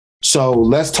So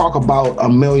let's talk about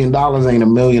 $1 million ain't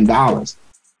 $1 million.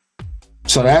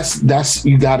 So that's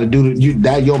you got to do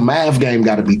that. Your math game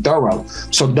got to be thorough.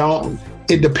 So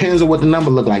it depends on what the number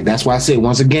look like. That's why I say,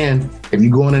 once again, if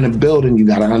you're going in the building, you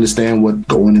got to understand what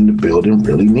going in the building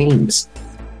really means.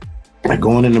 Like,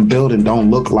 going in the building don't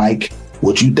look like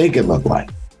what you think it look like.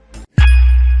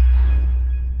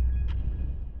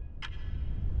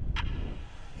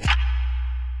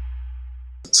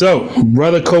 So,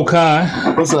 brother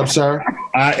Kokayi. What's up, sir?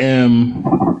 I am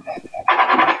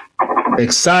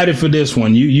excited for this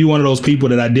one. You one of those people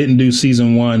that I didn't do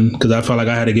season 1 because I felt like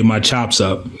I had to get my chops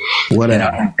up.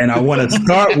 Whatever. And I want to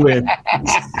start with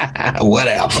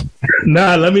whatever.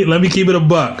 Nah, let me keep it a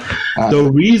buck. The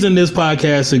reason this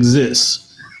podcast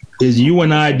exists is you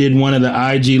and I did one of the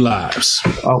IG lives.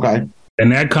 Okay.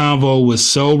 And that convo was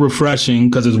so refreshing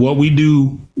because it's what we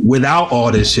do without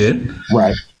all this shit.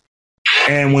 Right.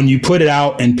 And when you put it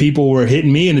out and people were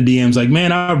hitting me in the DMs like,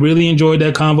 man, I really enjoyed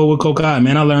that convo with Kokayi.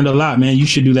 Man, I learned a lot. Man, you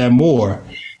should do that more.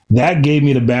 That gave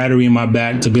me the battery in my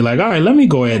back to be like, all right, let me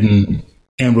go ahead and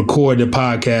record the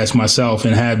podcast myself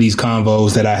and have these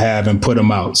convos that I have and put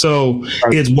them out. So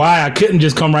it's why I couldn't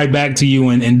just come right back to you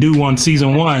and do one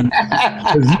season 1.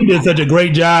 Because you did such a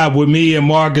great job with me and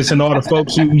Marcus and all the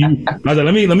folks. I was like,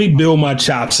 let me build my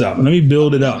chops up. Let me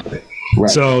build it up. Right.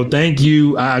 So thank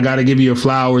you. I got to give you your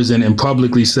flowers and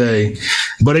publicly say,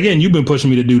 but again, you've been pushing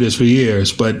me to do this for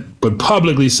years, but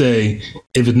publicly say,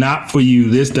 if it's not for you,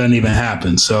 this doesn't even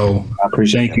happen. So I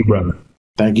appreciate thank you, brother.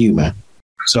 Thank you, man.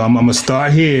 So I'm going to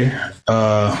start here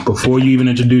before you even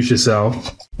introduce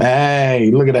yourself.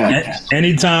 Hey, look at that.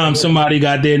 Anytime somebody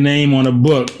got their name on a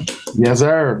book. Yes,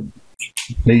 sir.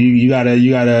 You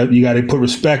gotta put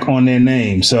respect on their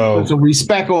name. So put some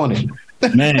respect on it.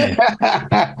 Man.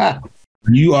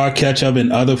 You are Catch Up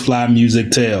in Other Fly Music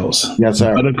Tales. Yes,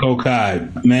 sir. Other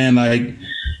Kokayi. Man, like,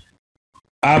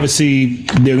 obviously,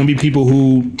 there are going to be people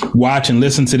who watch and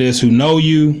listen to this who know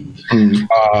you.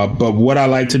 But what I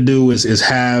like to do is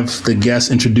have the guests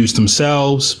introduce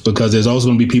themselves, because there's also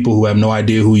going to be people who have no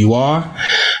idea who you are.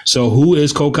 So who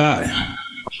is Kokayi?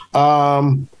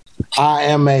 I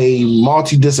am a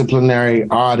multidisciplinary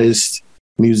artist,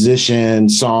 musician,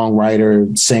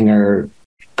 songwriter, singer,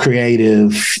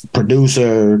 creative,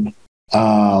 producer,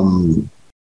 part-time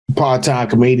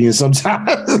comedian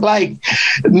sometimes. Like,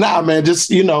 nah, man,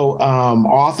 just,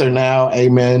 author now,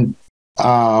 amen.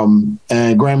 And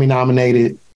Grammy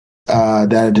nominated,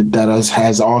 that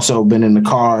has also been in the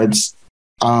cards.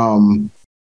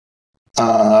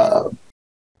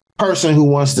 Person who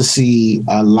wants to see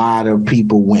a lot of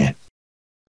people win.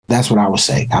 That's what I would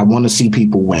say. I want to see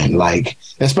people win, like,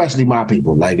 especially my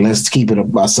people. Like, let's keep it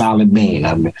a solid bean.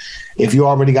 I mean, if you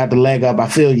already got the leg up, I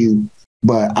feel you,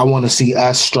 but I want to see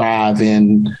us strive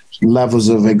in levels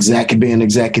of being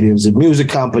executives of music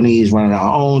companies, running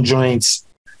our own joints,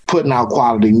 putting out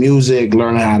quality music,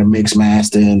 learning how to mix,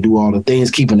 master, and do all the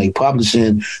things, keeping a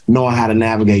publishing, knowing how to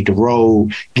navigate the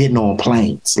road, getting on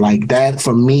planes. Like, that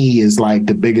for me is like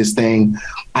the biggest thing.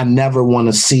 I never want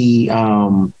to see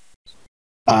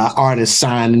artists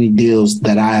sign any deals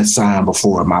that I had signed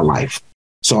before in my life.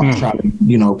 So I try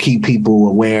to, keep people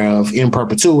aware of in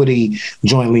perpetuity,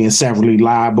 jointly and severally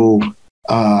liable,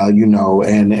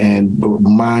 and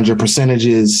mind your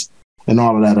percentages and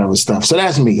all of that other stuff. So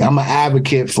that's me. I'm an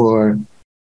advocate for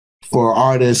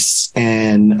artists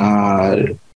and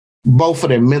both for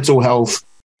their mental health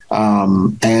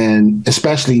and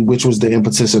especially, which was the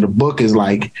impetus of the book, is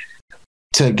like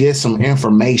to get some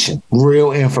information,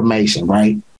 real information,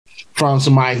 right? From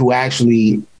somebody who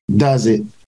actually does it.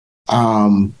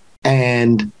 And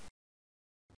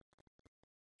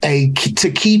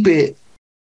to keep it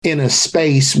in a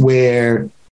space where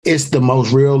it's the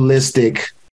most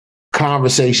realistic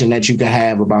conversation that you can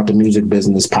have about the music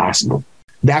business possible.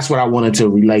 That's what I wanted to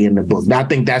relay in the book. I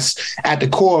think that's at the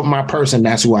core of my person.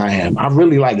 That's who I am. I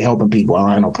really like helping people. I don't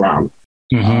have no problem.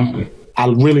 I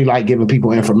really like giving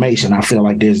people information. I feel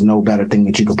like there's no better thing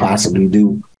that you could possibly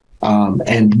do.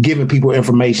 And giving people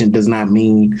information does not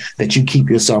mean that you keep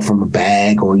yourself from a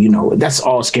bag or, that's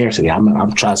all scarcity.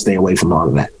 I'm trying to stay away from all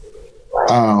of that.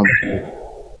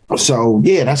 So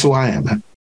yeah, that's who I am, man.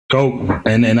 Go.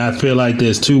 And I feel like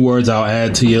there's 2 words I'll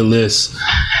add to your list.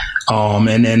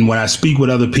 And then when I speak with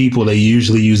other people, they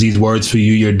usually use these words for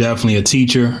you. You're definitely a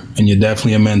teacher and you're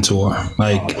definitely a mentor.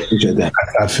 Like,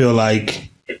 I feel like,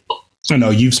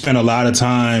 you've spent a lot of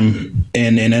time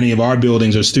in any of our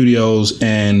buildings or studios,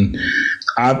 and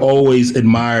I've always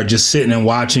admired just sitting and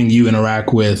watching you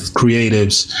interact with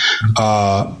creatives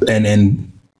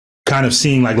and kind of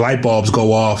seeing like light bulbs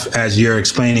go off as you're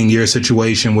explaining your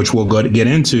situation, which we'll get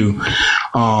into.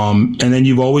 And then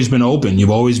you've always been open. You've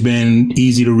always been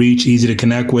easy to reach, easy to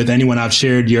connect with. Anyone I've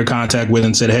shared your contact with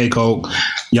and said, hey, Coke,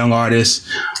 young artist,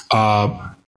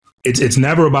 it's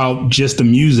never about just the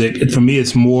music. For me,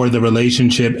 it's more the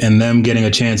relationship and them getting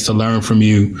a chance to learn from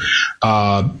you,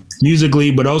 musically,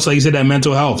 but also, like you said, that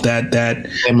mental health,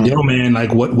 yo, man,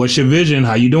 like what's your vision?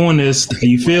 How you doing this? How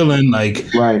you feeling? Like,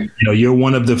 right. You're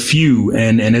one of the few,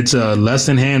 and it's a less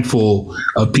than handful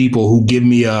of people who give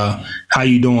me a, how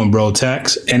you doing, bro,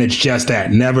 text. And it's just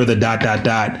that, never the ...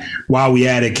 While we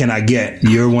at it, can I get?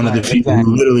 You're one of the few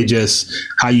who literally just,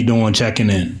 how you doing, checking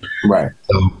in. Right.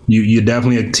 So you're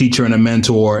definitely a teacher and a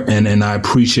mentor, and I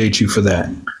appreciate you for that.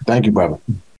 Thank you, brother.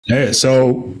 Yeah,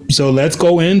 so let's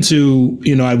go into,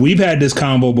 we've had this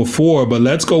convo before, but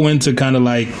let's go into kind of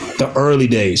like the early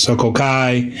days. So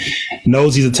Kokayi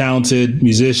knows he's a talented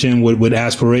musician with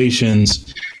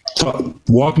aspirations.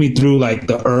 Walk me through like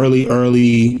the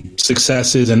early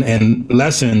successes and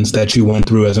lessons that you went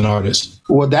through as an artist.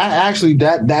 Well,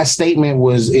 that statement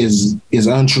is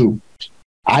untrue.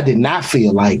 I did not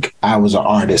feel like I was an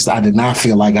artist. I did not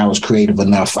feel like I was creative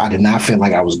enough. I did not feel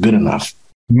like I was good enough.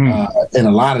 In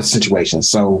a lot of situations.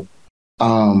 So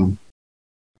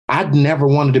I never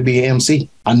wanted to be an MC.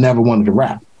 I never wanted to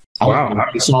rap. I wanted to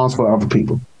write songs for other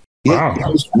people. Yeah, that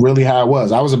was really how it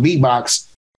was. I was a beatbox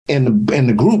in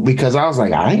the group because I was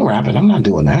like, I ain't rapping. I'm not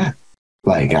doing that.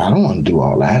 Like, I don't want to do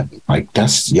all that. Like,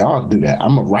 that's y'all do that.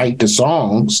 I'm gonna write the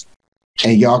songs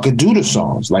and y'all could do the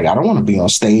songs. Like, I don't want to be on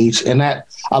stage. And that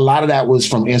a lot of that was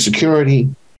from insecurity.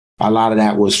 A lot of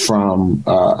that was from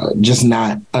just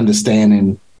not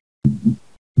understanding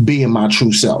being my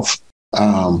true self.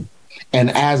 And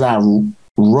as I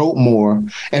wrote more,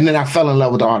 and then I fell in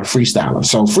love with the art of freestyling.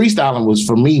 So freestyling was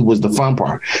the fun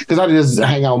part, because I just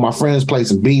hang out with my friends, play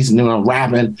some beats, and then I'm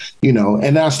rapping, and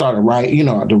then I started writing,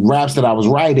 the raps that I was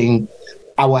writing,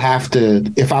 I would have to,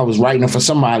 if I was writing them for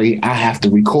somebody, I have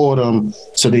to record them.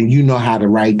 So then how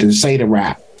to say the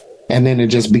rap. And then it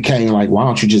just became like, why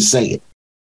don't you just say it?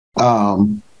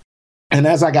 And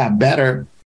as I got better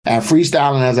at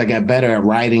freestyling, as I got better at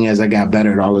writing, as I got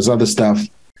better at all this other stuff,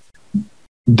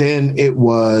 then it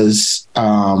was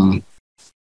my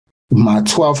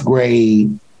 12th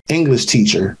grade English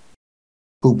teacher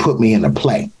who put me in a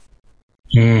play.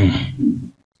 Who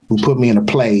put me in a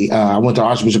play. I went to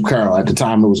Archbishop Carroll. At the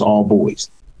time, it was all boys.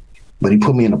 But he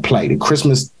put me in a play, the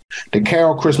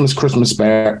Carroll Christmas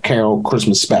Carol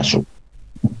Christmas Special.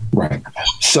 Right.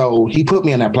 So he put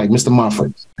me in that play, Mr.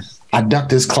 Mumford. I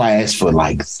ducked his class for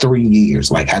like 3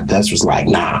 years. Like, I just was like,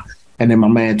 nah. And then my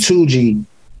man Tuji,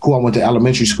 who I went to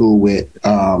elementary school with,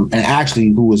 and actually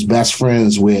who was best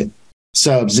friends with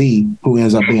Sub Z, who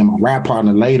ends up being my rap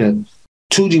partner later.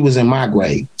 Tuji was in my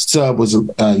grade. Sub was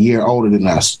a year older than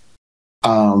us.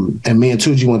 And me and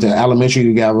Tuji went to elementary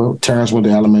together. Terrence went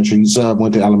to elementary. Sub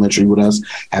went to elementary with us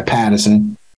at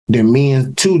Patterson. Then me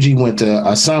and Tuji went to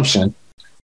Assumption.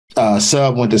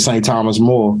 Sub went to St. Thomas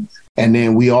More, and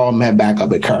then we all met back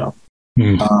up at Carroll.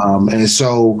 And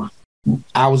so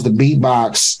I was the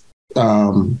beatbox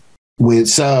with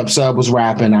Sub. Sub was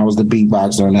rapping. I was the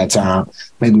beatbox during that time,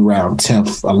 maybe around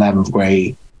 10th, 11th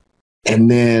grade.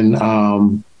 And then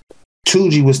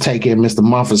Tuji was taking Mr.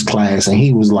 Mumford's class, and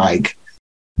he was like,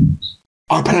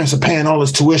 our parents are paying all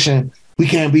this tuition. We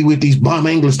can't be with these bum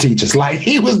English teachers. Like,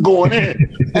 he was going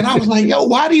in. And I was like, yo,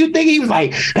 why do you think? He was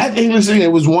like, that English thing,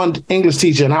 it was one English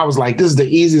teacher. And I was like, this is the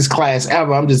easiest class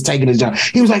ever. I'm just taking his job.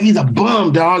 He was like, he's a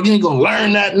bum, dog. You ain't gonna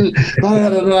learn nothing. Blah, blah,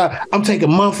 blah, blah. I'm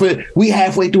taking Mumford. We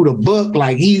halfway through the book.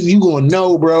 Like, you gonna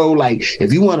know, bro. Like,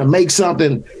 if you want to make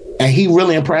something. And he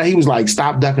really impressed. He was like,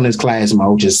 stop ducking this class,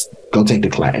 Mo. Just go take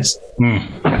the class.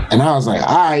 And I was like,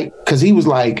 all right. Because he was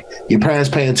like, your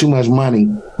parents paying too much money.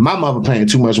 My mother paying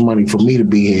too much money for me to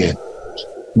be here.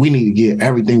 We need to get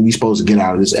everything we supposed to get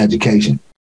out of this education.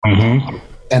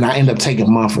 And I end up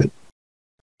taking Mumford.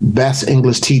 Best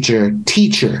English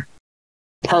teacher,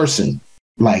 person.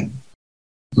 Like,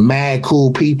 mad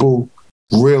cool people,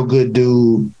 real good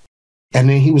dude. And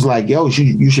then he was like, yo,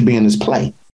 you should be in this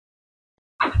play.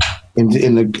 In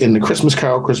the Christmas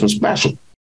Carol Christmas Special.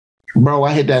 Bro,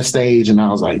 I hit that stage and I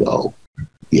was like, oh,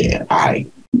 yeah, all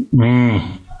right.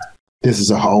 This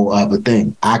is a whole other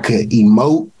thing. I could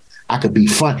emote. I could be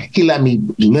fun. He let me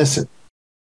listen.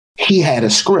 He had a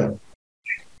script.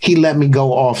 He let me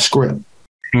go off script.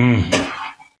 And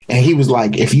he was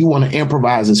like, if you want to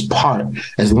improvise this part,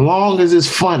 as long as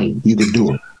it's funny, you can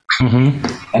do it.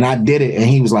 And I did it. And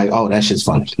he was like, oh, that shit's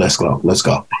funny. Let's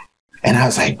go. And I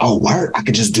was like, oh, word, I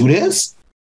could just do this?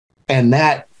 And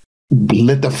that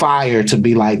lit the fire to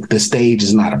be like, the stage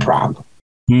is not a problem.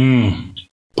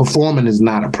 Performing is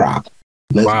not a problem.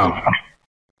 Wow.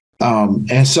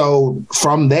 And so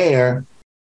from there,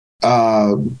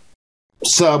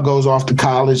 Sub goes off to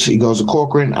college. He goes to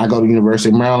Corcoran. I go to University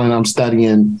of Maryland. I'm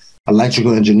studying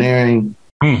electrical engineering.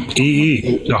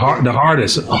 EE, the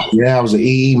hardest. Yeah, I was an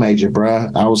EE major,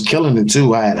 bruh. I was killing it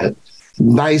too. I had a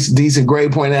nice, decent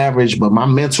grade point average, but my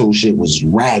mental shit was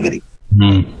raggedy.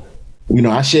 You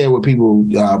know, I shared with people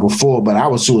before, but I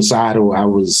was suicidal. I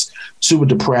was super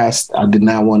depressed. I did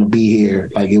not want to be here.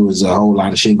 Like, it was a whole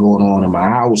lot of shit going on in my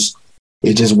house.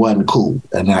 It just wasn't cool.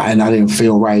 And I didn't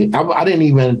feel right.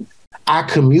 I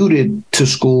commuted to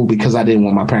school because I didn't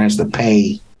want my parents to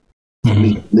pay for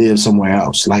me to live somewhere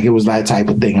else. Like, it was that type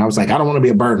of thing. I was like, I don't want to be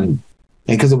a burden.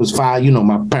 And because it was 5, you know,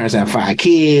 my parents had 5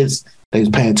 kids. They was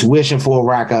paying tuition for a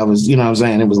rock. I was, you know what I'm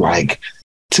saying? It was like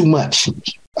too much.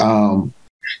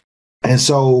 And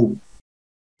so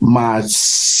my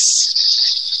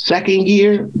second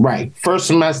year, right, first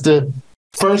semester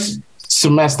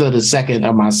of the second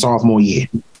of my sophomore year,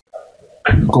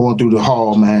 going through the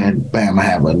hall, man, bam, I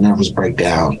have a nervous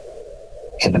breakdown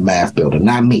in the math building.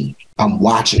 Not me. I'm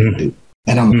watching the dude.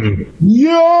 And I'm like,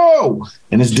 yo!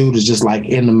 And this dude is just like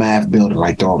in the math building,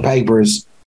 like throwing papers,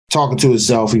 talking to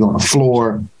himself. He's on the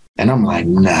floor. And I'm like,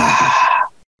 nah.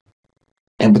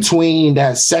 And between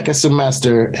that second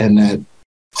semester and that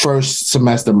first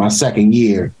semester, my second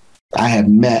year, I had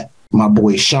met my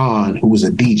boy Sean, who was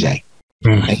a DJ.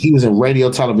 And he was in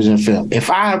radio, television, and film. If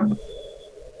I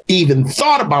even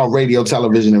thought about radio,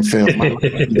 television, and film, my life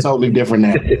would be totally different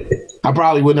now. I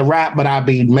probably wouldn't have rapped, but I'd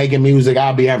be making music.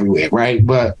 I'd be everywhere, right?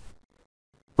 But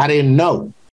I didn't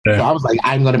know. Yeah. So I was like,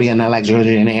 I'm going to be an electrical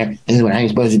engineer. This is what I ain't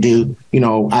supposed to do. You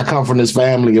know, I come from this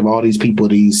family of all these people,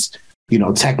 these, you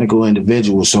know, technical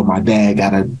individuals. So my dad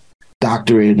got a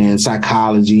doctorate in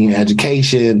psychology and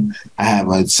education. I have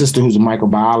a sister who's a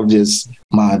microbiologist.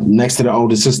 My next to the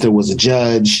oldest sister was a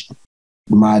judge.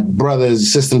 My brother is a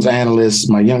systems analyst.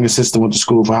 My younger sister went to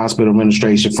school for hospital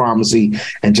administration, pharmacy,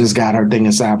 and just got her thing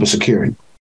in cybersecurity.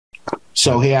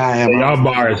 So here I am. Y'all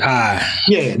bar is high.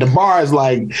 Yeah, the bar is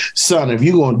like, son, if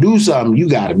you're going to do something, you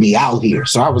got to be out here.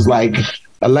 So I was like,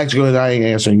 electrical, I ain't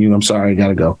answering you. I'm sorry, I got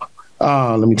to go.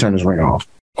 Let me turn this ring off.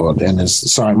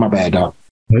 Sorry, my bad, dog.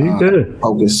 No, you good.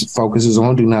 Focus is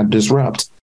on, do not disrupt.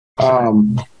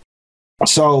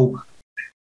 So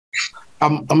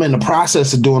I'm in the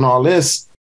process of doing all this.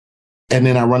 And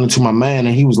then I run into my man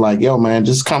and he was like, yo, man,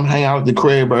 just come hang out at the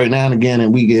crib every now and again.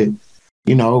 And we get,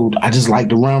 you know, I just like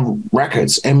to run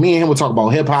records. And me and him would talk about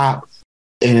hip hop.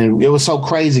 And it was so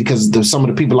crazy because some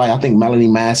of the people, like, I think Melanie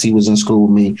Massey was in school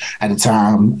with me at the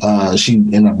time. She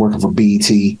ended up working for BET.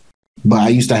 But I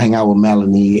used to hang out with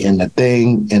Melanie in the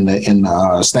thing, in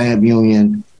the stamp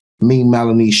union. Me,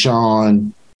 Melanie,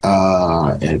 Sean,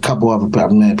 and a couple other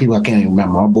people I can't even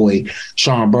remember. My boy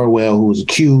Sean Burwell, who was a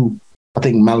Q. I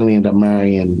think Melanie ended up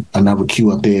marrying another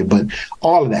Q up there. But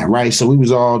all of that, right? So we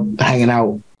was all hanging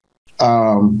out.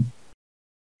 And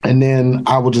then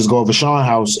I would just go over Sean's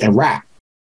house and rap.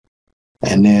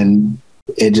 And then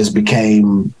it just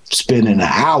became spending an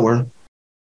hour.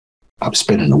 I'm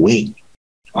spending a week.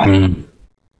 Like,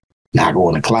 not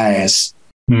going to class.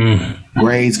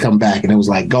 Grades come back and it was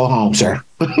like, go home, sir.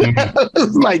 It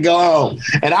was like, go home.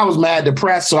 And I was mad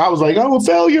depressed. So I was like, I'm a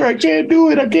failure. I can't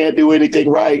do it. I can't do anything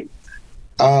right.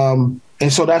 And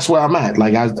so that's where I'm at.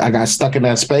 Like, I got stuck in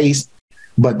that space,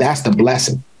 but that's the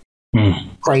blessing.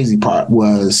 Crazy part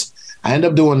was I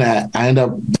ended up doing that. I ended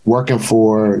up working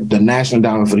for the National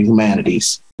Endowment for the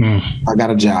Humanities. I got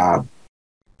a job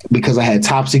because I had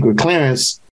top secret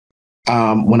clearance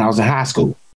when I was in high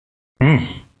school.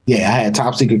 Yeah, I had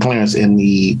top secret clearance in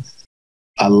the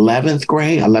 11th to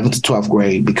 12th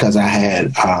grade because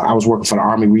I was working for the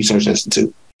Army Research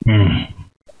Institute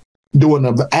doing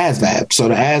the ASVAB. So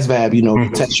the ASVAB, you know,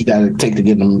 the test you got to take to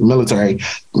get in the military.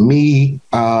 Me,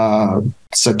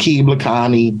 Saqib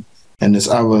Lakhani, and this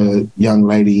other young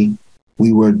lady,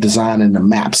 we were designing the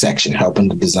map section, helping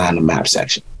to design the map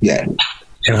section. Yeah.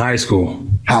 In high school.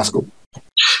 High school.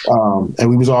 And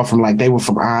we was all from, like, they were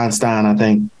from Einstein, I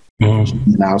think.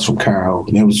 And I was from Carroll.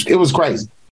 And it was crazy.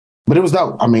 But it was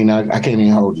dope. I mean, I can't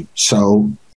even hold you. So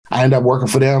I ended up working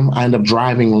for them. I ended up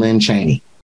driving Lynn Chaney.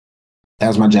 That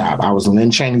was my job. I was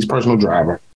Lynn Chaney's personal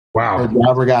driver. Wow. Her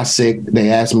driver got sick. They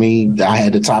asked me, I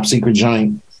had the top secret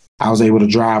joint. I was able to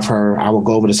drive her. I would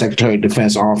go over to Secretary of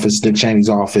Defense office, Dick Cheney's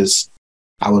office.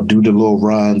 I would do the little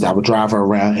runs. I would drive her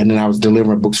around. And then I was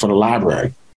delivering books for the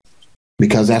library.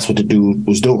 because that's what the dude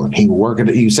was doing. He would work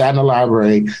he sat in the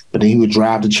library, but then he would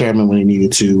drive the chairman when he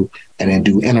needed to, and then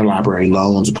do interlibrary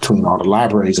loans between all the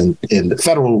libraries and the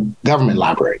federal government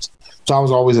libraries. So I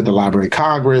was always at the Library of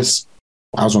Congress.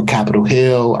 I was on Capitol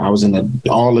Hill. I was in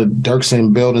all the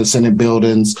Dirksen buildings, Senate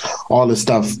buildings, all this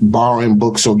stuff, borrowing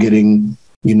books or getting,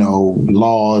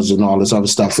 laws and all this other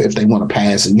stuff if they want to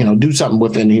pass and, do something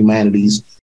within the humanities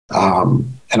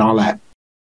and all that.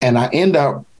 And I end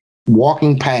up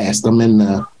walking past, I'm in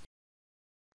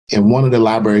one of the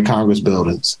Library of Congress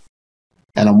buildings,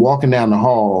 and I'm walking down the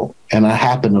hall, and I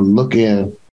happen to look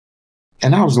in,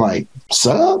 and I was like,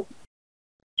 "Sup?"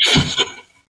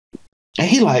 And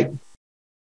he like,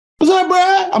 "What's up,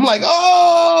 bro?" I'm like,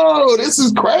 "Oh, this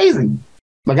is crazy."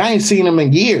 Like, I ain't seen him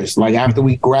in years. Like, after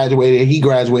we graduated, he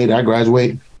graduated, I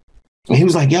graduated. And he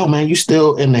was like, "Yo, man, you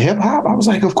still in the hip hop?" I was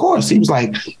like, "Of course." He was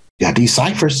like, "Got these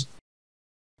ciphers.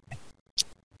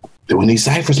 Doing these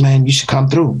ciphers, man, you should come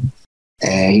through."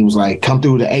 And he was like, "Come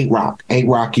through to 8 Rock." 8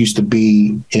 Rock used to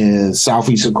be in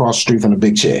Southeast across the street from the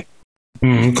Big Check.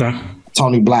 Okay.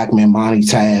 Tony Blackman, Monty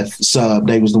Taft, Sub,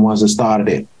 they was the ones that started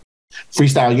it.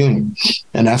 Freestyle Union.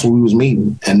 And that's where we was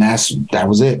meeting. And that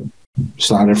was it.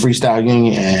 Started Freestyle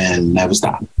Union and never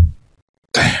stopped.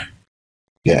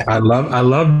 Yeah. I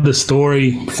love the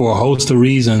story for a host of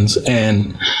reasons.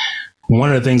 And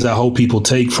one of the things I hope people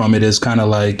take from it is kind of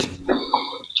like,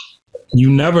 you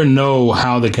never know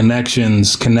how the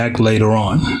connections connect later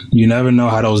on. You never know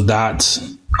how those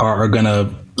dots are going to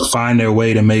find their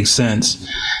way to make sense.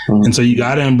 Mm-hmm. And so you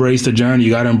got to embrace the journey.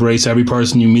 You got to embrace every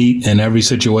person you meet in every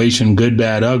situation, good,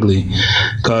 bad, ugly.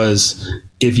 Because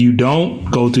if you don't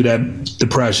go through that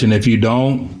depression, if you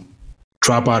don't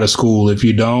drop out of school, if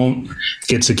you don't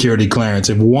get security clearance,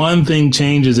 if one thing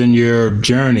changes in your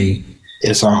journey,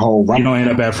 it's a whole you don't end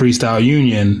up at Freestyle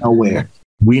Union. Nowhere.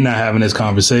 We not having this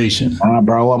conversation.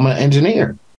 Bro, I'm an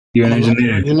engineer. You're an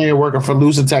engineer. Engineer working for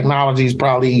Lucid Technologies,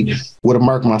 probably would have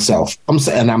murked myself. I'm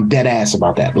saying, I'm dead ass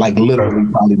about that. Like, literally,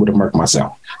 probably would have murked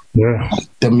myself. Yeah.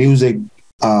 The music,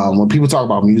 when people talk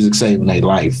about music saving their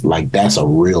life, like, that's a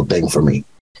real thing for me.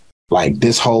 Like,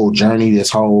 this whole journey, this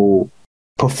whole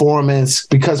performance,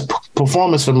 because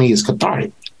performance for me is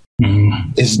cathartic.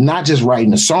 Mm-hmm. It's not just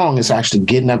writing a song, it's actually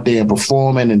getting up there and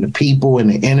performing, and the people and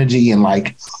the energy and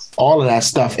like all of that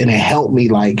stuff. And it helped me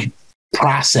like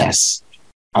process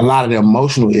a lot of the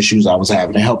emotional issues I was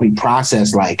having. It helped me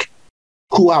process like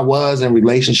who I was in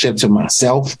relationship to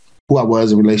myself, who I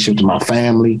was in relationship to my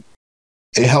family.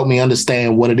 It helped me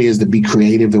understand what it is to be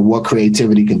creative and what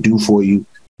creativity can do for you.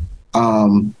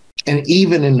 And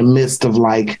even in the midst of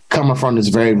like coming from this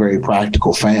very, very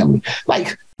practical family,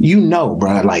 like,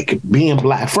 bro, like being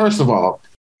Black, first of all,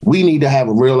 we need to have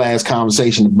a real ass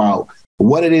conversation about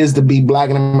what it is to be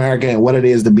Black in America and what it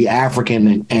is to be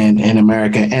African and in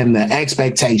America and the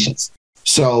expectations.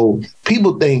 So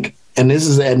people think, and this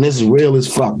is real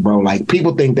as fuck, bro. Like,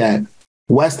 people think that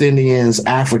West Indians,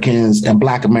 Africans, and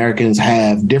Black Americans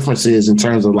have differences in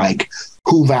terms of like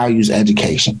who values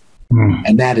education.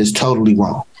 And that is totally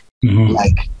wrong. Mm-hmm.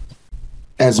 Like,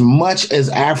 as much as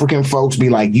African folks be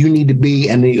like, you need to be,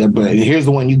 but here's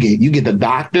the one you get the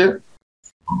doctor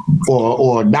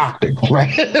or doctor,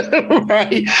 right?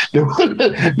 Right.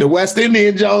 The West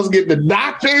Indian Jones get the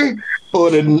doctor or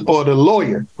the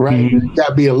lawyer, right? Mm-hmm. You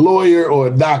gotta be a lawyer or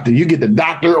a doctor. You get the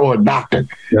doctor or a doctor.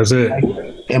 That's it.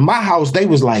 Like, in my house, they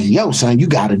was like, yo, son, you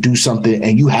got to do something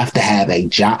and you have to have a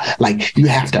job. Like, you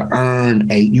have to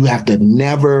you have to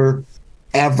never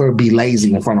ever be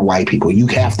lazy in front of white people. You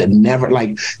have to never,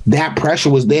 like, that pressure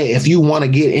was there. If you want to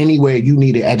get anywhere, you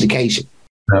need an education.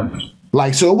 Yeah.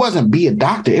 Like, so it wasn't be a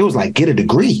doctor. It was like, get a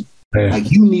degree. Yeah.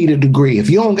 Like, you need a degree. If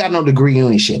you don't got no degree, you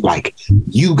ain't shit. Like,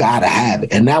 you got to have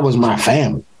it. And that was my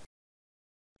family.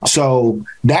 So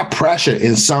that pressure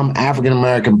in some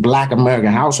African-American, Black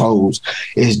American households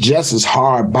is just as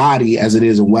hard body as it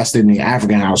is in West Indian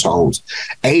African households,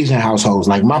 Asian households.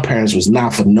 Like, my parents was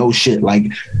not for no shit.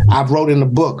 Like, I wrote in the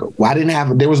book,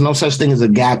 there was no such thing as a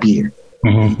gap year.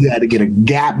 Mm-hmm. You had to get a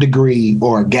gap degree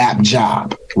or a gap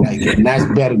job. Like, and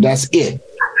that's better. That's it.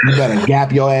 You better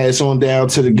gap your ass on down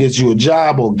till it gets you a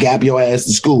job or gap your ass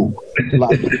to school.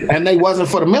 Like, and they wasn't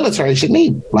for the military shit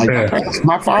neither. Like,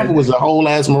 my father was a whole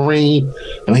ass Marine,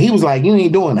 and he was like, you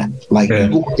ain't doing that. Like, you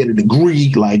gonna get a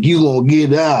degree, like, you gonna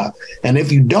get up. And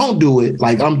if you don't do it,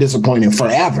 like, I'm disappointed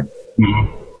forever.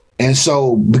 Mm-hmm. And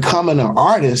so becoming an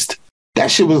artist,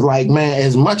 that shit was like, man,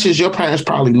 as much as your parents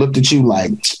probably looked at you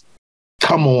like,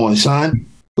 come on, son.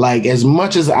 Like, as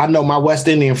much as I know my West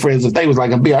Indian friends, if they was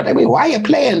like a beer, they'd be, why you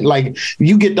playing? Like,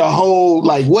 you get the whole,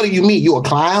 like, what do you mean? You a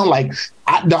clown? Like,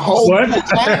 the whole clown,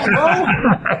 bro?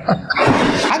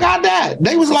 I got that that.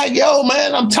 They was like, yo,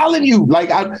 man, I'm telling you.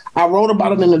 Like, I wrote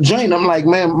about it in the joint. I'm like,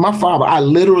 man, my father, I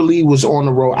literally was on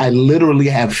the road. I literally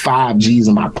had 5 G's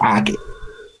in my pocket.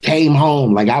 Came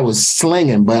home, like I was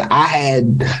slinging, but I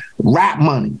had rap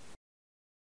money.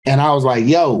 And I was like,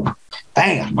 yo,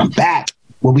 bam, I'm back.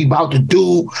 What we about to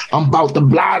do, I'm about to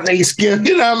blase skill.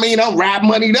 You know what I mean? I'm rap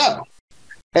moneyed up.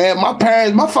 And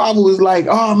my father was like,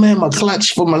 oh, man, my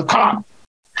clutch for my car.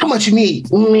 How much you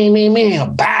need? Me, a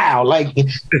bow. Like,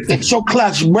 it's your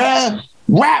clutch, bruh.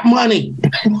 Rap money.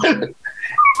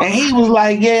 And he was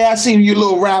like, yeah, I see your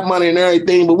little rap money and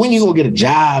everything, but when you gonna get a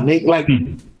job, Nick? Like,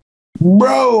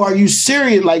 bro, are you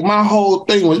serious? Like, my whole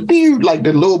thing was, like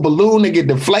the little balloon that get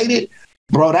deflated.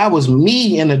 Bro, that was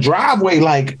me in the driveway.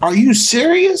 Like, are you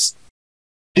serious?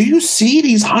 Do you see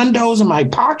these hundos in my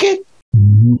pocket?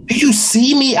 Do you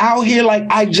see me out here? Like,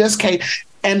 I just came.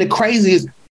 And the crazy is,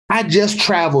 I just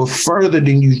traveled further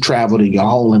than you've traveled in your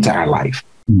whole entire life.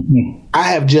 Mm-hmm. I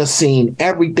have just seen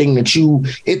everything that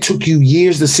it took you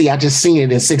years to see. I just seen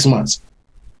it in 6 months.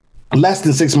 Less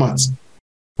than 6 months,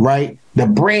 right? The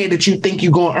bread that you think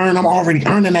you're going to earn, I'm already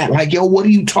earning that. Like, yo, what are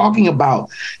you talking about?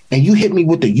 And you hit me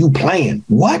with the you playing.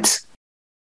 What?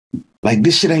 Like,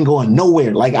 this shit ain't going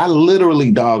nowhere. Like, I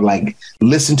literally, dog, like,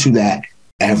 listen to that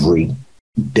every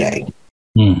day.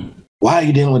 Why are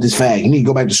you dealing with this fag? You need to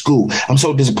go back to school. I'm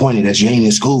so disappointed that you ain't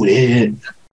in school.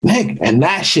 Nick, and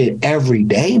that shit every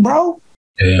day, bro.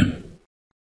 Yeah.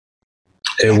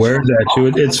 It wears at you.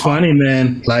 It's funny,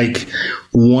 man. Like,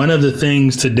 one of the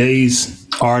things today's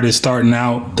artists starting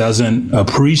out doesn't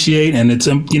appreciate, and it's,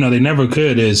 they never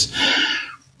could, is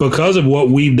because of what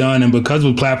we've done and because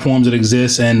of platforms that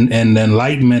exist and the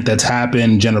enlightenment that's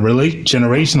happened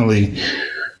generationally,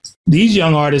 these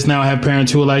young artists now have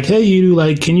parents who are like, hey,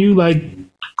 can you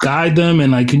guide them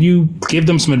and can you give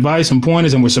them some advice and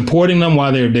pointers, and we're supporting them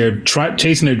while they're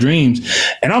chasing their dreams.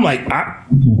 And I'm like, I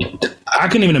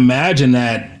couldn't even imagine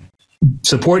that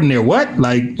supporting their what?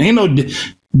 Like,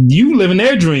 you living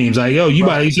their dreams. Like, yo,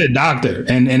 you said doctor,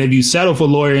 and if you settle for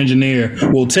lawyer, engineer,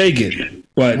 we'll take it.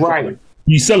 But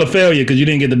you still a failure because you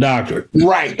didn't get the doctorate.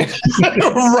 Right.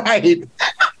 Right.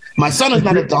 My son is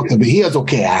not a doctor, but he is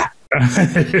okay.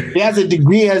 He has a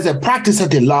degree as a practice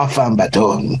at the law firm, but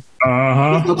he's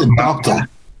not a doctor.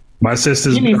 My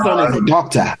sister's son is a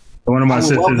doctor. One of my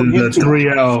sisters is a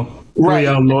 3L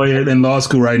lawyer in law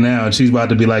school right now, and she's about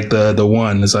to be like the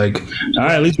one. It's like, all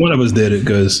right, at least one of us did it,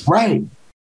 because right.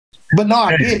 But no,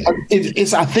 I did.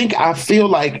 I feel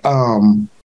like,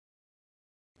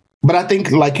 but I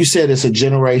think, like you said, it's a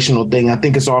generational thing. I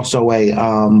think it's also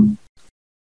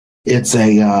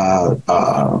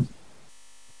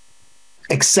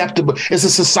acceptable. It's a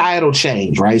societal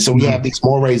change, right? So we have these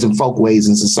mores and folkways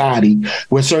in society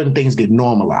where certain things get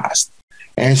normalized.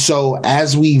 And so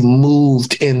as we've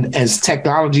moved and as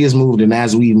technology has moved and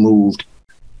as we've moved,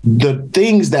 the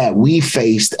things that we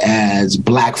faced as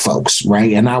Black folks,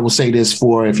 right? And I will say this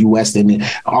for if you West Indian,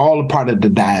 all a part of the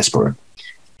diaspora.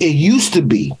 It used to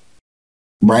be,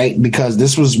 right? Because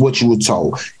this was what you were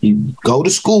told. You go to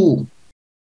school,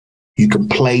 you can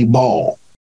play ball.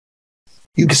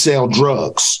 You can sell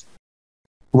drugs,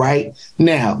 right?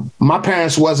 Now, my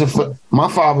parents my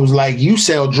father was like, you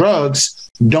sell drugs,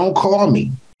 don't call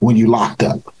me when you locked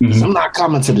up. Mm-hmm. I'm not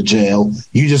coming to the jail.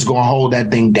 You just gonna hold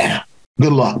that thing down.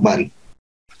 Good luck, buddy.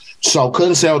 So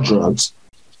couldn't sell drugs.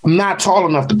 I'm not tall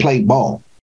enough to play ball,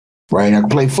 right? I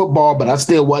could play football, but I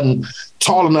still wasn't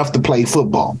tall enough to play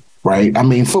football. Right. I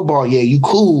mean, football, yeah, you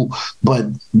cool, but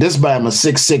this bam is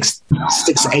 6'6",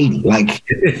 680. Like,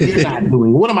 you're not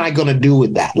doing, what am I going to do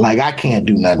with that? Like, I can't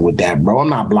do nothing with that, bro. I'm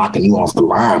not blocking you off the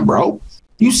line, bro.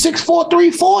 You 6'4",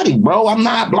 340, bro. I'm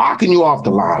not blocking you off the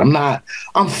line.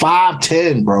 I'm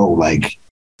 5'10", bro. Like,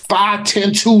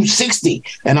 5'10", 260,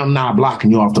 and I'm not blocking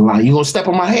you off the line. You're going to step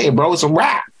on my head, bro. It's a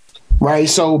wrap. Right.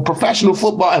 So professional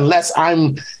football, unless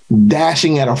I'm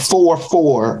dashing at a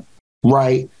 4.4,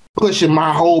 right, pushing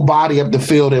my whole body up the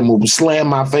field and will slam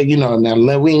my face, now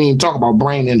we ain't even talk about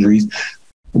brain injuries.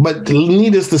 But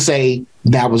needless to say,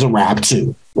 that was a wrap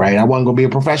too, right? I wasn't going to be a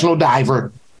professional diver.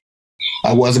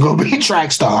 I wasn't going to be a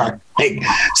track star.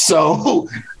 So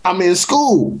I'm in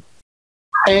school.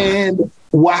 And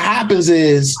what happens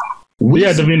is...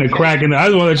 Davina cracking. I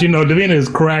just want to let you know, Davina is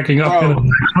cracking up.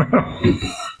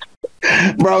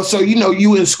 Bro, so,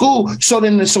 you in school. So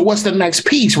what's the next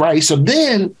piece, right? So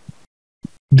then...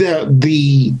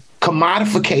 The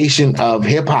commodification of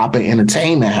hip hop and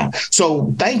entertainment.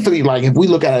 So thankfully, like if we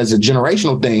look at it as a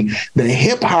generational thing, the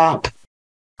hip hop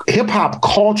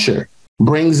culture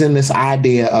brings in this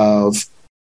idea of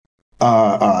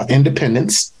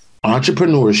independence,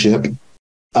 entrepreneurship,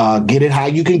 get it how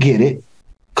you can get it,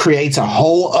 creates a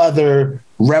whole other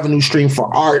revenue stream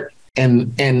for art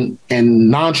and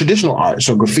non-traditional art.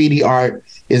 So graffiti art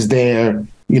is there,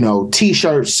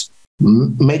 T-shirts,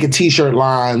 making T-shirt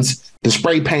lines, the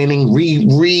spray painting,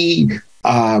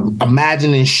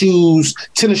 imagining shoes,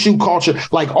 tennis shoe culture,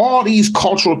 like all these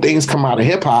cultural things come out of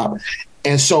hip hop.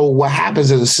 And so what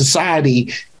happens as a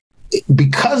society,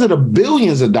 because of the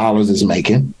billions of dollars it's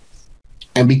making,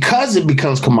 and because it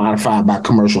becomes commodified by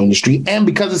commercial industry, and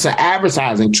because it's an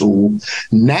advertising tool,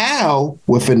 now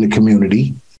within the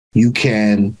community, you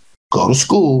can go to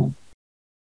school,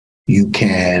 you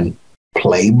can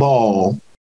play ball,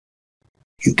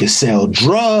 you can sell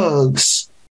drugs,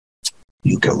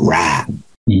 you can rap.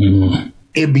 Mm-hmm.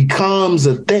 It becomes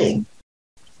a thing.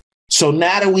 So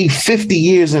now that we 50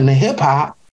 years into hip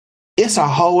hop, it's a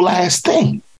whole ass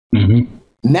thing. Mm-hmm.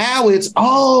 Now it's,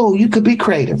 you could be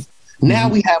creative. Now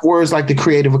we have words like the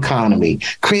creative economy,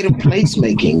 creative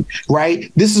placemaking,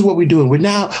 right? This is what we're doing.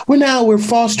 We're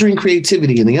fostering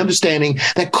creativity and the understanding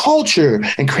that culture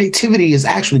and creativity is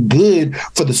actually good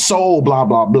for the soul, blah,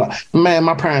 blah, blah. Man,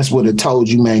 my parents would have told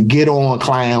you, man, get on,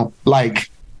 clown.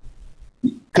 Like,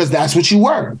 because that's what you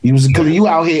were. You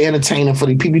out here entertaining for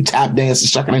the people, you tap dancing,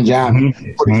 shucking and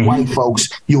jiving for these white folks,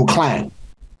 you a clown.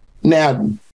 Now,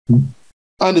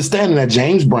 understanding that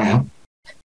James Brown,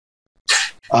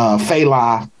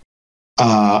 Fela,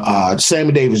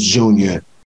 Sammy Davis Jr.,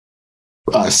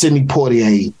 Sidney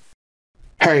Poitier,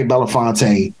 Harry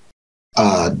Belafonte,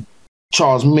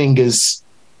 Charles Mingus,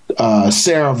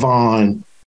 Sarah Vaughan,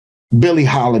 Billie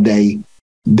Holiday,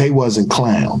 they wasn't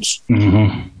clowns.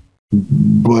 Mm-hmm.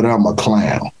 But I'm a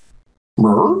clown.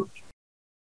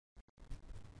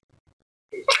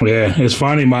 Yeah, it's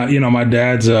funny. My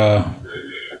dad's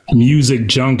music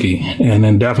junkie, and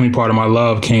then definitely part of my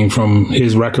love came from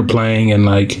his record playing and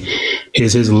like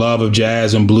his love of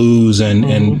jazz and blues, and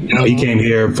he came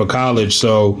here for college.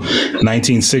 So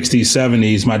 1960s,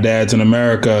 70s, my dad's in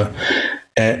America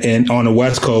and on the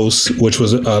West Coast, which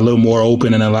was a little more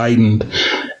open and enlightened.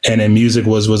 And then music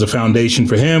was a foundation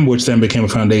for him, which then became a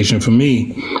foundation for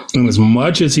me. And as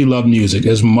much as he loved music,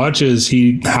 as much as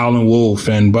he Howlin' Wolf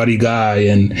and Buddy Guy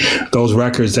and those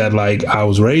records that like I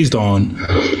was raised on,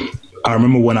 I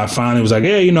remember when I finally was like,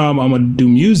 hey, I'm gonna do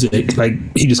music. Like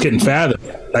he just couldn't fathom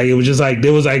it. Like it was just like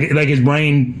there was like his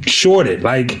brain shorted.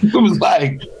 Like it was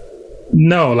like,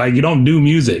 no, like you don't do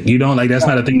music. You don't, like, that's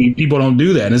not a thing. People don't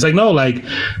do that. And it's like, no, like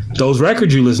those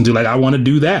records you listen to, like I want to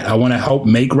do that. I want to help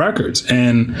make records.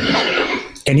 And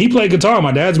he played guitar.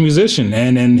 My dad's a musician,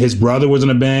 and then his brother was in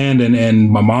a band,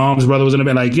 and my mom's brother was in a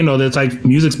band. Like, that's like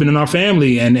music's been in our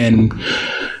family. And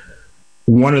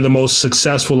one of the most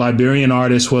successful Liberian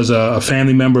artists was a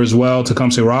family member as well,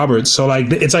 Tecumseh Roberts. So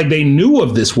like, it's like they knew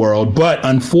of this world, but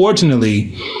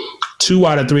unfortunately 2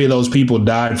 out of 3 of those people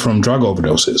died from drug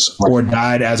overdoses or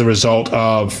died as a result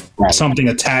of something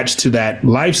attached to that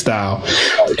lifestyle.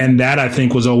 And that, I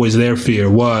think, was always their fear,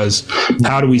 was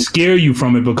how do we scare you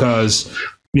from it? Because,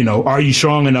 are you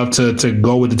strong enough to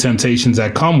go with the temptations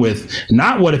that come with,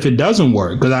 not what if it doesn't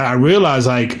work? Because I realized,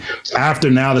 like, after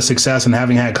now the success and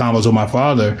having had combos with my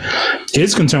father,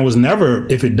 his concern was never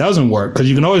if it doesn't work, because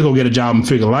you can always go get a job and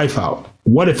figure life out.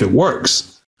 What if it works?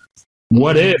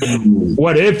 What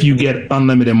if you get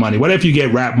unlimited money? What if you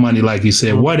get rap money, like you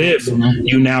said? What if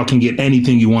you now can get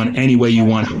anything you want, any way you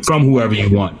want, from whoever you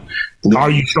want?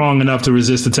 Are you strong enough to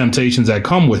resist the temptations that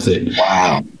come with it?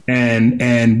 Wow.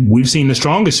 And we've seen the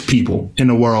strongest people in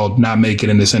the world not make it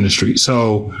in this industry.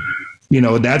 So,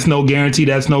 that's no guarantee.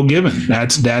 That's no given.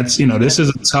 That's this is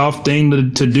a tough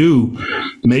thing to do.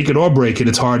 Make it or break it.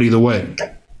 It's hard either way.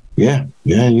 Yeah.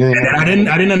 And I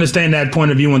didn't understand that point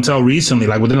of view until recently,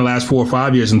 like within the last 4 or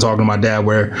 5 years, and talking to my dad,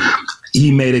 where he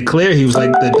made it clear. He was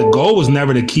like, that the goal was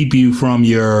never to keep you from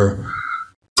your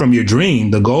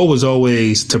dream. The goal was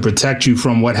always to protect you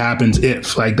from what happens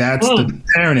if. Like, that's the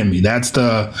parent in me. That's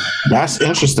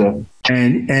interesting.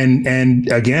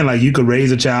 And again, like, you could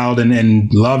raise a child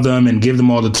and love them and give them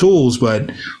all the tools,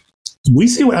 but we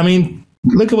see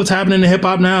look at what's happening in hip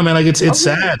hop now, man. Like, it's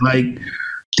sad. Like,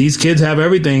 these kids have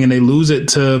everything and they lose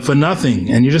it for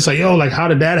nothing. And you're just like, yo, like, how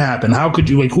did that happen? How could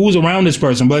you, like, who's around this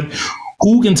person? But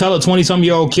who can tell a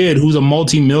 20-some-year-old kid who's a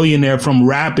multi-millionaire from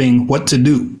rapping what to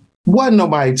do? Wasn't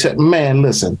nobody, man,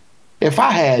 listen, if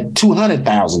I had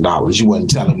 $200,000, you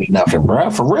wasn't telling me nothing, bro.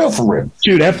 For real.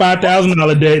 Shoot, that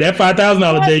 $5,000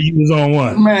 day you was on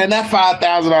one. Man, that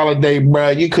 $5,000 day, bro,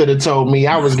 you could have told me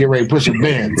I was getting ready to push a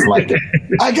Benz. Like,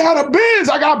 I got a Benz.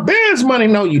 I got Benz money.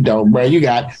 No, you don't, bro. You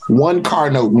got one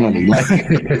car note money. Like,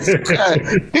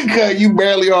 because you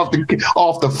barely off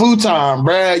the futon,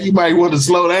 bro. You might want to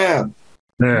slow down.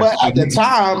 But at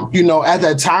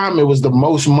the time, it was the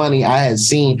most money I had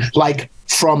seen, like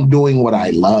from doing what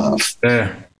I love.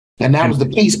 Yeah. And that was the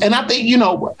piece. And I think,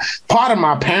 part of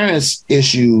my parents'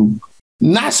 issue,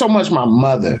 not so much my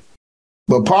mother,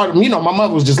 but part of, my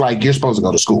mother was just like, you're supposed to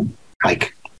go to school.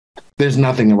 Like, there's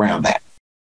nothing around that.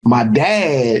 My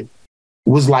dad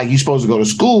was like, you're supposed to go to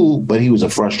school, but he was a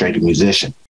frustrated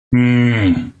musician.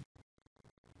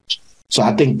 So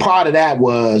I think part of that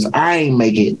was, I ain't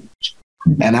make it,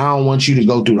 and I don't want you to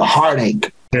go through the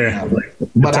heartache. Yeah.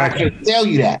 But I can't tell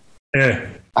you that. Yeah.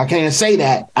 I can't say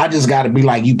that. I just got to be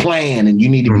like, you plan and you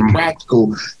need to be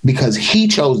practical, because he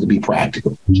chose to be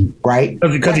practical, right?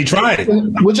 Because he tried it.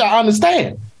 Which I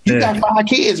understand. You got 5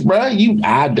 kids, bro.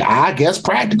 I guess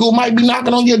practical might be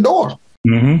knocking on your door.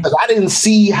 Because I didn't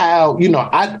see how,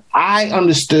 I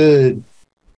understood,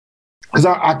 because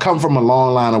I come from a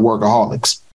long line of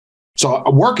workaholics. So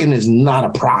working is not a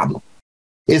problem.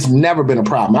 It's never been a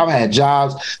problem. I've had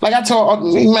jobs. Like I told,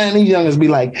 man, these youngers be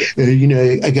like,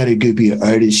 I got to go be an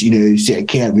artist, so I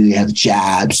can't really have a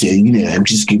job. So, I'm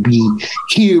just going to be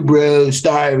here, bro,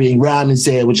 starving, ramen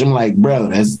sandwich. I'm like,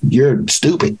 bro, you're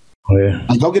stupid. Yeah.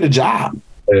 Like, go get a job.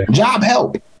 Yeah.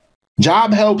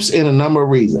 Job helps in a number of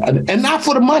reasons, and not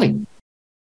for the money.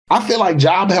 I feel like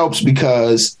job helps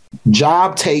because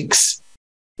job takes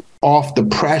off the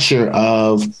pressure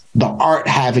of the art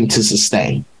having to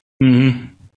sustain.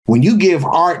 When you give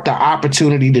art the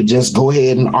opportunity to just go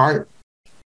ahead and art,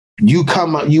 you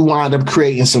wind up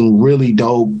creating some really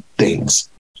dope things.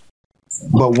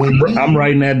 But when I'm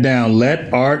writing that down,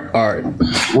 let art.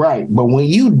 Right. But when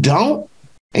you don't,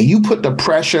 and you put the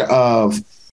pressure of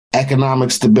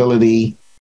economic stability,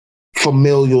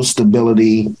 familial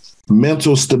stability,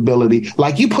 mental stability,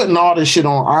 like you putting all this shit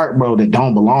on art, bro, that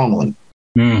don't belong on it.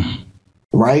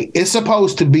 Right? It's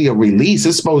supposed to be a release.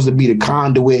 It's supposed to be the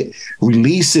conduit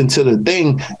release into the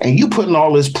thing. And you putting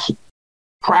all this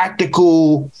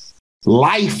practical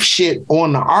life shit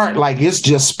on the art, like it's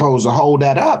just supposed to hold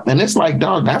that up. And it's like,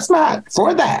 dog, that's not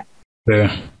for that.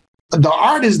 Yeah. The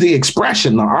art is the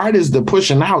expression. The art is the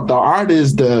pushing out. The art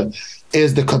is the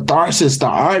catharsis. The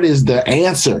art is the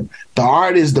answer. The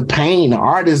art is the pain. The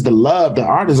art is the love. The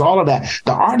art is all of that.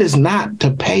 The art is not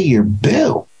to pay your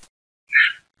bill.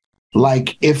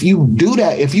 Like, if you do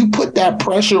that, if you put that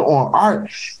pressure on art,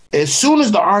 as soon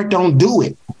as the art don't do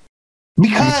it,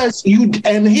 because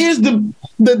and here's the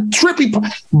trippy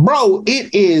part, bro,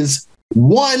 it is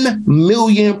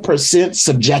 1,000,000%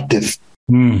 subjective.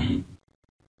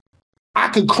 I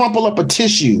could crumple up a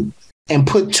tissue and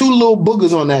put 2 little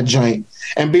boogers on that joint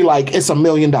and be like, it's $1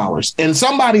 million. And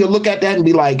somebody will look at that and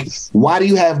be like, why do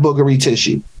you have boogery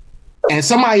tissue? And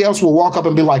somebody else will walk up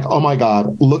and be like, oh my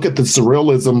God, look at the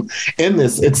surrealism in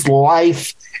this. It's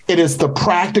life. It is the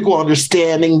practical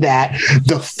understanding that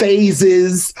the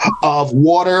phases of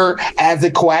water as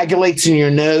it coagulates in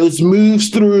your nose moves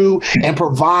through and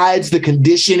provides the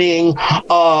conditioning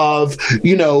of,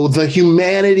 the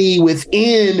humanity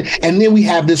within. And then we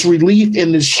have this relief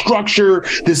in this structure,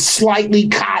 this slightly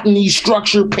cottony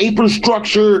structure, paper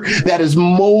structure that is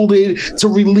molded to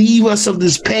relieve us of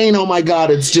this pain. Oh my God,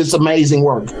 it's just amazing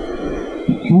work.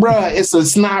 Bruh, it's a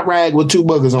snot rag with 2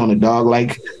 boogers on it, dog.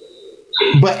 Like,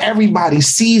 but everybody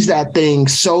sees that thing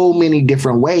so many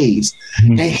different ways.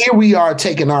 And here we are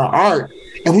taking our art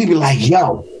and we be like,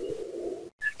 yo,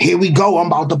 here we go. I'm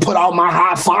about to put out my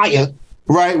hot fire,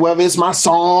 right? Whether it's my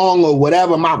song or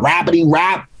whatever, my rapidy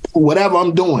rap, whatever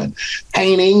I'm doing,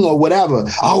 painting or whatever.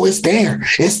 Oh, it's there.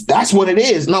 That's what it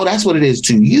is. No, that's what it is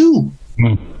to you.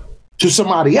 To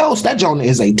somebody else, that joint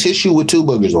is a tissue with 2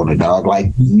 boogers on it, dog.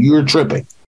 Like, you're tripping.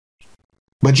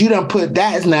 But you done put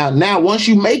that now once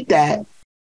you make that,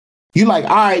 you like,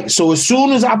 all right, so as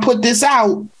soon as I put this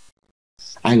out,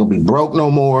 I ain't gonna be broke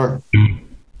no more.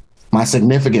 My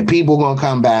significant people gonna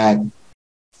come back.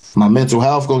 My mental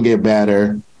health gonna get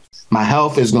better. My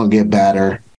health is gonna get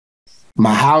better.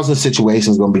 My housing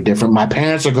situation is gonna be different. My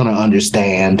parents are gonna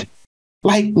understand.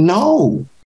 Like, no,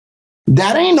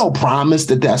 that ain't no promise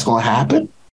that that's gonna happen.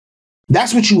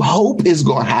 That's what you hope is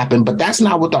gonna happen, but that's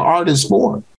not what the art is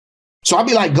for. So I'll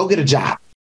be like, go get a job.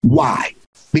 Why?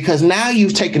 Because now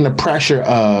you've taken the pressure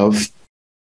of,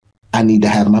 I need to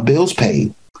have my bills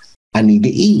paid. I need to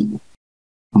eat.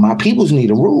 My peoples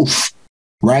need a roof,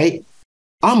 right?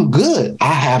 I'm good.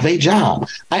 I have a job.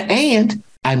 And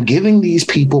I'm giving these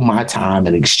people my time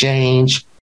in exchange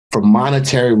for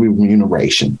monetary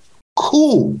remuneration.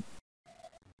 Cool.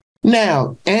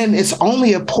 Now, and it's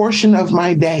only a portion of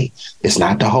my day. It's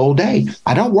not the whole day.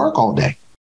 I don't work all day,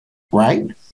 right?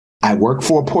 I work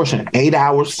for a portion, 8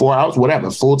 hours, 4 hours, whatever,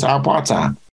 full-time,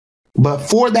 part-time. But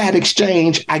for that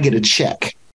exchange, I get a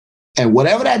check. And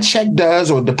whatever that check does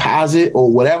or deposit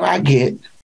or whatever I get,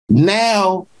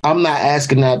 now I'm not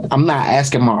asking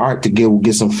my art to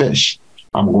get some fish.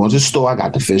 I'm going to the store. I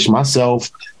got the fish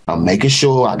myself. I'm making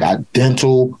sure I got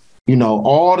dental,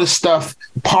 all the stuff.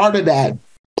 Part of that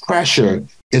pressure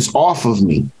is off of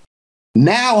me.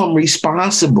 Now I'm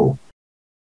responsible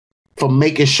for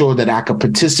making sure that I can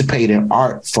participate in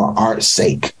art for art's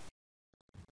sake.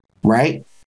 Right?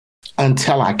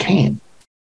 Until I can't.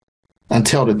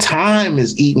 Until the time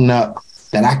is eaten up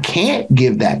that I can't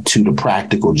give that to the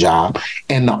practical job.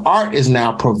 And the art is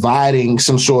now providing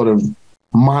some sort of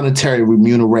monetary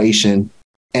remuneration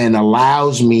and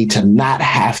allows me to not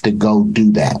have to go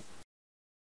do that.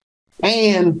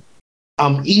 And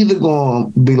I'm either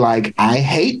going to be like, I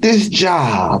hate this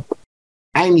job.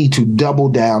 I need to double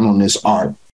down on this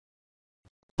art.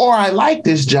 Or I like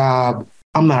this job.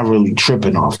 I'm not really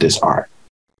tripping off this art.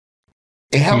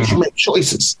 It helps you make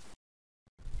choices.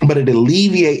 But it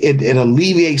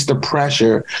alleviates the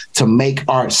pressure to make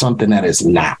art something that is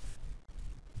not.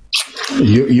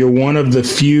 You're one of the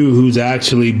few who's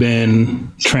actually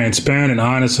been transparent and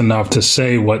honest enough to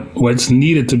say what's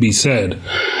needed to be said.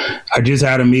 I just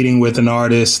had a meeting with an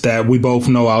artist that we both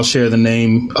know. I'll share the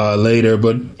name later,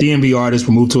 but DMV artists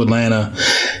were moved to Atlanta,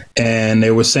 and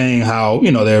they were saying how,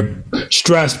 they're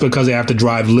stressed because they have to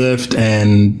drive Lyft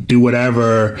and do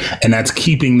whatever, and that's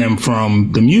keeping them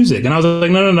from the music. And I was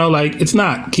like, no, like, it's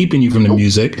not keeping you from the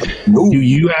music. Nope.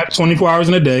 You have 24 hours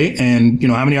in a day, and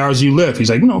how many hours do you Lyft? He's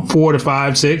like, 4 to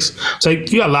 5, 6. It's like,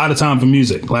 you got a lot of time for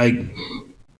music. Like,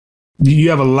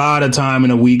 you have a lot of time in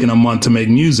a week and a month to make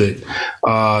music.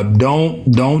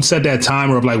 Don't set that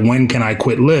timer of like, when can I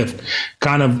quit Lyft?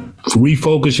 Kind of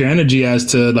refocus your energy as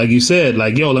to, like you said,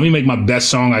 like, let me make my best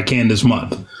song I can this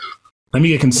month. Let me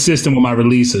get consistent with my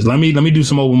releases. Let me do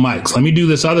some open mics. Let me do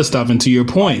this other stuff. And to your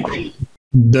point,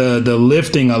 the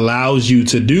lifting allows you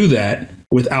to do that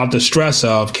without the stress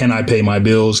of, can I pay my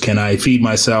bills? Can I feed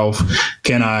myself?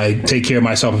 Can I take care of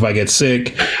myself if I get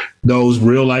sick? Those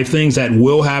real life things that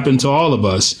will happen to all of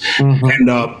us end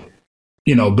up,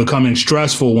 becoming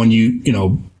stressful when you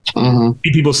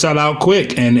people sell out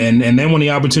quick. And then when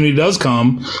the opportunity does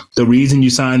come, the reason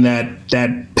you sign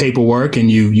that paperwork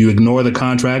and you ignore the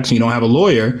contracts and you don't have a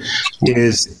lawyer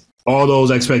is all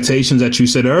those expectations that you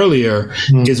said earlier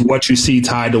is what you see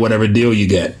tied to whatever deal you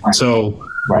get. So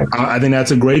I think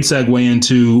that's a great segue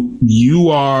into, you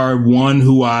are one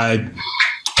who I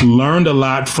learned a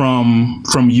lot from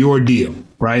your deal,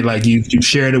 right? Like you've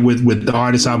shared it with the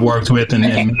artists I've worked with and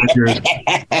managers.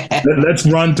 Let's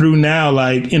run through now,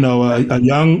 like, a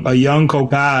young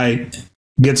Kokayi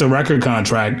gets a record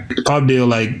contract, pub deal,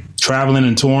 like traveling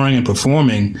and touring and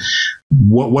performing.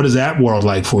 What is that world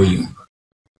like for you?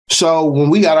 So when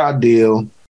we got our deal,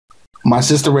 my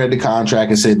sister read the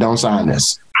contract and said, don't sign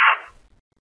this.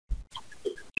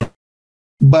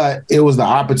 But it was the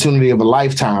opportunity of a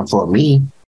lifetime for me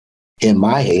in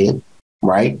my head,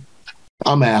 right?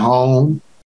 I'm at home.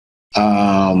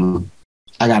 I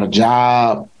got a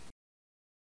job.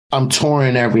 I'm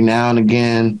touring every now and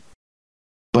again.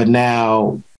 But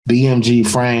now BMG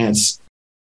France,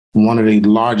 one of the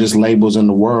largest labels in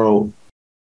the world,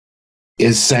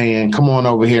 is saying, come on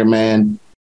over here, man,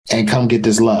 and come get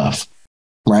this love,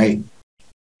 right?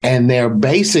 And they're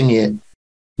basing it,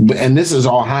 and this is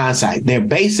all hindsight, they're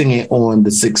basing it on the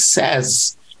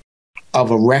success of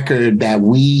a record that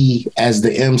we, as the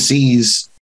MCs,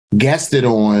 guested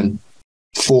on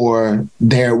for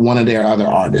one of their other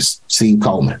artists, Steve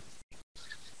Coleman.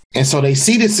 And so they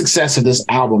see the success of this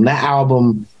album. That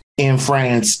album in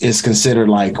France is considered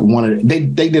like they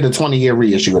did a 20-year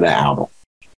reissue of that album.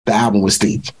 The album with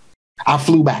Steve. I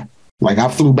flew back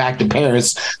to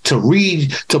Paris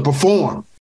to perform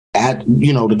at,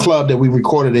 the club that we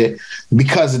recorded it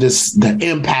because of the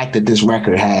impact that this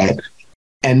record had.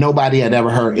 And nobody had ever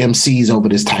heard MCs over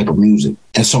this type of music.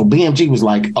 And so BMG was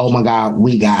like, oh my God,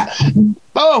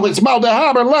 it's about to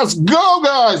happen. Let's go,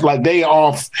 guys. Like they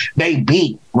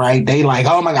beat, right? They like,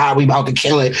 oh my God, we about to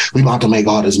kill it. We about to make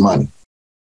all this money.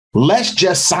 Let's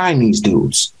just sign these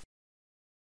dudes.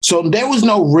 So there was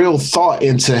no real thought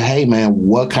into, hey man,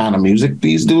 what kind of music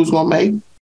these dudes gonna make?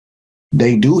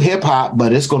 They do hip hop,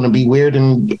 but it's gonna be weird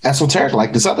and esoteric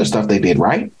like this other stuff they did,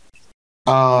 right?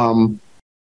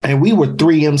 And we were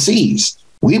 3 MCs.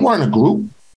 We weren't a group.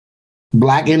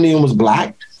 Black Indian was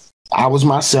Black. I was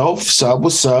myself. Sub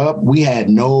was Sub. We had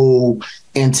no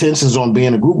intentions on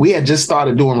being a group. We had just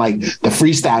started doing like the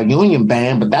Freestyle Union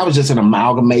Band, but that was just an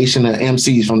amalgamation of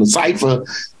MCs from the Cypher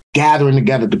gathering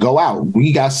together to go out.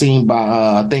 We got seen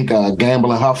by, I think,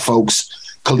 Gamble and Huff folks.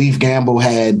 Khalif Gamble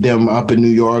had them up in New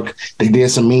York. They did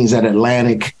some means at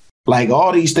Atlantic. Like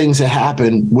all these things that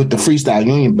happened with the Freestyle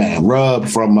Union Band. Rub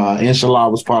from Inshallah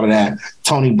was part of that.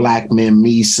 Tony Blackman,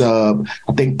 me, Sub.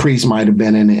 I think Priest might have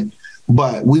been in it.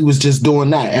 But we was just doing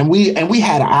that. And we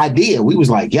had an idea. We was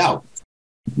like, yo,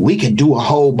 we could do a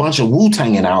whole bunch of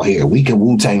Wu-Tanging out here. We can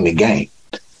Wu-Tang the game.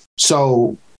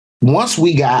 So once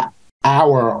we got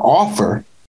our offer,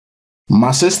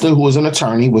 my sister, who was an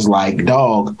attorney, was like,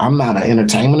 dog, I'm not an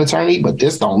entertainment attorney, but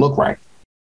this don't look right.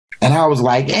 And I was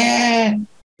like, eh.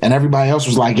 And everybody else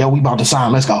was like, yo, we about to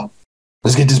sign. Let's go.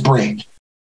 Let's get this bread.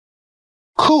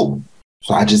 Cool.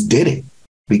 So I just did it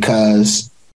because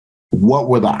what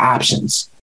were the options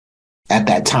at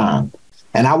that time?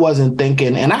 And I wasn't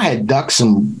thinking, and I had ducked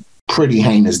some pretty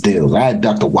heinous deals. I had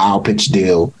ducked a Wild Pitch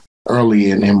deal early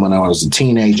in when I was a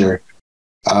teenager.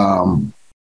 And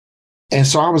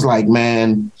so I was like,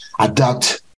 man, I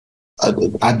ducked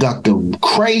a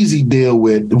crazy deal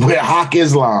with Hawk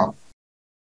Islam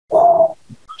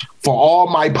for all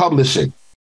my publishing,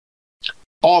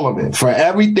 all of it, for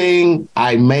everything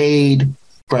I made,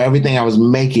 for everything I was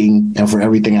making, and for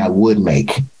everything I would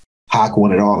make. Hawk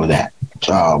wanted all of that.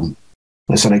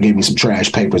 And so they gave me some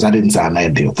trash papers. I didn't sign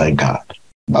that deal, thank God.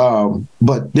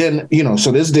 But then,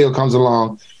 so this deal comes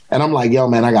along and I'm like, yo,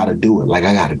 man, I got to do it. Like,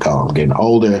 I got to go. I'm getting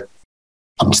older.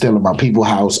 I'm still in my people's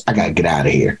house. I got to get out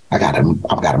of here. I've got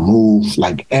to move.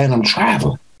 Like, and I'm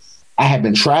traveling. I had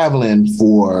been traveling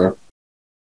for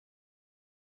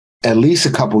at least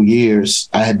a couple years.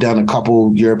 I had done a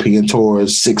couple European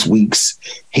tours, 6 weeks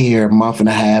here, a month and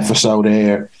a half or so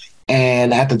there.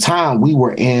 And at the time we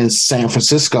were in San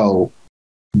Francisco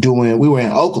we were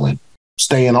in Oakland,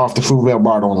 staying off the Fruitvale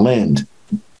Bar on Lind.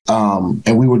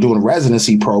 And we were doing a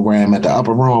residency program at the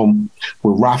Upper Room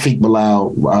with Rafiq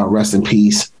Bilal, rest in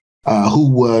peace, who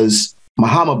was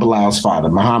Muhammad Bilal's father.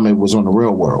 Muhammad was on The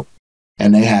Real World.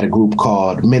 And they had a group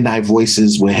called Midnight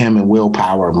Voices with him and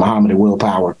Willpower, Muhammad and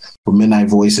Willpower with Midnight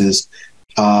Voices.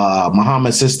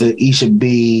 Muhammad's sister, Isha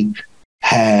B,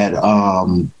 had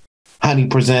Honey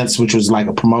Presents, which was like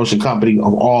a promotion company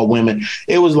of all women.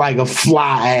 It was like a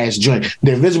fly-ass joint.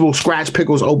 The Invisible Scratch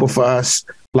Pickles opened for us,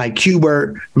 like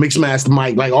Qbert, Mixmaster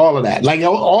Mike, like all of that. Like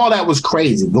all that was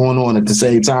crazy going on at the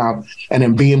same time. And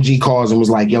then BMG calls and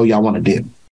was like, yo, y'all want to dip.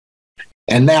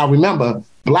 And now remember,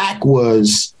 Black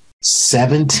was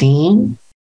 17.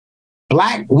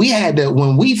 Black, we had to,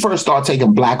 when we first started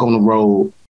taking Black on the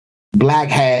road,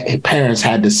 parents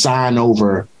had to sign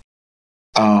over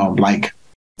like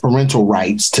parental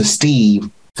rights to Steve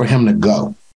for him to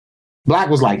go. Black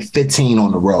was like 15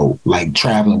 on the road, like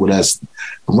traveling with us,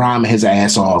 rhyming his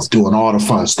ass off, doing all the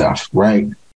fun stuff, right?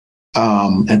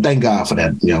 And thank God for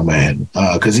that young man,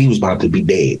 because he was about to be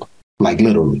dead, like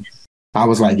literally. I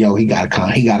was like, yo, he gotta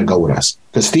come, he gotta go with us.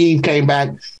 Because Steve came back.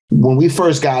 When we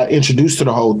first got introduced to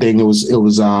the whole thing, it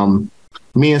was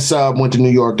me and Sub went to New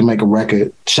York to make a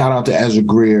record. Shout out to Ezra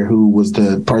Greer, who was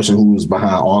the person who was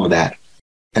behind all of that.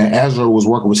 And Ezra was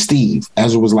working with Steve.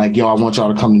 Ezra was like, yo, I want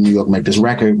y'all to come to New York, make this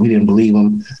record. We didn't believe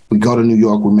him. We go to New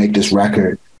York, we make this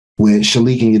record with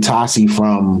Shalik and Yatasi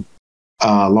from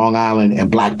Long Island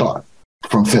and Black Thought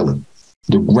from Philly.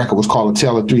 The record was called A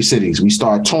Tale of Three Cities. We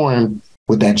started touring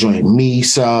with that joint. Me,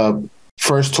 Sub.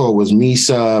 First tour was me,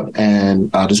 Sub,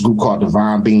 and this group called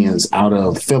Divine Beings out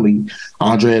of Philly.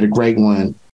 Andre the Great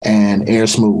One and Air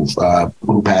Smooth,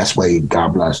 who passed away, God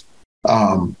bless.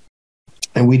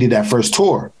 And we did that first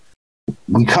tour.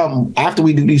 After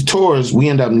we do these tours, we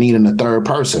end up needing a third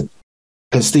person.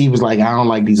 Because Steve was like, I don't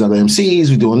like these other MCs.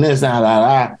 We're doing this,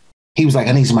 da. He was like,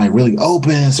 I need somebody really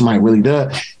open, somebody really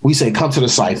good. We say, come to the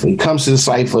Cypher. He comes to the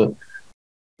Cypher.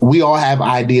 We all have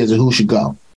ideas of who should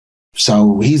go.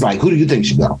 So he's like, who do you think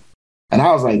should go? And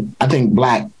I was like, I think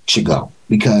Black should go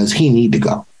because he need to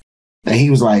go. And he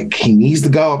was like, he needs to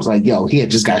go. I was like, yo, he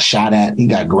had just got shot at. He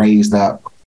got grazed up.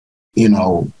 He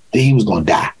was going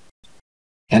to die.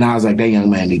 And I was like, that young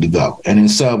man need to go. And then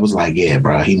Sub was like, yeah,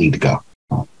 bro, he need to go.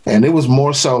 And it was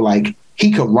more so like he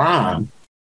could rhyme,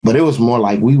 but it was more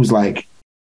like we was like,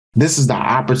 this is the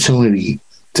opportunity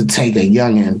to take a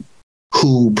youngin'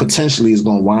 who potentially is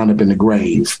going to wind up in the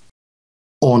grave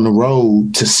on the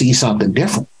road to see something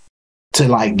different, to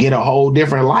like get a whole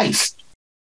different life.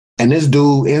 And this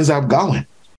dude ends up going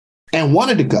and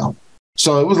wanted to go.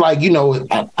 So it was like,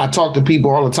 I talk to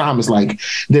people all the time. It's like,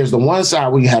 there's the one side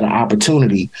where you had an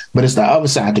opportunity, but it's the other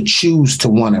side to choose to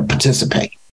want to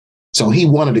participate. So he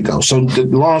wanted to go. So the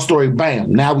long story,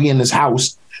 bam, now we in this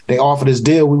house. They offered this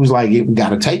deal. We was like, yeah, we got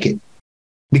to take it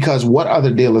because what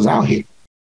other deal is out here?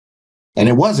 And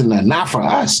it wasn't not for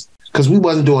us because we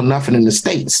wasn't doing nothing in the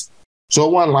States. So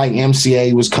it wasn't like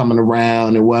MCA was coming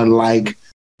around. It wasn't like,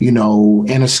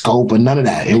 Interscope or none of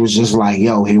that. It was just like,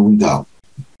 yo, here we go.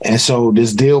 And so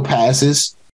this deal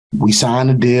passes. We sign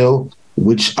a deal,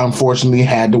 which unfortunately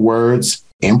had the words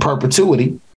in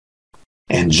perpetuity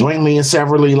and jointly and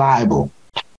severally liable.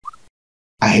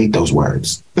 I hate those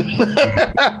words.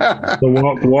 So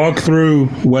walk through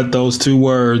what those two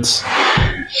words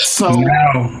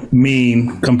now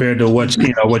mean compared to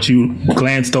what you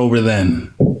glanced over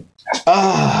then.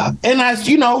 And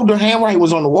the handwriting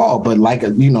was on the wall, but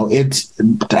it's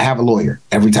to have a lawyer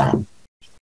every time.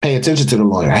 Pay attention to the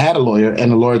lawyer. I had a lawyer,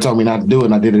 and the lawyer told me not to do it,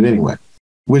 and I did it anyway,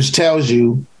 which tells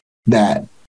you that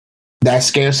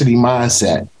scarcity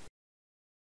mindset,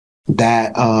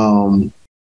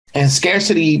 and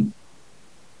scarcity,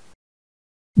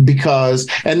 because,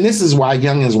 and this is why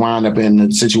youngins wind up in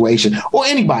the situation, or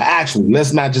anybody, actually,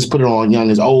 let's not just put it on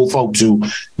youngins, old folks too,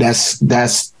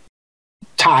 that's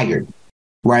tired,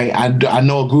 right? I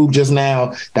know a group just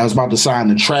now that was about to sign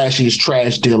the trashiest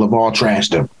trash deal of all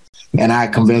trashdom. And I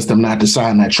convinced them not to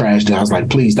sign that trash deal. I was like,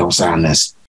 please don't sign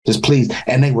this. Just please.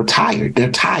 And they were tired. They're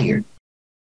tired.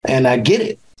 And I get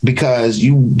it, because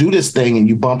you do this thing and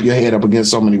you bump your head up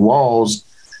against so many walls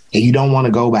and you don't want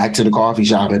to go back to the coffee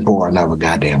shop and pour another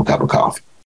goddamn cup of coffee,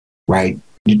 right?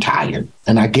 You're tired.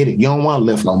 And I get it. You don't want to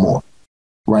lift no more,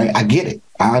 right? I get it.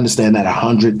 I understand that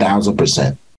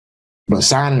 100,000%. But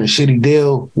signing a shitty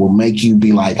deal will make you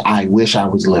be like, I wish I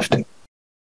was lifting,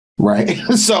 right?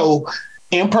 So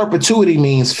in perpetuity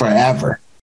means forever.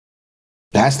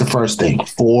 That's the first thing.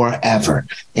 Forever.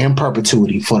 In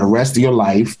perpetuity, for the rest of your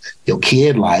life, your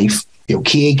kid life, your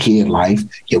kid life,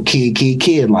 your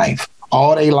kid life.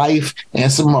 All they life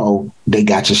and some more, they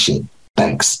got your shit.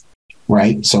 Thanks.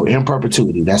 Right? So in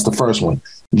perpetuity, that's the first one.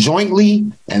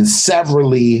 Jointly and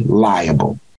severally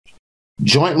liable.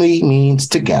 Jointly means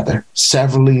together.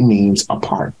 Severally means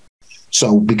apart.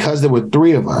 So because there were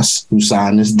three of us who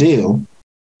signed this deal,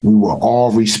 we were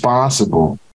all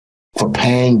responsible for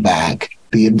paying back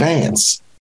the advance.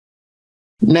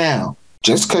 Now,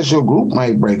 just because your group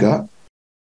might break up,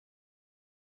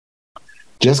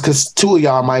 just because two of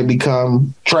y'all might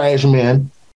become trash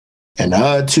men and the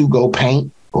other two go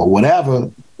paint or whatever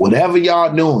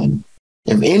y'all doing,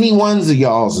 if any ones of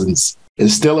y'all is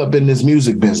still up in this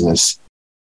music business,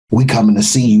 we coming to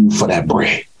see you for that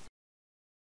bread.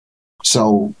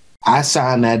 So I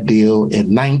signed that deal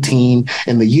in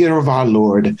the year of our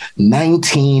Lord,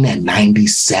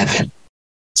 1997.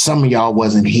 Some of y'all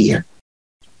wasn't here.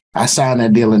 I signed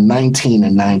that deal in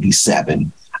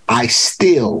 1997. I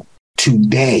still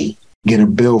today get a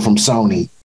bill from Sony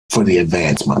for the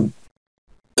advance money.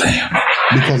 Damn.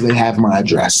 Because they have my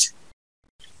address.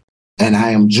 And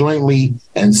I am jointly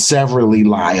and severally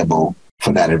liable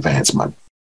for that advance money.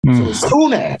 So as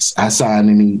soon as I sign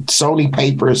any Sony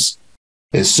papers,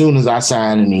 as soon as I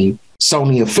sign any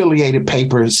Sony affiliated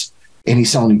papers, any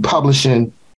Sony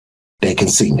publishing, they can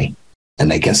see me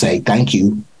and they can say, thank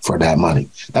you for that money.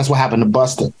 That's what happened to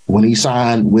Busta. When he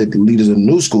signed with Leaders of the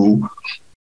New School,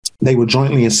 they were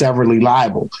jointly and severally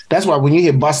liable. That's why when you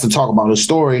hear Busta talk about his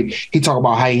story, he talk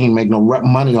about how he didn't make no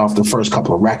money off the first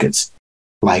couple of records.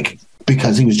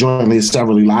 Because he was jointly and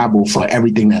severally liable for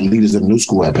everything that Leaders of the New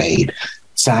School had paid.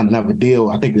 Signed another deal.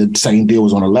 I think the same deal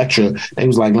was on Elektra. They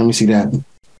was like, let me see that.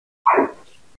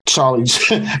 Charlie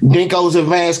Dinko's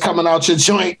advance coming out your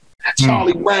joint.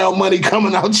 Charlie Brown money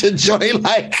coming out your joint.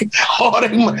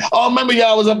 Remember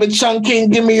y'all was up in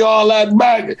Chungking, give me all that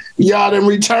back. Y'all them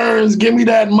returns, give me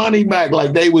that money back.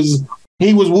 He was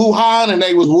Wuhan and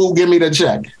they was Wu, give me the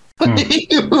check.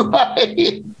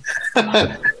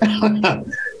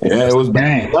 Yeah, it was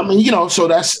bad. I mean, so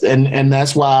that's and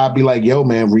that's why I'd be like, yo,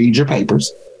 man, read your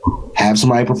papers. Have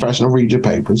somebody professional read your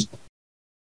papers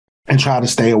and try to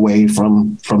stay away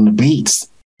from the beats.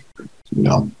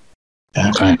 Yeah.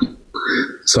 Okay.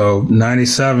 So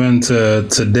 97 to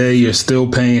today, you're still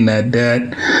paying that debt.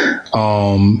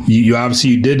 You obviously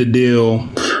you did the deal.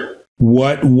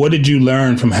 What did you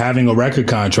learn from having a record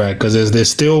contract? Because there's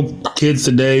still kids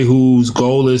today whose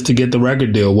goal is to get the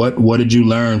record deal. What did you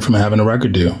learn from having a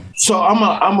record deal? So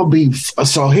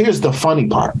so here's the funny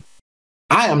part.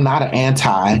 I am not an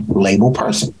anti-label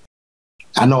person.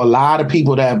 I know a lot of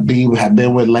people that have been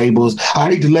with labels.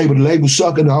 I hate the label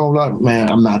sucking the whole lot. Man,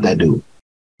 I'm not that dude.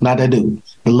 Not that dude.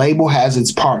 The label has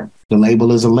its part. The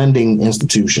label is a lending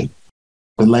institution.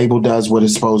 The label does what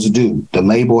it's supposed to do. The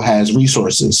label has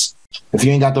resources. If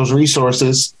you ain't got those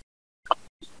resources,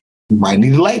 you might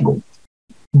need a label.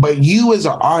 But you as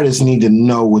an artist need to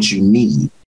know what you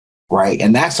need, right?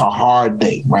 And that's a hard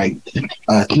thing, right?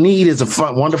 Need is a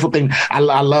fun, wonderful thing. I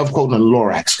love quoting the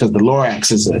Lorax because the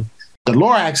Lorax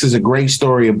is a great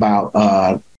story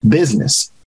about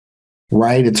business,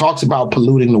 right? It talks about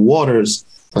polluting the waters,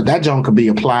 But that junk could be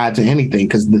applied to anything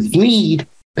because the need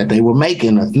that they were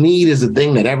making, a need is a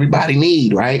thing that everybody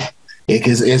need, right?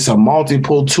 It's a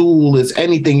multiple tool. It's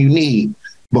anything you need.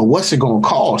 But what's it going to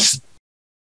cost?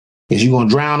 Is you going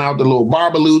to drown out the little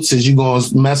barbaloots? Is you going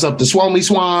to mess up the swommy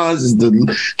swans? Is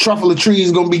the truffle of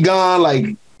trees going to be gone?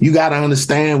 Like, you got to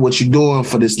understand what you're doing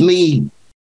for this need.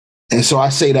 And so I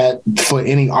say that for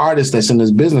any artist that's in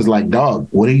this business, like, dog,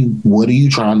 what are you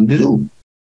trying to do?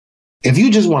 If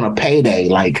you just want a payday,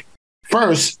 like,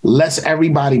 first, let's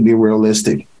everybody be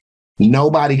realistic.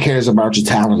 Nobody cares about your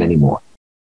talent anymore.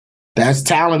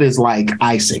 Talent is like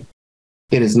icing.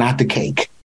 It is not the cake.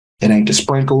 It ain't the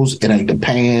sprinkles. It ain't the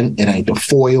pan. It ain't the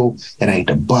foil. It ain't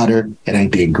the butter. It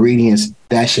ain't the ingredients.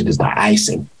 That shit is the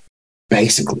icing,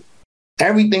 basically.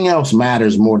 Everything else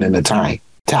matters more than the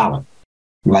talent.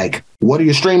 Like, what do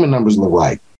your streaming numbers look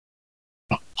like?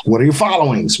 What are your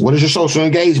followings? What is your social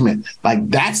engagement? Like,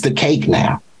 that's the cake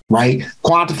now, right?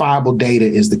 Quantifiable data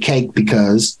is the cake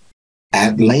because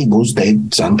at labels,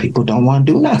 some people don't want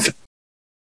to do nothing.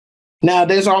 Now,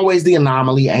 there's always the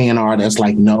anomaly, A&R, that's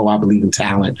like, no, I believe in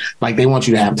talent. Like, they want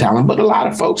you to have talent. But a lot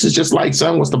of folks, it's just like,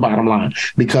 son, what's the bottom line?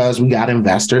 Because we got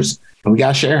investors and we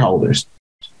got shareholders.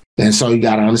 And so you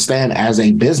got to understand, as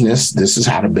a business, this is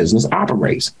how the business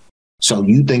operates. So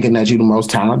you thinking that you're the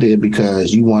most talented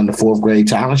because you won the 4th grade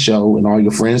talent show and all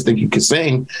your friends think you can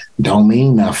sing don't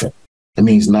mean nothing. It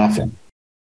means nothing.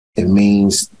 It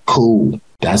means cool.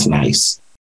 That's nice.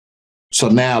 So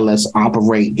now let's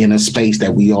operate in a space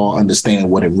that we all understand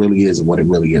what it really is and what it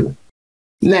really isn't.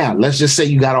 Now, let's just say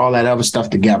you got all that other stuff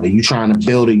together. You're trying to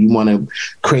build it. You want to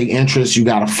create interest. You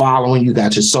got a following. You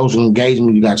got your social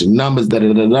engagement. You got your numbers,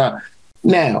 da-da-da-da.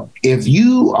 Now, if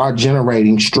you are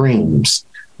generating streams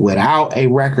without a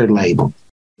record label,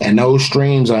 and those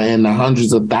streams are in the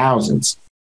hundreds of thousands,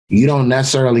 you don't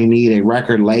necessarily need a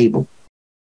record label.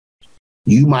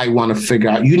 You might want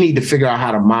to you need to figure out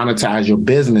how to monetize your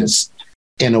business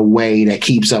in a way that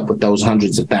keeps up with those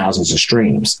hundreds of thousands of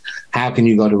streams. How can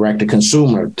you go direct to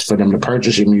consumer for them to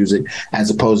purchase your music as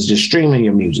opposed to just streaming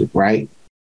your music, right?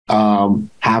 How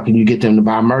can you get them to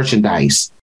buy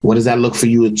merchandise? What does that look for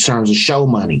you in terms of show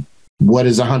money? What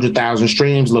does 100,000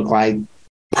 streams look like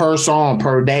per song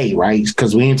per day, right?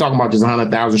 Because we ain't talking about just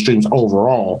 100,000 streams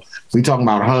overall. We talking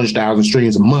about 100,000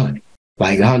 streams a month.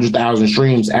 Like 100,000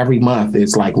 streams every month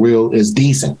is like is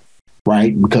decent.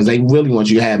 Right? Because they really want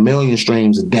you to have 1 million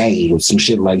streams a day or some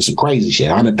shit, like some crazy shit,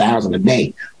 100,000 a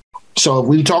day. So if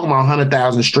we talk about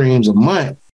 100,000 streams a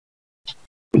month,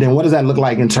 then what does that look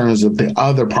like in terms of the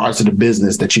other parts of the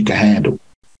business that you can handle?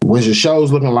 What's your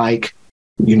shows looking like?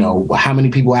 You know, how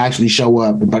many people actually show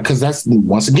up? Because that's,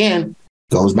 once again,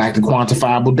 goes back to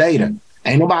quantifiable data.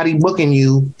 Ain't nobody booking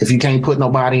you if you can't put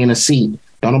nobody in a seat.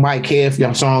 Don't nobody care if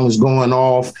your song is going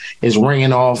off, is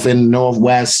ringing off in the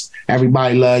Northwest.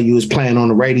 Everybody love you, is playing on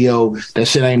the radio. That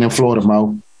shit ain't in Florida,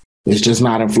 Mo. It's just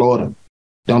not in Florida.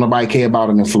 Don't nobody care about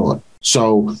it in Florida.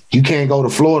 So you can't go to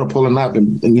Florida pulling up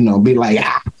and be like,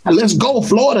 let's go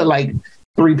Florida. Like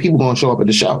 3 people gonna show up at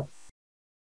the show.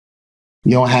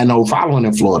 You don't have no following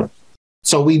in Florida.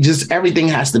 So everything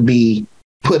has to be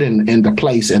put into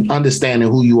place, and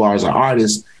understanding who you are as an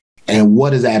artist. And what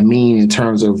does that mean in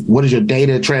terms of what does your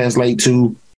data translate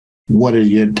to? What are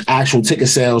your actual ticket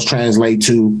sales translate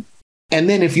to? And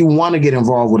then if you want to get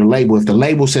involved with a label, if the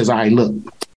label says, all right, look,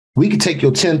 we could take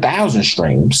your 10,000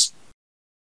 streams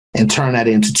and turn that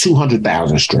into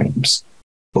 200,000 streams,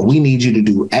 but we need you to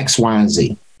do X, Y, and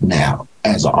Z. Now,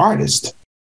 as an artist,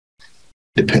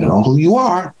 depending on who you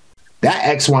are, that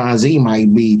X, Y, and Z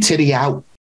might be titty out,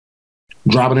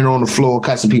 dropping it on the floor,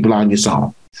 cussing people out in your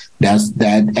song.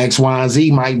 That X, Y, and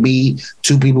Z might be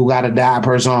 2 people got to die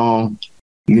per song.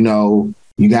 You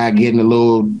got to get in a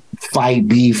little fake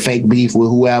beef with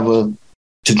whoever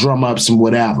to drum up some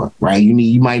whatever, right?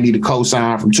 You might need a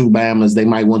cosign from 2 Bamas. They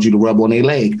might want you to rub on their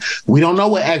leg. We don't know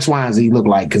what X, Y, and Z look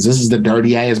like because this is the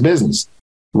dirty ass business,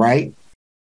 right?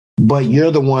 But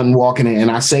you're the one walking in.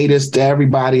 And I say this to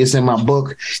everybody. It's in my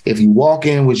book. If you walk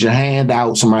in with your hand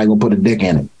out, somebody gonna put a dick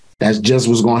in it. That's just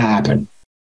what's gonna happen.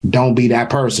 Don't be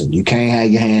that person. You can't have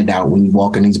your hand out when you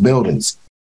walk in these buildings.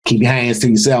 Keep your hands to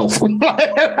yourself. Keep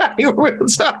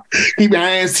your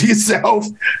hands to yourself.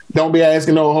 Don't be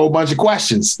asking a whole bunch of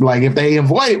questions. Like if they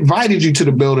invited you to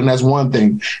the building, that's one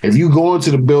thing. If you go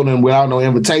into the building without no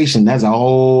invitation, that's a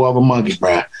whole other monkey,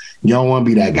 bruh. You don't want to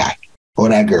be that guy or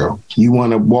that girl. You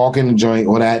want to walk in the joint,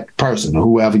 or that person, or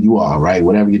whoever you are, right?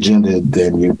 Whatever your gender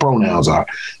and your pronouns are.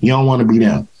 You don't want to be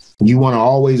them. You want to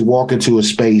always walk into a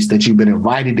space that you've been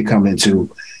invited to come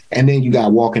into. And then you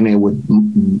got walking in with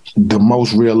the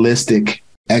most realistic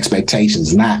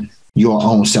expectations, not your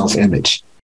own self-image.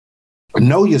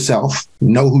 know yourself,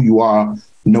 know who you are,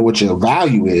 know what your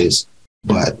value is,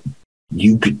 but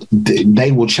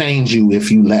they will change you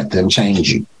if you let them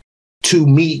change you to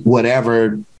meet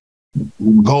whatever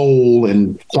goal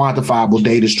and quantifiable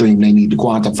data stream they need to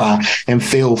quantify and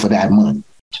fill for that money.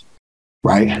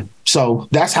 Right. So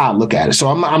that's how I look at it. So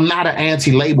I'm not an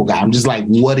anti-label guy. I'm just like,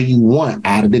 what do you want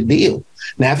out of the deal?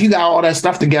 Now, if you got all that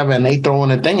stuff together and they throwing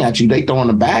a thing at you, they throwing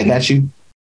a bag at you,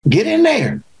 get in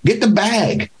there, get the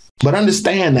bag. But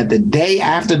understand that the day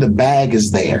after the bag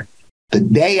is there, the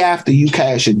day after you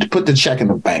cash it, put the check in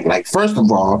the bank. Like, first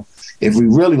of all, if we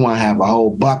really want to have a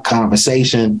whole buck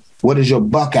conversation, what does your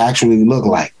buck actually look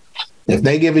like? If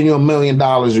they giving you $1 million,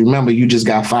 remember, you just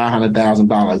got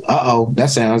 $500,000. Uh-oh, that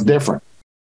sounds different.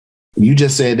 You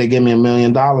just said they give me $1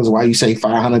 million. Why you say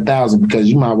 500,000? Because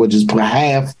you might well just put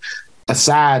half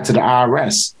aside to the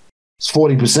IRS. It's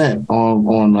 40%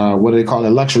 on what do they call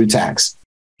it? Luxury tax.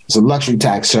 It's a luxury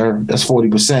tax, sir. That's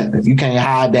 40%. If you can't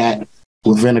hide that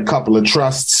within a couple of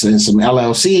trusts and some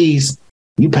LLCs,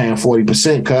 you paying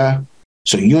 40%, cuz.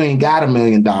 So you ain't got $1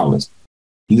 million.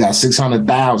 You got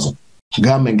 600,000.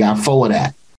 Government got 4 of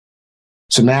that.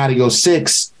 So now to your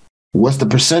 6. What's the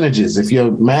percentages? If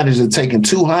your manager taking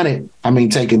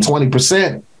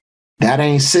 20%, that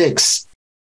ain't 6.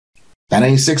 That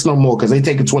ain't 6 no more, because they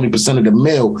taking 20% of the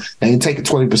mill. They ain't taking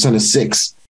 20% of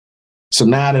 6. So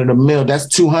now to the mill, that's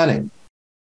 200.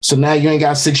 So now you ain't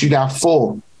got 6, you got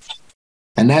 4.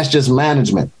 And that's just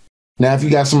management. Now, if you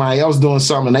got somebody else doing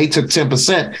something and they took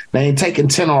 10%, they ain't taking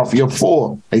 10 off your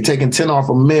 4. They taking 10 off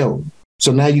a mill.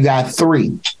 So now you got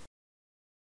 3.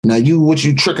 Now, what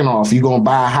you tricking off? You going to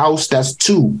buy a house? That's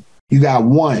 2. You got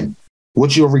 1.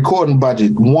 What's your recording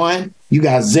budget? 1. You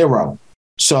got 0.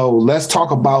 So let's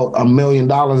talk about $1 million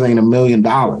ain't $1 million.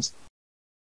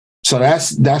 So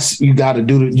that's you got to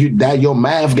do that. Your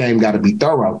math game got to be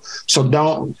thorough.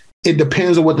 So it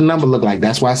depends on what the number look like.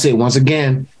 That's why I said, once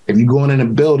again, if you're going in a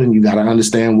building, you got to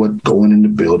understand what going in the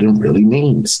building really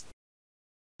means.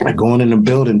 Like, going in the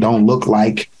building don't look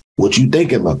like what you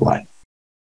think it look like.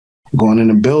 Going in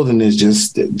the building is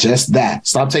just that.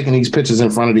 Stop taking these pictures in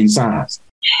front of these signs,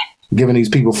 giving these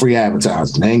people free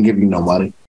advertising. They ain't giving you no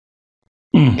money.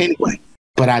 Anyway,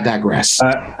 but I digress.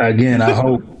 I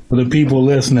hope for the people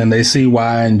listening, they see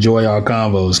why I enjoy our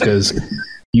convos, because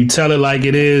you tell it like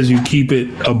it is, you keep it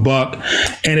a buck,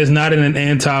 and it's not in an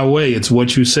anti way. It's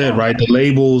what you said, right? The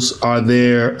labels are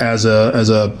there as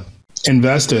a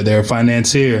investor, they're a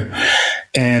financier,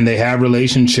 and they have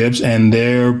relationships, and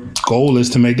their goal is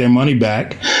to make their money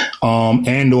back,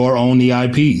 and or own the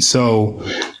IP. So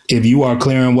if you are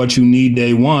clear on what you need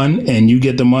day one and you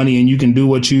get the money and you can do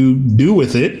what you do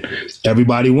with it,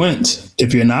 everybody wins.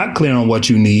 If you're not clear on what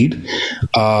you need,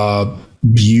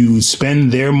 you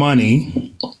spend their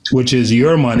money, which is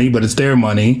your money, but it's their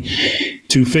money,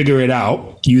 to figure it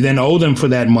out. You then owe them for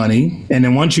that money. And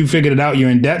then once you figured it out, you're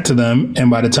in debt to them. And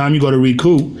by the time you go to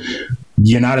recoup,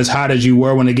 you're not as hot as you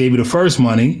were when they gave you the first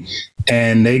money.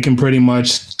 And they can pretty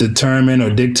much determine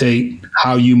or dictate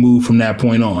how you move from that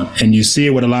point on. And you see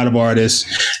it with a lot of artists,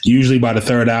 usually by the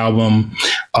third album,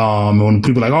 when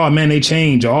people are like, oh man, they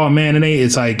change. Oh man,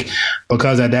 it's like,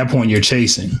 because at that point you're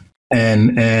chasing.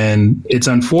 And it's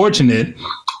unfortunate,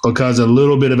 because a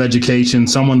little bit of education,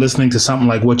 someone listening to something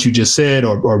like what you just said,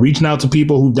 or reaching out to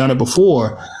people who've done it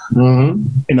before,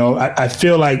 I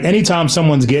feel like anytime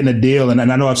someone's getting a deal, and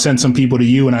I know I've sent some people to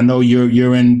you, and I know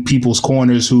you're in people's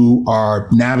corners who are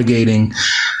navigating,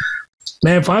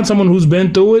 man, find someone who's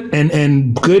been through it,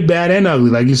 and good, bad, and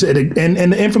ugly, like you said,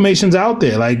 and the information's out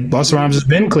there. Like, Busta Rhymes has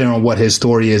been clear on what his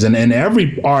story is, and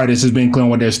every artist has been clear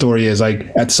on what their story is,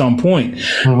 like, at some point.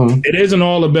 It isn't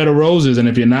all a bed of roses, and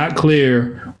if you're not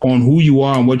clear on who you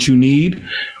are and what you need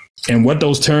and what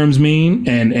those terms mean,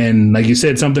 and like you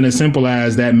said, something as simple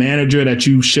as that manager that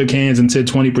you shook hands and said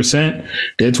 20%,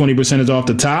 their 20% is off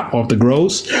the top, off the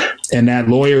gross, and that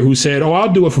lawyer who said, oh,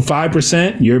 I'll do it for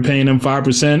 5%, you're paying them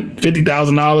 5%,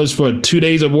 $50,000 for 2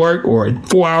 days of work or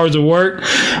 4 hours of work,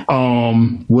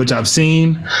 which I've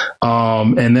seen,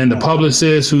 and then the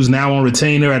publicist who's now on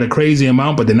retainer at a crazy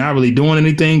amount, but they're not really doing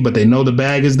anything, but they know the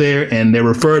bag is there, and they're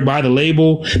referred by the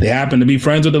label. They happen to be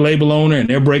friends with the label owner, and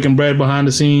they're breaking bread behind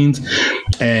the scenes.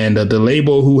 And the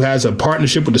label who has a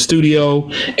partnership with the studio,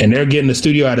 and they're getting the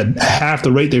studio at half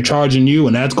the rate they're charging you,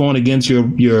 and that's going against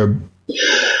your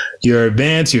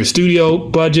advance, your studio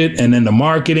budget, and then the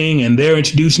marketing, and they're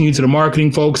introducing you to the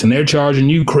marketing folks, and they're charging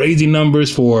you crazy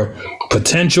numbers for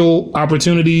potential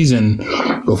opportunities, and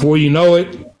before you know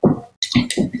it,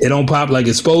 it don't pop like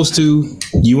it's supposed to.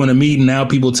 You in a meeting now,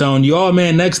 people telling you, oh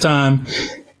man, next time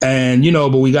And,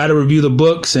 but we got to review the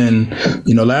books. And,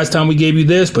 last time we gave you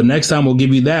this, but next time we'll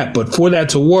give you that. But for that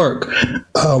to work,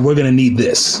 we're going to need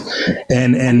this.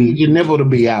 And I need your nipple to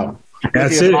be out.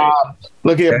 That's it. Bob.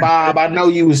 Look here, Bob. I know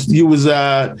you was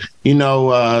hardcore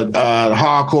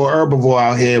herbivore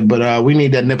out here, but we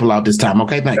need that nipple out this time.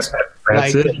 Okay, thanks.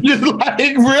 That's it.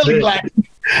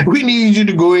 We need you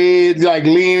to go ahead,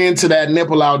 lean into that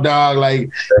nipple out, dog.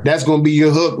 That's gonna be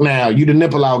your hook now. You the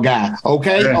nipple out guy.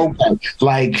 Okay,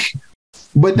 okay.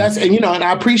 But that's and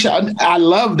I appreciate. I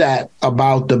love that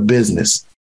about the business.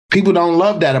 People don't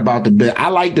love that about the business. I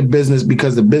like the business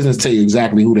because the business tell you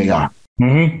exactly who they are.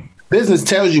 Mm-hmm. Business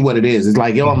tells you what it is. It's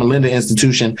like, yo, I'm a lending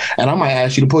institution, and I might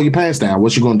ask you to pull your pants down.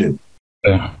 What you gonna do?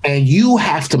 Yeah. And you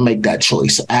have to make that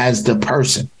choice as the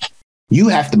person. You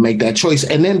have to make that choice,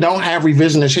 and then don't have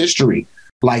revisionist history.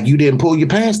 Like you didn't pull your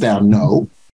pants down. No,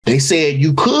 they said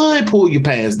you could pull your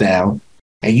pants down,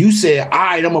 and you said, "All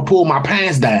right, I'm gonna pull my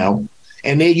pants down."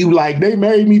 And then you they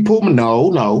made me pull my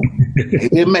no. They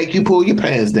didn't make you pull your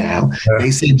pants down.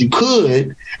 They said you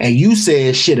could, and you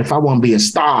said, "Shit, if I want to be a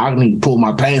star, I need to pull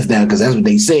my pants down," because that's what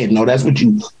they said. No, that's what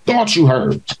you thought you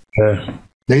heard.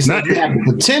 They said you have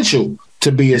the potential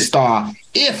to be a star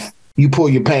if you pull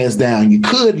your pants down. You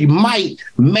could, you might,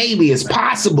 maybe it's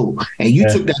possible. And you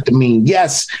took that to mean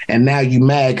yes, and now you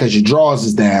mad because your drawers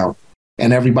is down.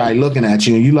 And everybody looking at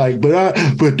you, and you like, but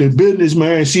the business,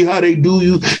 man, see how they do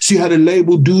you, see how the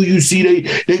label do you, see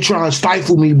they try to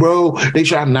stifle me, bro. They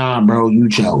try, nah, bro, you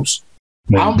chose.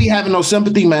 I don't be having no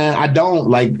sympathy, man. I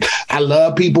don't. I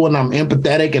love people and I'm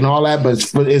empathetic and all that,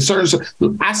 but in certain,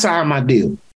 I signed my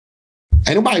deal.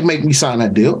 Ain't nobody make me sign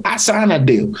that deal. I signed that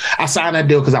deal. I signed that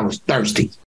deal because I was thirsty,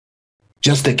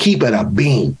 just to keep it a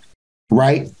bean.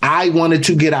 Right? I wanted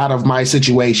to get out of my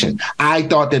situation. I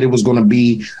thought that it was going to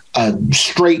be a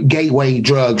straight gateway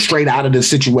drug straight out of the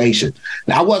situation.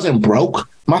 Now, I wasn't broke.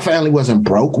 My family wasn't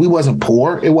broke. We wasn't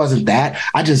poor. It wasn't that.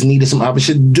 I just needed some other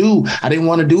shit to do. I didn't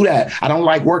want to do that. I don't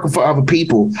like working for other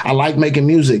people. I like making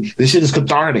music. This shit is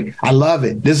cathartic. I love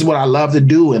it. This is what I love to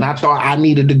do. And I thought I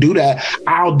needed to do that.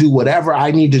 I'll do whatever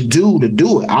I need to do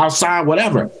it. I'll sign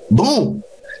whatever. Boom.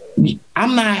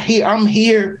 I'm not here. I'm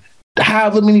here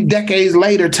however many decades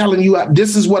later telling you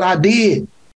this is what I did.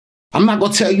 I'm not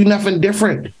going to tell you nothing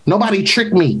different. Nobody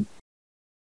tricked me.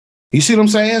 You see what I'm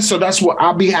saying? So that's what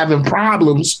I'll be having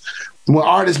problems when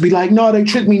artists be like, no, they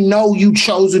tricked me. No, you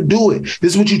chose to do it.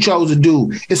 This is what you chose to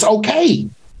do. It's okay.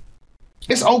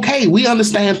 It's okay. We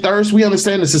understand thirst. We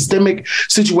understand the systemic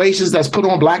situations that's put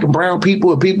on Black and brown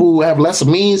people and people who have lesser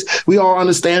means. We all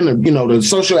understand the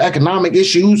socioeconomic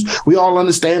issues. We all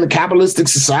understand the capitalistic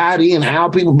society and how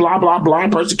people blah, blah, blah,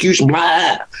 persecution,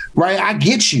 blah, right? I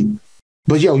get you.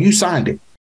 But you signed it.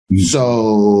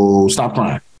 So stop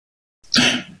crying.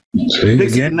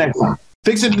 Fix it the next time.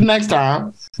 Fix it the next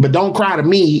time, but don't cry to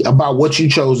me about what you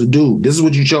chose to do. This is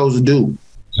what you chose to do.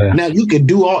 Yeah. Now you can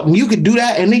do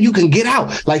that, and then you can get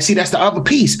out. See, that's the other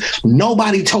piece.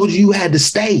 Nobody told you had to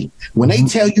stay. When they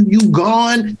tell you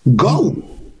gone, go.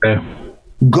 Yeah.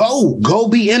 Go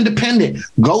be independent.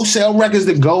 Go sell records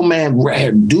to go, man.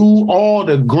 Do all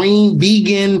the green,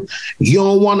 vegan. You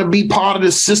don't want to be part of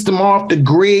the system off the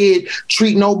grid.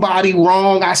 Treat nobody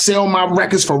wrong. I sell my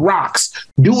records for rocks.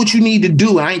 Do what you need to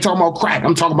do. I ain't talking about crack.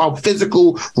 I'm talking about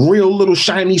physical, real little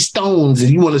shiny stones.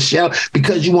 And you want to sell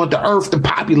because you want the earth to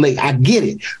populate. I get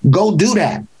it. Go do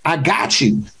that. I got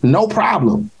you. No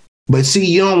problem. But see,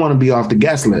 you don't want to be off the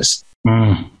guest list.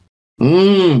 You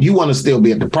want to still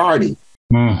be at the party.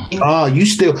 Oh, you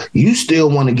still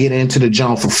want to get into the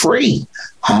joint for free.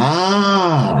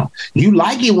 You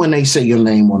like it when they say your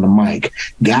name on the mic.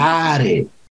 Got it.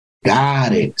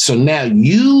 So now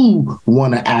you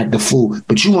want to act the fool,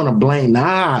 but you want to blame.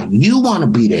 Nah, you want to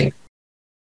be there.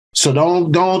 So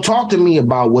don't talk to me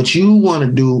about what you want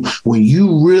to do when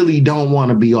you really don't want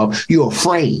to be off. You're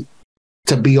afraid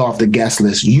to be off the guest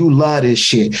list. You love this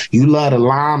shit. You love the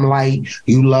limelight.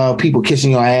 You love people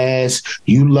kissing your ass.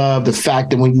 You love the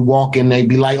fact that when you walk in, they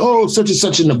be like, oh, such and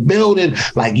such in the building.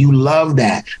 You love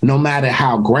that. No matter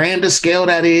how grand a scale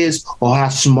that is or how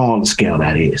small a scale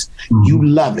that is. You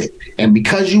love it. And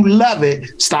because you love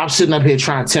it, stop sitting up here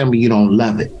trying to tell me you don't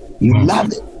love it. You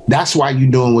love it. That's why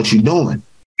you're doing what you're doing.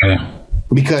 Yeah.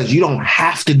 Because you don't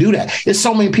have to do that. There's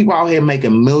so many people out here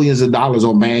making millions of dollars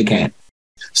on Bandcamp,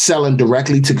 selling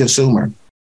directly to consumer.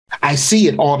 I see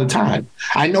it all the time.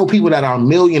 I know people that are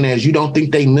millionaires. You don't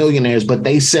think they millionaires, but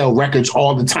they sell records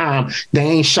all the time. They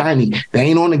ain't shiny. They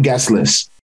ain't on the guest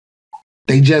list.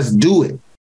 They just do it.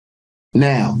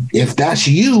 Now, if that's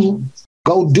you,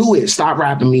 go do it. Stop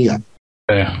wrapping me up.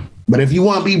 Yeah. But if you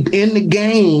want to be in the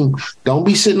game, don't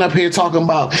be sitting up here talking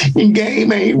about the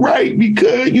game ain't right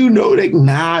because you know that.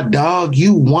 Nah, dog,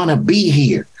 you want to be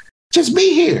here. Just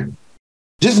be here.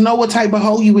 Just know what type of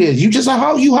hoe you is. You just a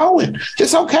hoe, you hoeing.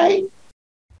 Just okay.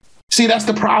 See, that's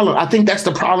the problem. I think that's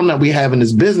the problem that we have in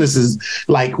this business is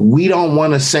like, we don't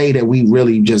want to say that we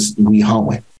really we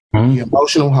hoeing. Mm-hmm. You're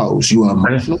emotional hoes. You are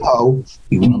emotional hoe.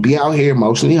 You want to be out here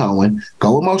emotionally hoeing.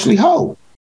 Go emotionally hoe.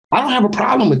 I don't have a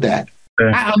problem with that.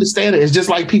 I understand it. It's just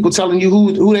like people telling you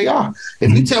who they are.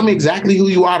 If you tell me exactly who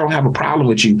you are, I don't have a problem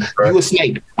with you. Right. You a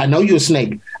snake. I know you a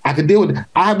snake. I could deal with it.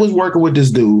 I was working with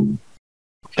this dude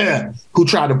who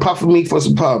tried to puff me for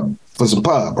some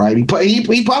pub, right?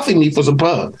 He puffing me for some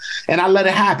pub. And I let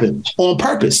it happen on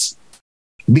purpose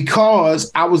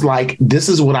because I was like, this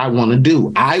is what I want to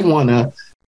do. I'm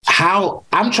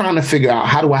trying to figure out,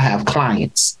 how do I have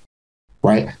clients?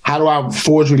 Right? How do I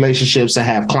forge relationships and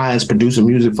have clients producing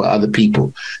music for other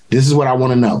people? This is what I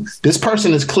want to know. This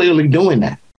person is clearly doing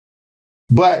that.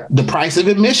 But the price of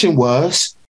admission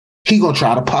was he going to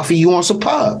try to puffy you on some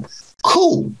pub.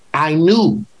 Cool. I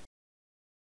knew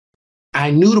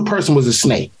the person was a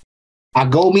snake. I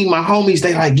go meet my homies.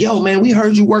 They like, yo, man, we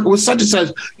heard you working with such and such.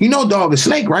 You know, dog, a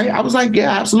snake, right? I was like,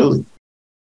 yeah, absolutely.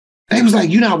 They was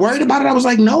like, you not worried about it? I was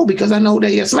like, no, because I know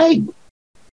they a snake.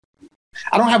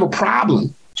 I don't have a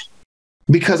problem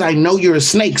because I know you're a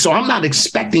snake. So I'm not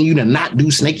expecting you to not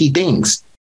do snaky things.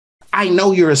 I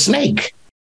know you're a snake.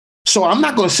 So I'm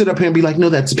not going to sit up here and be like, no,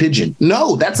 that's a pigeon.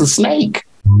 No, that's a snake.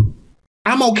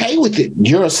 I'm okay with it.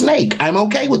 You're a snake. I'm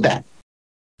okay with that.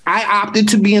 I opted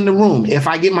to be in the room. If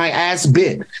I get my ass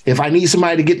bit, if I need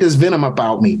somebody to get this venom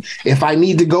about me, if I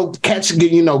need to go get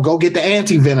the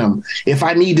anti-venom, if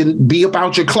I need to be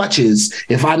about your clutches,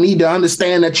 if I need to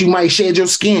understand that you might shed your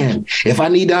skin, if I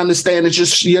need to understand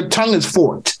that your tongue is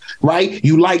forked, right?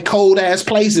 You like cold ass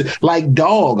places, like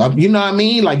dog, you know what I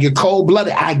mean? Like you're cold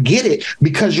blooded. I get it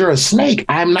because you're a snake.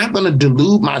 I'm not going to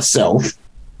delude myself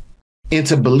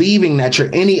into believing that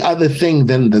you're any other thing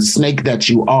than the snake that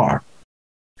you are.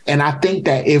 And I think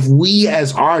that if we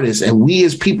as artists and we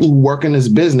as people who work in this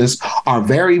business are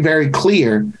very, very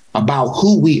clear about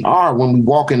who we are when we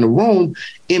walk in the room,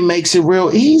 it makes it real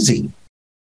easy.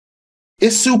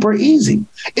 It's super easy.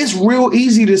 It's real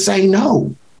easy to say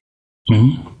no.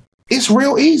 Mm-hmm. It's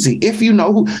real easy. If you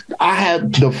know, I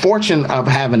had the fortune of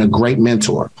having a great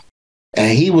mentor.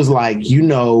 And he was like,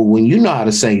 when you know how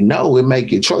to say no, it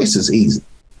make your choices easy.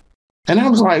 And I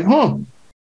was like,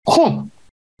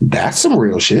 that's some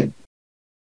real shit.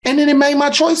 And then it made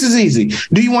my choices easy.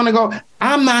 Do you want to go?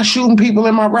 I'm not shooting people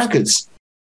in my records.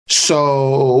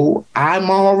 So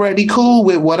I'm already cool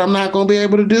with what I'm not going to be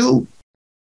able to do.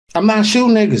 I'm not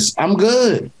shooting niggas. I'm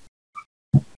good.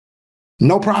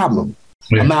 No problem.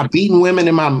 Yeah. I'm not beating women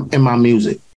in my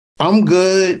music. I'm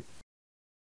good.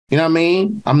 You know what I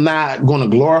mean? I'm not going to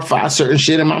glorify certain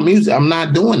shit in my music. I'm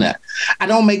not doing that. I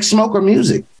don't make smoker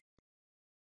music.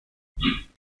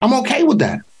 I'm okay with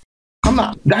that. I'm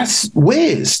not. That's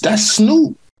Wiz. That's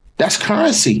Snoop. That's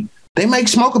Currency. They make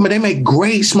smoker, but they make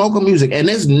great smoker music, and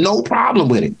there's no problem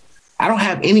with it. I don't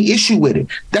have any issue with it.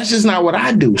 That's just not what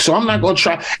I do. So I'm not going to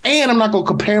try, and I'm not going to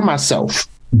compare myself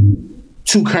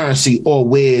to Currency or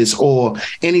Wiz or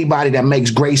anybody that makes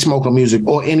great smoker music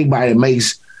or anybody that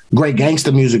makes great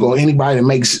gangster music or anybody that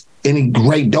makes any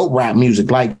great dope rap music.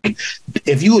 Like,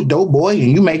 if you a dope boy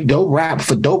and you make dope rap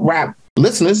for dope rap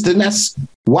listeners, then that's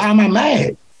why am I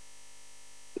mad?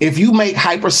 If you make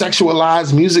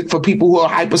hypersexualized music for people who are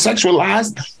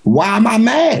hypersexualized, why am I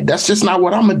mad? That's just not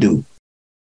what I'm going to do.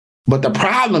 But the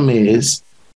problem is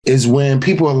when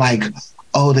people are like,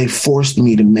 oh, they forced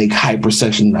me to make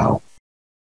hypersexual. No.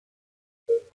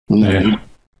 Yeah.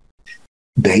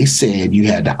 They said you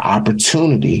had the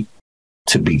opportunity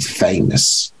to be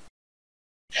famous.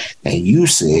 And you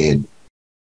said,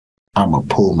 I'm going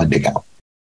to pull my dick out.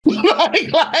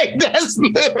 like that's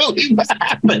literally what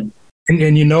happened.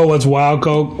 And you know what's wild,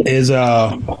 Coke, is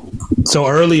so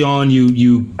early on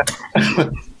you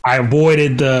I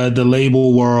avoided the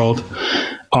label world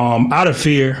out of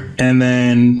fear, and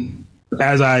then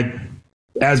as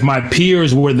my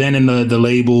peers were then in the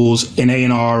labels in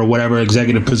A&R or whatever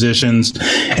executive positions,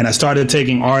 and I started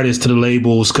taking artists to the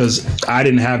labels because I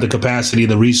didn't have the capacity,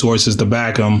 the resources to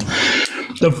back them.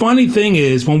 The funny thing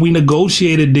is when we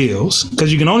negotiated deals,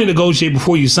 because you can only negotiate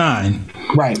before you sign,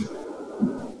 right?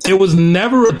 There was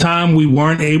never a time we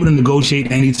weren't able to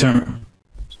negotiate any term.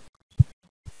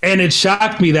 And it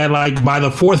shocked me that like by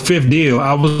the fourth, fifth deal,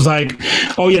 I was like,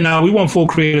 oh yeah, now we want full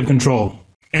creative control.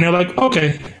 And they're like,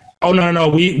 okay. Oh no,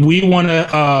 we want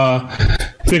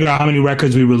to figure out how many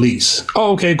records we release.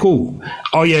 Oh, okay, cool.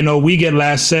 Oh yeah, no, we get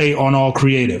last say on all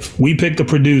creative. We pick the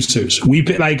producers. We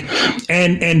pick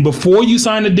and before you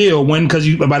sign the deal,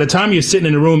 because by the time you're sitting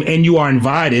in the room and you are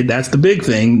invited, that's the big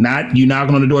thing. Not you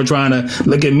knocking on the door trying to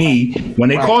look at me. When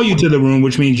they call you to the room,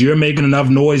 which means you're making enough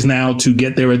noise now to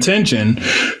get their attention,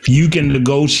 you can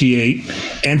negotiate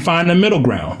and find a middle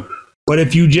ground. But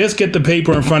if you just get the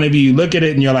paper in front of you, you look at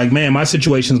it and you're like, man, my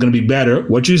situation is going to be better.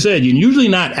 What you said, you're usually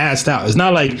not asked out. It's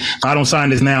not like, if I don't sign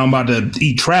this now, I'm about to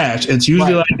eat trash. It's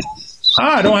usually like,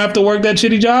 I don't have to work that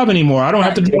shitty job anymore. I don't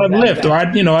have to drive Lyft,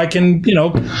 or I can,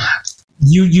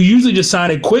 you usually just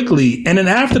sign it quickly. And then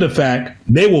after the fact,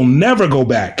 they will never go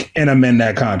back and amend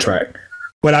that contract.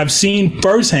 But I've seen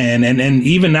firsthand, and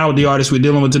even now with the artists we're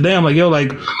dealing with today, I'm like, yo,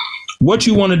 like, what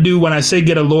you want to do when I say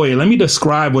get a lawyer, let me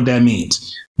describe what that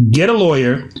means. Get a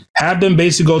lawyer, have them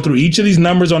basically go through each of these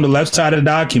numbers on the left side of the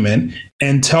document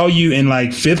and tell you in like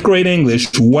 5th grade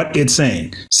English what it's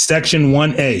saying. Section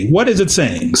 1A, what is it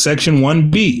saying? Section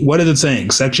 1B, what is it saying?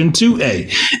 Section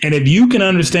 2A. And if you can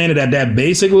understand it at that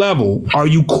basic level, are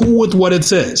you cool with what it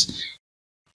says?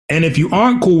 And if you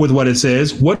aren't cool with what it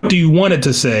says, what do you want it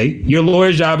to say? Your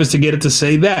lawyer's job is to get it to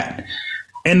say that.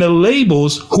 And the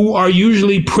labels, who are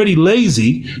usually pretty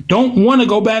lazy, don't want to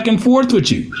go back and forth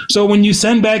with you. So when you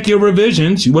send back your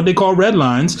revisions, what they call red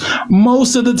lines,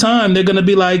 most of the time they're going to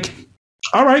be like,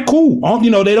 all right, cool.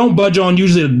 They don't budge on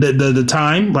usually the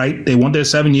time, right? They want their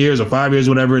 7 years or 5 years,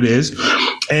 whatever it is.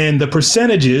 And the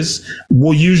percentages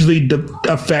will usually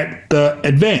affect the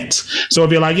advance. So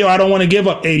if you're like, yo, I don't want to give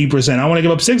up 80%, I want to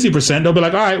give up 60%, they'll be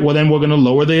like, all right, well, then we're going to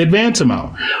lower the advance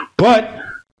amount. But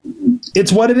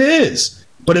it's what it is.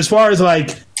 But as far as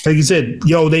like you said,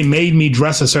 yo, they made me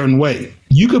dress a certain way.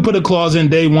 You could put a clause in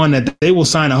day one that they will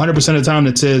sign 100% of the time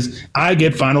that says, I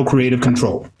get final creative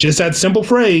control. Just that simple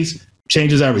phrase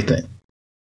changes everything.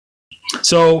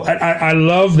 So I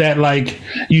love that, like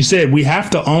you said, we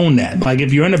have to own that. Like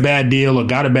if you're in a bad deal or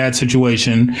got a bad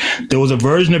situation, there was a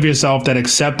version of yourself that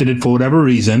accepted it for whatever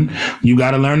reason. You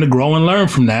got to learn to grow and learn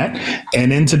from that.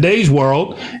 And in today's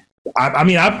world,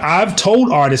 I've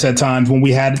told artists at times when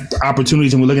we had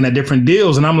opportunities and we're looking at different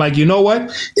deals, and I'm like, you know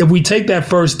what? If we take that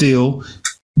first deal,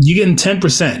 you're getting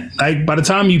 10%. Like by the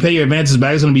time you pay your advances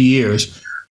back, it's going to be years,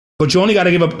 but you only got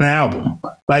to give up an album.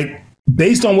 Like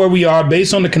based on where we are,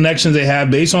 based on the connections they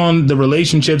have, based on the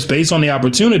relationships, based on the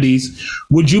opportunities,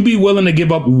 would you be willing to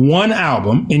give up one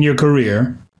album in your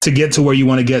career to get to where you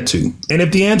want to get to? And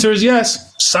if the answer is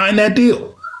yes, sign that deal.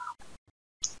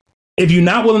 If you're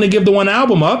not willing to give the one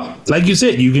album up, like you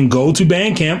said, you can go to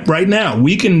Bandcamp right now.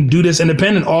 We can do this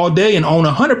independent all day and own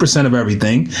 100% of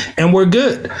everything, and we're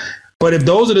good. But if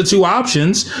those are the two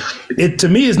options, it to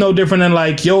me is no different than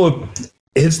like, yo,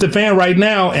 if it's the fan right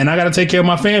now and I got to take care of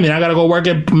my family and I got to go work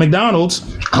at McDonald's,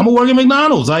 I'm going to work at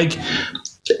McDonald's. Like,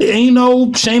 ain't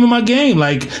no shame in my game.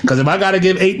 Like, because if I got to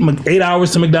give 8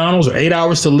 hours to McDonald's or 8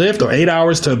 hours to Lyft or 8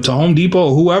 hours to Home Depot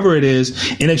or whoever it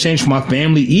is in exchange for my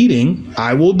family eating,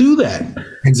 I will do that.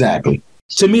 Exactly.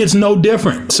 To me, it's no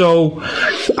different. So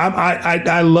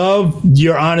I love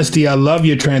your honesty. I love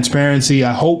your transparency.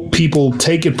 I hope people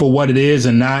take it for what it is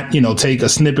and not, take a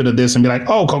snippet of this and be like,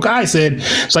 oh, Kokayi said.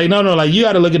 It's like, no, like you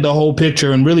got to look at the whole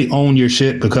picture and really own your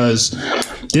shit, because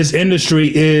this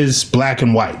industry is black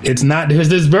and white. It's not,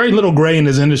 there's very little gray in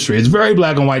this industry. It's very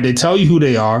black and white. They tell you who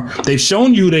they are. They've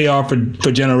shown you who they are for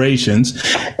generations.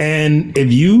 And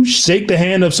if you shake the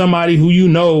hand of somebody who you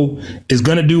know is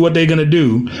going to do what they're going to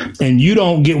do, and you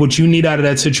don't get what you need out of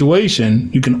that situation,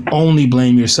 you can only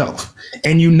blame yourself.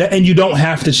 And you don't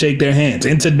have to shake their hands.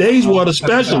 In today's world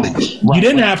especially, you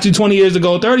didn't have to 20 years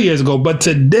ago, 30 years ago, but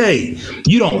today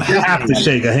you don't have to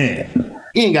shake a hand.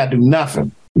 You ain't got to do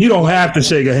nothing. You don't have to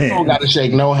shake a hand. You don't got to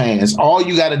shake no hands. All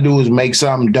you got to do is make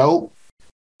something dope.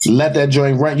 Let that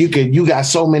joint run. You got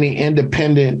so many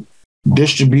independent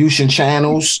distribution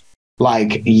channels.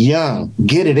 Like, young,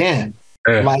 get it in.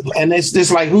 Yeah. Like, and it's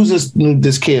just like, who's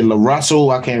this kid? Russell?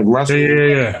 Russell.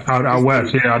 Yeah. Out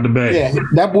west, out the bay. Yeah,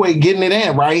 that boy getting it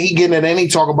in, right? He getting it in. He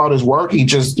talk about his work. He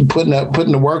just putting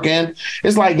the work in.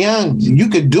 It's like, young, you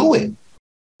could do it.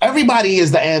 Everybody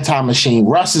is the anti-machine.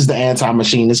 Russ is the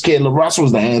anti-machine. This kid, Russell,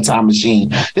 is the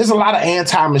anti-machine. There's a lot of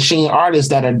anti-machine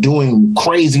artists that are doing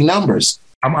crazy numbers.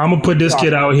 I'm going to put this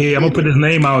kid out here. I'm going to put his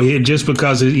name out here just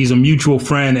because he's a mutual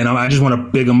friend, and I just want to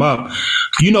big him up.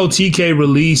 TK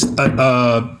released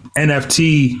a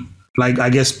NFT, like,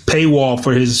 I guess, paywall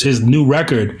for his new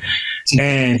record,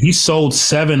 and he sold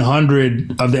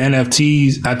 700 of the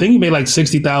NFTs. I think he made like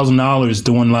 $60,000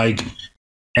 doing like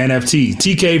NFTs.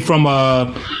 TK from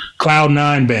a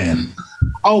Cloud9 band.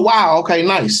 Oh, wow. Okay,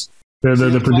 nice.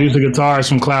 The producer guitarist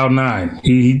from Cloud9.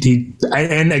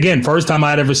 And again, first time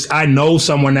I know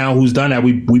someone now who's done that.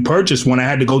 We purchased one. I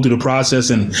had to go through the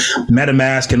process and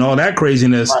MetaMask and all that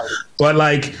craziness. Right. But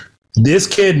like this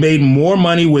kid made more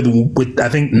money with I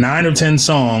think 9 or 10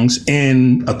 songs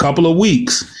in a couple of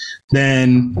weeks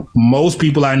than most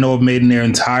people I know have made in their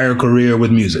entire career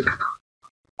with music.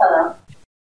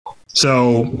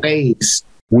 So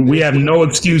we have no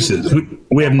excuses.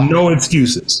 We have no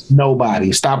excuses.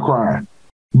 Nobody. Stop crying.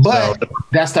 But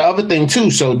that's the other thing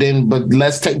too. So then, but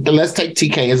let's take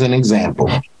TK as an example.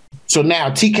 So now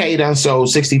TK done sold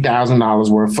 $60,000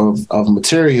 worth of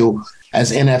material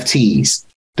as NFTs.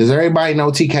 Does everybody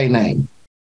know TK name?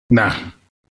 Nah.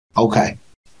 Okay.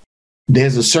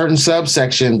 There's a certain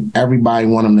subsection everybody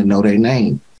want them to know their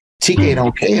name. TK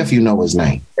don't care if you know his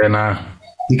name. Nah.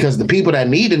 Because the people that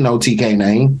need to know TK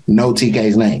name know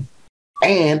TK's name.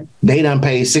 And they done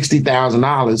paid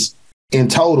 $60,000 in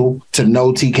total to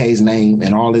know TK's name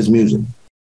and all his music.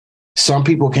 Some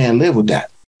people can't live with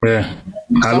that. Yeah.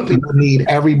 Some people need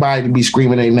everybody to be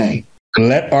screaming their name.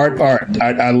 Let art.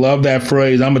 I love that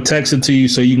phrase. I'm going to text it to you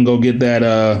so you can go get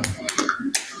that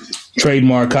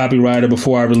trademark copyrighted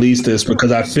before I release this,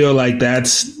 because I feel like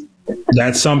that's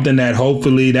something that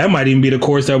hopefully that might even be the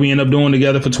course that we end up doing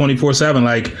together for 24/7.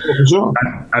 Like, sure.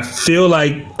 I feel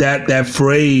like that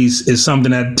phrase is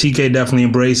something that TK definitely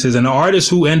embraces, and the artists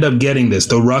who end up getting this,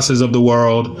 the Russes of the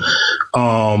world,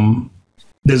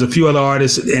 there's a few other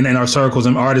artists in our circles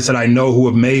and artists that I know who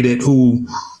have made it, who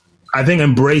I think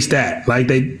embrace that. Like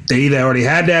they either already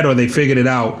had that or they figured it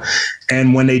out.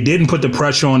 And when they didn't put the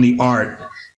pressure on the art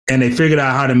and they figured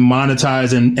out how to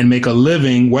monetize and make a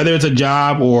living, whether it's a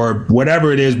job or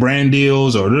whatever it is, brand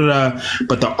deals or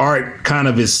but the art kind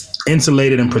of is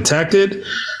insulated and protected,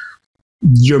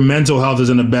 your mental health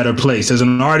is in a better place. There's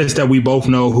an artist that we both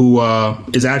know who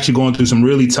is actually going through some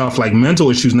really tough like mental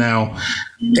issues now,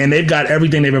 and they've got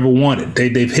everything they've ever wanted.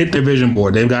 They've hit their vision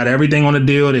board. They've got everything on the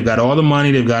deal. They've got all the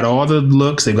money. They've got all the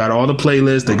looks. They've got all the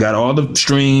playlists. They've got all the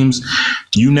streams.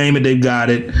 You name it, they've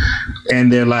got it.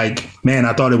 And they're like, man,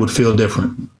 I thought it would feel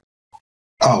different.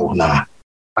 Oh, nah.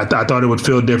 I thought it would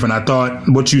feel different. I thought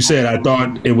what you said, I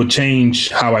thought it would change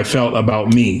how I felt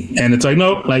about me. And it's like,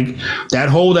 no, like that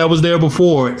hole that was there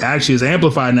before actually is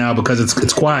amplified now because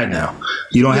it's quiet now.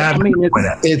 You don't have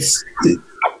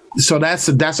so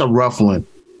that's a rough one.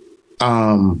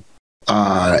 And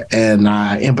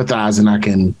I empathize and I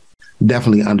can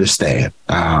definitely understand.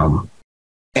 And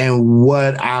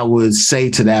what I would say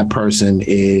to that person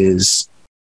is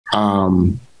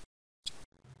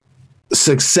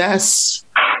success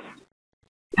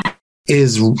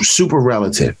is super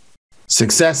relative.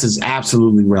 Success is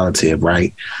absolutely relative,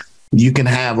 right? You can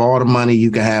have all the money,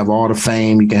 you can have all the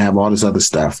fame, you can have all this other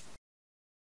stuff.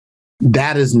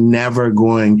 That is never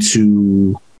going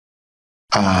to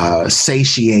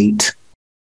satiate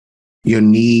your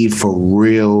need for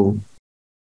real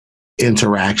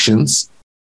interactions,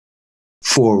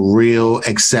 for real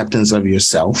acceptance of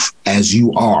yourself as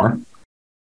you are,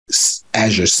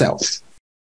 as yourself,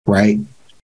 right?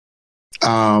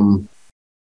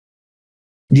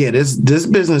 This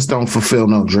business don't fulfill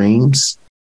no dreams.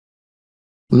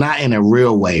 Not in a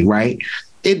real way, right?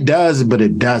 It does, but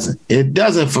it doesn't. It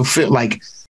doesn't fulfill, like,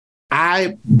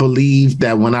 I believe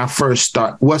that when I first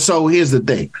start, so here's the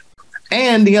thing.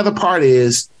 And the other part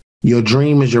is your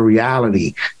dream is your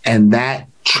reality. And that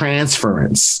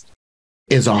transference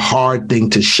is a hard thing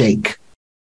to shake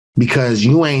because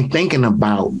you ain't thinking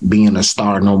about being a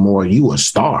star no more. You a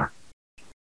star.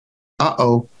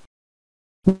 Uh-oh.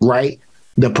 Right?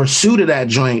 The pursuit of that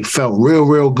joint felt real,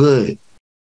 real good.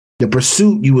 The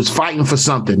pursuit, you was fighting for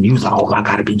something. You was like, oh, I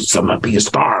gotta be something. I'm gonna be a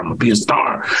star. I'm gonna be a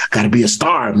star. Gotta be a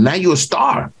star. Now you're a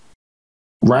star.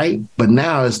 Right? But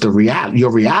now it's the reality.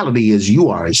 Your reality is you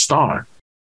are a star.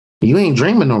 You ain't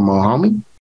dreaming no more, homie.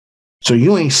 So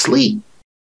you ain't sleep.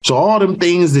 So all them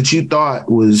things that you thought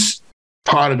was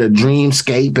part of the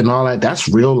dreamscape and all that, that's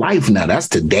real life now. That's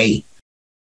today.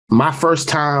 My first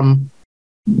time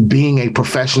being a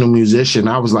professional musician,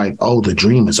 I was like, oh, the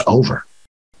dream is over.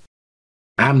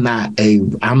 I'm not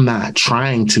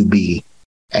trying to be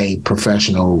a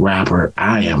professional rapper.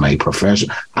 I am a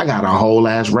professional. I got a whole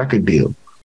ass record deal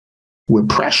with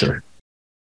pressure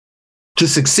to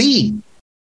succeed.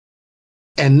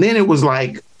 And then it was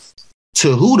like,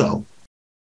 to who though?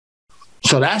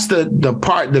 So that's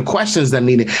the questions that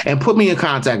needed, and put me in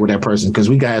contact with that person because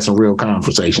we got to have some real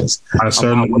conversations. I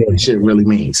certainly about what that shit really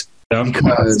means. Yep.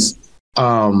 Because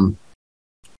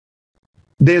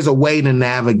there's a way to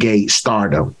navigate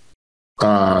stardom.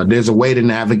 There's a way to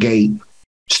navigate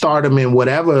stardom in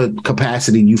whatever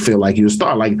capacity you feel like you're a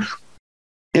star. Like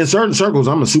in certain circles,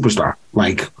 I'm a superstar.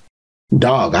 Like,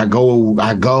 dog,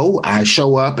 I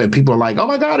show up and people are like, oh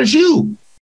my God, it's you.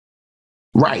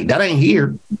 Right. That ain't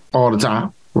here all the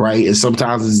time. Right. And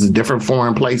sometimes it's in different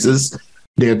foreign places.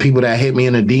 There are people that hit me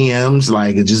in the DMs,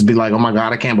 like, it just be like, oh my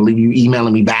God, I can't believe you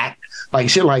emailing me back. Like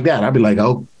shit like that. I'd be like,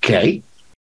 okay.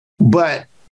 But,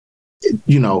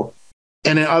 you know,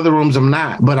 and in other rooms, I'm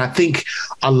not. But I think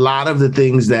a lot of the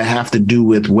things that have to do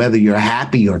with whether you're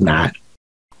happy or not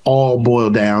all boil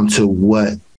down to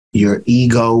what your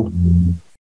ego,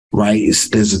 right?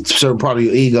 There's a certain part of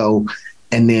your ego,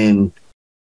 and then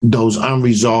those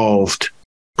unresolved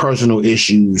personal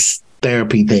issues,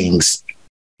 therapy things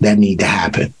that need to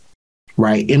happen,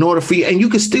 right? In order for you, and you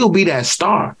can still be that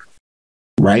star,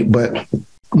 right? But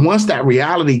once that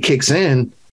reality kicks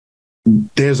in,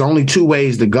 there's only two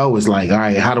ways to go. It's like, all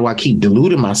right, how do I keep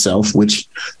deluding myself, which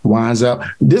winds up,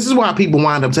 this is why people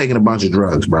wind up taking a bunch of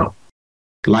drugs, bro.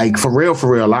 Like, for real,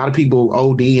 a lot of people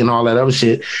OD and all that other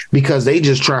shit because they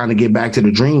just trying to get back to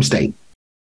the dream state.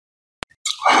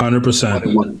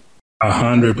 100%.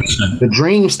 100%. The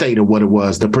dream state of what it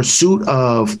was, the pursuit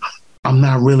of, I'm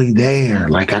not really there.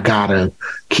 Like, I gotta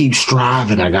keep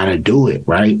striving. I gotta do it,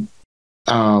 right?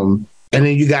 And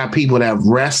then you got people that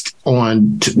rest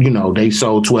on, you know, they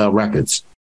sold 12 records.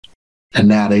 And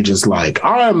now they just like,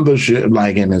 I'm the shit.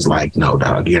 Like, and it's like, no,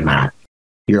 dog, you're not.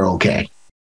 You're okay.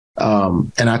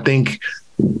 And I think,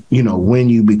 you know, when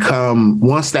you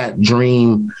once that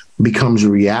dream becomes a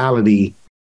reality,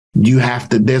 you have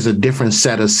to, there's a different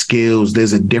set of skills.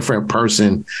 There's a different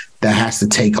person that has to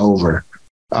take over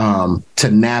to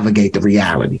navigate the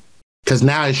reality. Because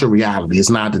now it's your reality. It's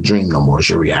not the dream no more. It's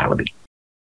your reality.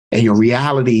 And your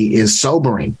reality is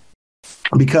sobering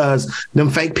because them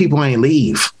fake people ain't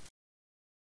leave.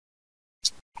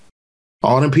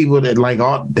 All them people that like,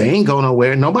 they ain't go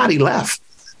nowhere. Nobody left.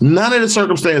 None of the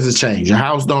circumstances change. Your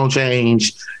house don't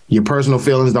change. Your personal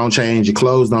feelings don't change. Your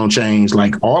clothes don't change.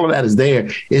 Like, all of that is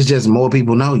there. It's just more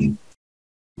people know you.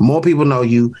 More people know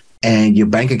you, and your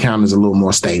bank account is a little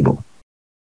more stable.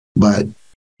 But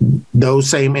those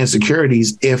same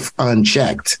insecurities, if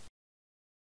unchecked,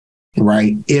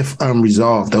 right, if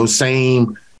unresolved, those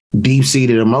same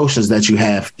deep-seated emotions that you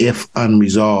have, if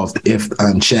unresolved, if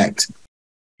unchecked,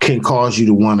 can cause you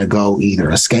to want to go either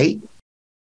escape,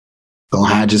 go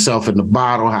hide yourself in the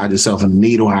bottle, hide yourself in the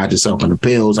needle, hide yourself in the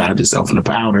pills, hide yourself in the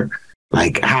powder,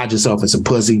 like hide yourself in some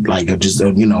pussy, like just,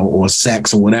 you know, or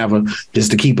sex or whatever,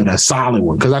 just to keep it a solid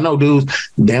one. Because I know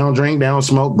dudes, they don't drink, they don't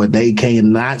smoke, but they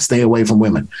cannot stay away from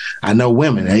women. I know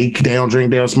women, they don't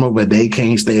drink, they don't smoke, but they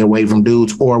can't stay away from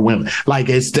dudes or women. Like,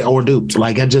 or dudes.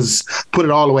 Like, I just put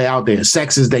it all the way out there.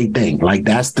 Sex is their thing. Like,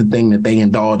 that's the thing that they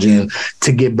indulge in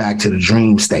to get back to the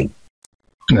dream state.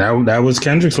 That was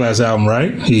Kendrick's last album,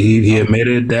 right? He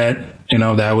admitted that, you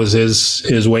know, that was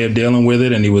his way of dealing with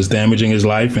it, and he was damaging his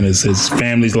life and his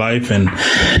family's life, and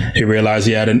he realized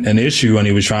he had an issue, and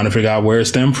he was trying to figure out where it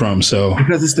stemmed from. So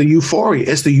because it's the euphoria.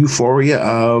 It's the euphoria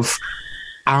of,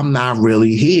 I'm not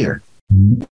really here.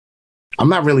 I'm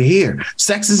not really here.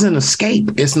 Sex is an escape.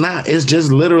 It's not. It's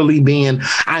just literally being,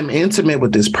 I'm intimate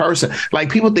with this person. Like,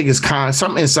 people think it's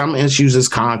some issues is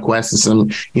conquest, and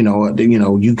some,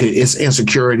 it's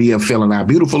insecurity of feeling not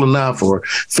beautiful enough or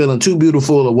feeling too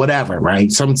beautiful or whatever,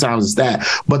 right? Sometimes it's that.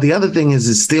 But the other thing is,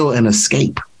 it's still an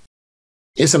escape.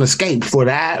 It's an escape for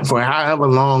however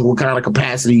long, what kind of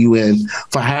capacity you in,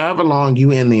 for however long you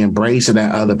in the embrace of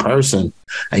that other person,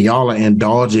 and y'all are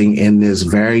indulging in this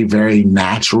very, very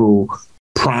natural,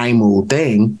 primal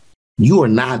thing. You are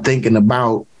not thinking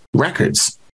about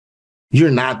records.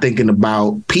 You're not thinking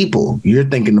about people. You're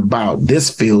thinking about, this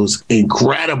feels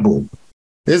incredible.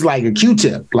 It's like a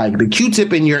Q-tip, like the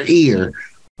Q-tip in your ear.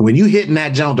 When you hitting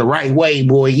that jump the right way,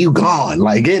 boy, you gone.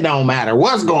 Like, it don't matter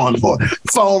what's going on.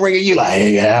 Phone ringing, you like,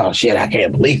 hey, oh shit, I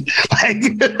can't believe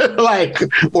it. Like,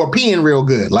 or peeing real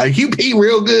good. Like, you pee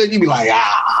real good, you be like,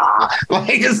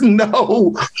 like, it's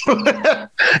no,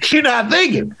 you're not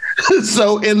thinking.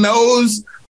 So in those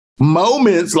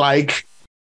moments, like,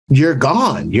 you're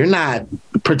gone. You're not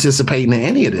participating in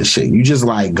any of this shit. You just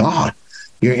like gone.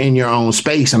 You're in your own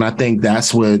space. And I think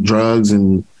that's what drugs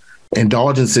and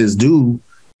indulgences do.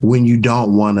 When you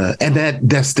don't want to, and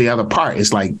that's the other part.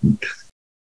 It's like,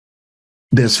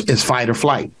 it's fight or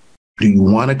flight. Do you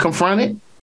want to confront it?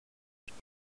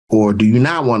 Or do you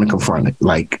not want to confront it?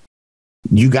 Like,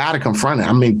 you got to confront it.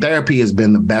 I mean, therapy has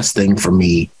been the best thing for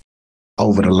me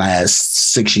over the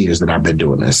last 6 years that I've been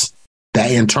doing this.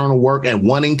 That internal work and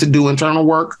wanting to do internal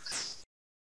work,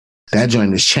 that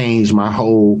joint has changed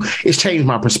it's changed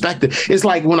my perspective. It's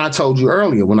like when I told you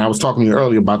earlier, when I was talking to you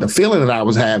earlier about the feeling that I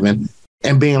was having,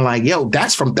 and being like, yo,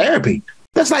 that's from therapy.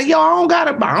 That's like, yo, I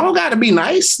don't gotta be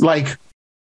nice. Like,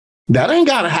 that ain't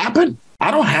gotta happen.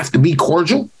 I don't have to be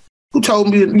cordial. Who told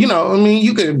me, you know, I mean,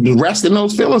 you could rest in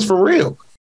those feelings for real.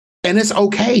 And it's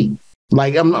okay.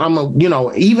 Like you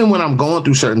know, even when I'm going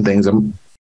through certain things, I'm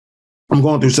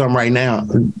going through something right now,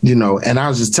 you know, and I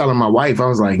was just telling my wife, I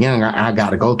was like, young, I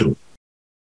gotta go through it.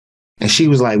 And she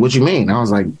was like, what you mean? I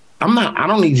was like, I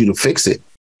don't need you to fix it.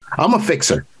 I'm a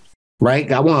fixer,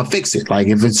 right? I want to fix it. Like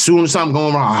if as soon as something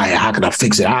going wrong, all right, how can I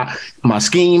fix it? My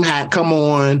scheme hat come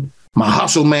on, my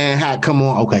hustle man hat come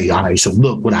on. Okay, all right, so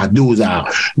look, what I do is I'll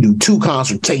do 2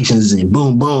 consultations and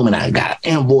boom, boom, and I got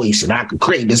an invoice and I can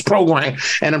create this program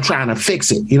and I'm trying to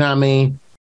fix it. You know what I mean?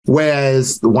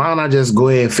 Whereas, why don't I just go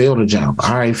ahead and feel the jump?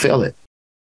 All right, feel it.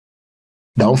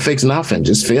 Don't fix nothing.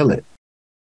 Just feel it.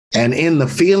 And in the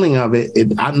feeling of it,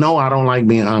 I know I don't like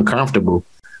being uncomfortable,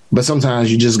 but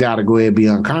sometimes you just got to go ahead and be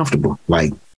uncomfortable.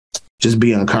 Like, just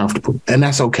be uncomfortable. And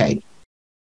that's okay.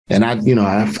 And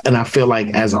I feel like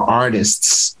as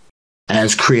artists,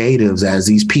 as creatives, as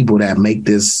these people that make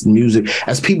this music,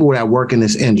 as people that work in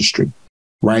this industry,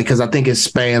 right? Because I think it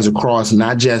spans across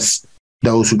not just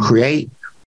those who create,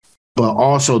 but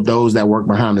also those that work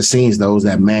behind the scenes, those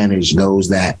that manage, those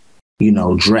that, you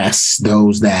know, dress,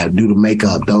 those that do the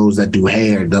makeup, those that do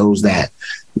hair, those that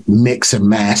mix and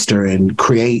master and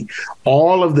create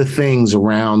all of the things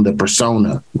around the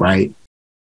persona, right?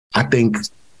 I think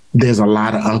there's a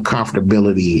lot of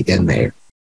uncomfortability in there.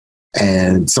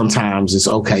 And sometimes it's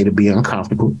okay to be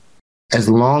uncomfortable as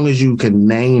long as you can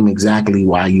name exactly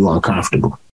why you're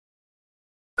uncomfortable.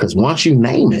 Because once you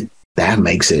name it, that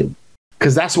makes it.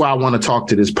 Because that's why I want to talk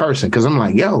to this person. Because I'm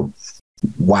like, yo,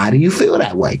 why do you feel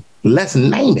that way? Let's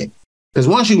name it. Because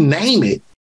once you name it,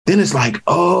 then it's like,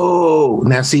 oh,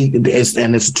 now see, it's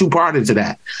 2-parted to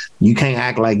that. You can't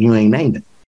act like you ain't named it.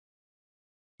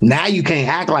 Now you can't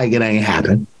act like it ain't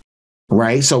happened,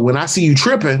 right? So when I see you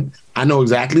tripping, I know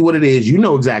exactly what it is. You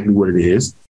know exactly what it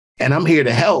is. And I'm here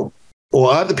to help,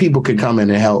 or other people can come in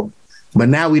and help. But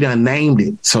now we done named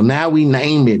it. So now we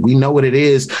named it. We know what it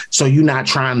is. So you're not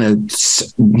trying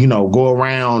to, you know, go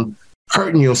around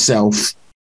hurting yourself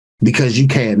because you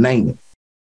can't name it,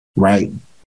 right?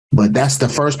 But that's the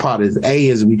first part. Is A,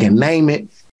 is we can name it,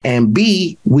 and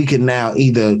B, we can now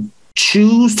either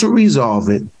choose to resolve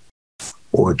it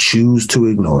or choose to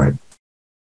ignore it.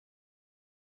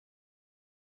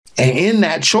 And in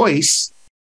that choice,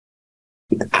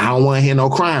 I don't want to hear no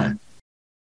crying,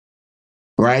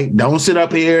 right? Don't sit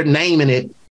up here naming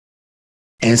it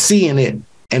and seeing it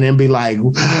and then be like,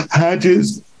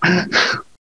 I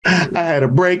had a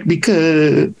break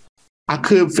because I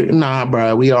could. Nah,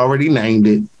 bro, we already named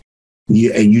it.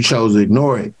 And you chose to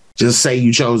ignore it. Just say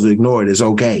you chose to ignore it. It's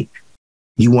okay.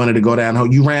 You wanted to go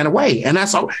down, you ran away. And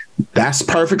that's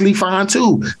perfectly fine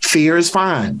too. Fear is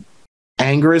fine.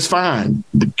 Anger is fine.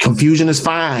 Confusion is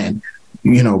fine.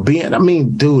 You know,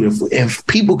 dude, if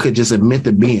people could just admit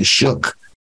to being shook.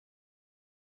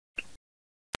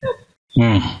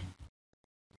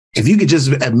 If you could just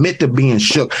admit to being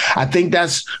shook, I think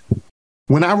that's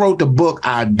when I wrote the book,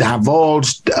 I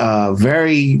divulged a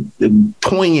very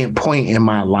poignant point in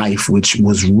my life, which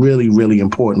was really, really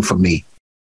important for me,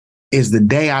 is the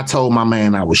day I told my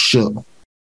man I was shook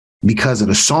because of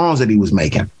the songs that he was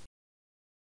making.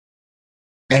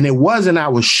 And it wasn't I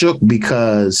was shook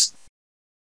because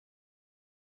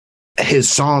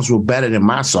his songs were better than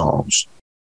my songs.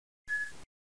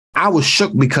 I was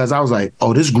shook because I was like,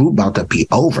 oh, this group about to be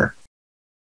over.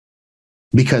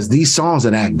 Because these songs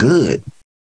are that good.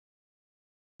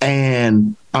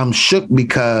 And I'm shook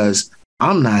because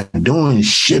I'm not doing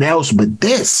shit else but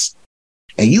this.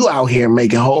 And you out here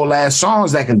making whole ass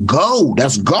songs that can go,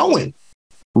 that's going,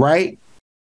 right?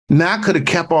 Now I could have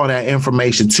kept all that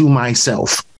information to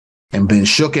myself and been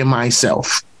shook in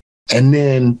myself. And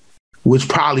then, which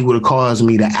probably would have caused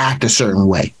me to act a certain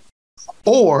way.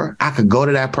 Or I could go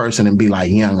to that person and be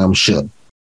like, young, I'm shook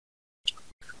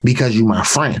because you my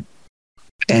friend.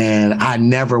 And I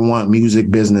never want music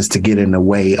business to get in the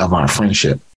way of our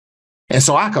friendship. And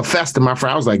so I confessed to my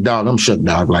friend. I was like, dog, I'm shook,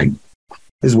 dog. Like,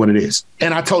 this is what it is.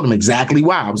 And I told him exactly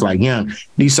why. I was like, young,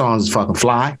 these songs is fucking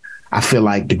fly. I feel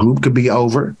like the group could be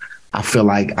over. I feel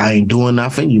like I ain't doing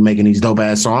nothing. You making these dope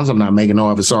ass songs. I'm not making no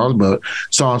other songs, but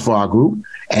songs for our group.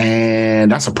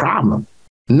 And that's a problem.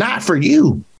 Not for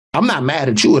you. I'm not mad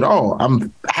at you at all.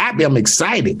 I'm happy. I'm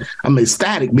excited. I'm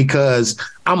ecstatic because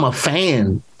I'm a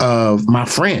fan of my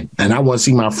friend and I want to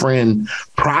see my friend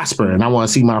prosper and I want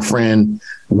to see my friend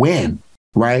win.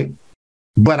 Right.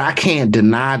 But I can't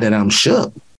deny that I'm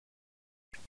shook.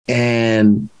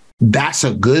 And that's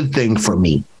a good thing for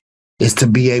me, is to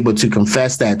be able to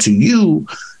confess that to you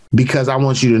because I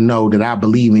want you to know that I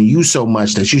believe in you so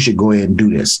much that you should go ahead and do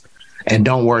this. And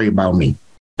don't worry about me.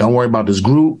 Don't worry about this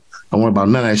group. Don't worry about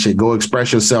none of that shit. Go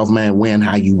express yourself, man. Win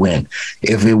how you win.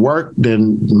 If it worked,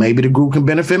 then maybe the group can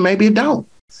benefit. Maybe it don't.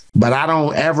 But I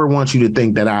don't ever want you to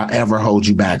think that I'll ever hold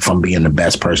you back from being the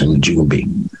best person that you can be.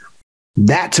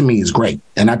 That to me is great.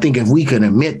 And I think if we could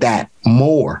admit that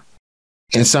more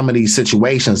in some of these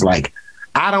situations, like,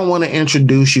 I don't want to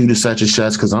introduce you to such and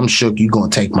such because I'm shook you're going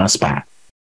to take my spot.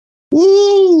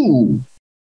 Woo!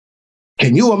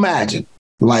 Can you imagine?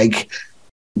 Like,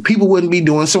 people wouldn't be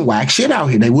doing some whack shit out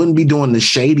here. They wouldn't be doing the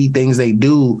shady things they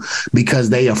do because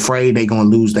they afraid they're going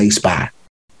to lose their spot.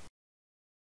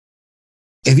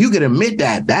 If you could admit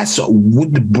that, that's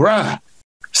bruh,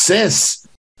 sis,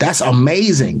 that's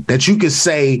amazing that you could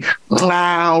say,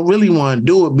 I don't really want to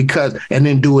do it and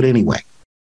then do it anyway.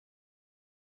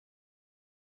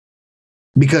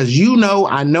 Because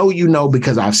I know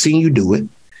because I've seen you do it,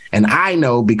 and I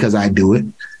know because I do it,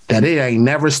 that it ain't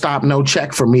never stopped no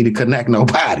check for me to connect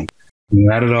nobody.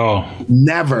 Not at all.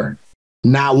 Never.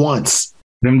 Not once.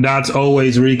 Them dots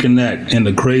always reconnect in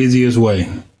the craziest way.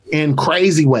 In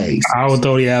crazy ways. I would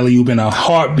throw the alley-oop in a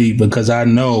heartbeat because I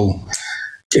know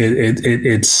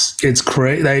it's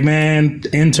crazy. Like, man,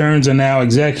 interns are now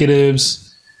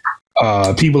executives.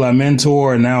 People I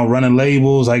mentor are now running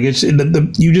labels. Like,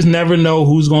 you just never know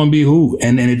who's going to be who.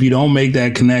 And if you don't make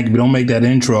that connect, if you don't make that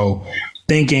intro,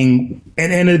 thinking,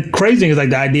 and the crazy thing is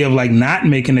like the idea of like not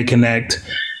making the connect,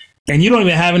 and you don't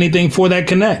even have anything for that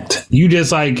connect. You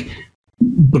just like,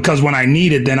 because when I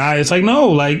need it, then it's like, no,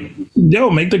 like, yo,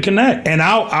 make the connect. And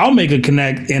I'll make a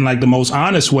connect in like the most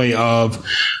honest way of,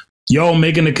 yo,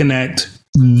 making the connect.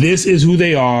 This is who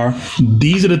they are.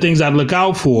 These are the things I'd look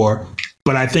out for.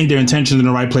 But I think their intentions in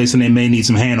the right place and they may need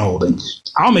some hand holding.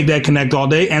 I'll make that connect all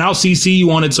day and I'll CC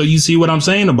you on it so you see what I'm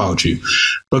saying about you.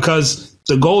 Because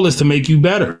the goal is to make you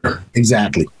better.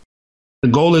 Exactly. The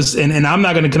goal is, and I'm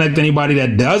not going to connect anybody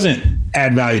that doesn't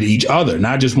add value to each other,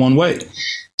 not just one way.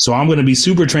 So I'm going to be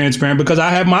super transparent because I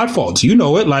have my faults. You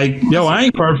know it. Like, yo, I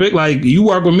ain't perfect. Like, you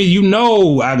work with me, you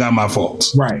know I got my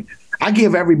faults. Right. I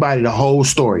give everybody the whole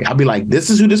story. I'll be like,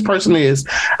 this is who this person is.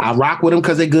 I rock with them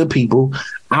because they're good people.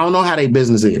 I don't know how their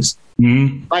business is.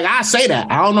 Mm-hmm. Like, I say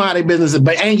that. I don't know how their business is,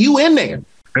 but and you in there.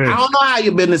 Hey. I don't know how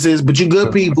your business is, but you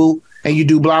good people and you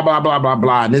do blah, blah, blah, blah,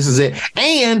 blah. And this is it.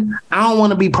 And I don't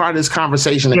want to be part of this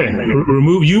conversation. Yeah.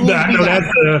 Remove you. I know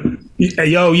that's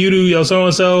yo, you do your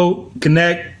so-and-so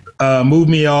connect, move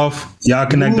me off. Y'all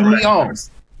connect.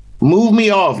 Move me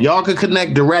off. Y'all can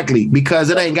connect directly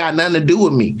because it ain't got nothing to do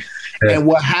with me. Yeah. And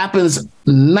what happens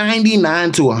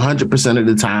 99 to 100% of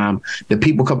the time, the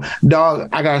people come, dog,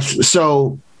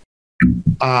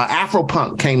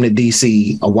 Afropunk came to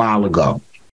DC a while ago.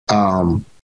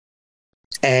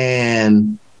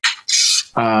 And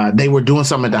they were doing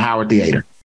something at the Howard Theater.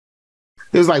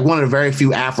 It was like one of the very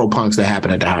few Afropunks that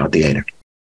happened at the Howard Theater.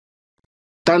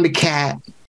 Thundercat,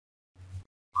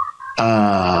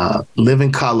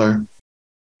 Living Color,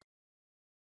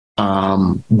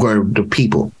 were the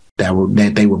people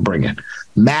that they were bringing.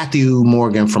 Matthew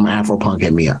Morgan from Afropunk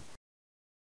hit me up.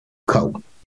 Cool.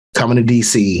 Coming to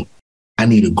DC, I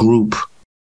need a group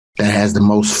that has the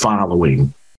most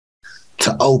following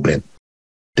to open.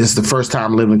 This is the first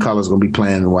time Living Color is going to be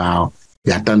playing in a while.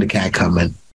 We got Thundercat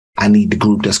coming. I need the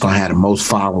group that's going to have the most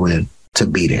following to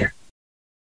be there.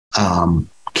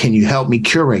 Can you help me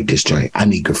curate this joint? I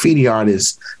need graffiti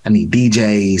artists. I need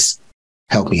DJs.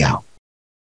 Help me out.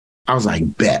 I was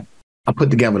like, bet. I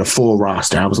put together the full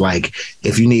roster. I was like,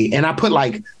 if you need, and I put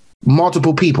like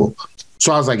multiple people.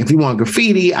 So I was like, if you want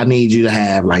graffiti, I need you to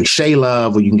have like Shay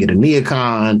Love, or you can get a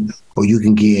Neocon, or you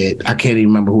can get, I can't even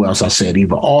remember who else I said,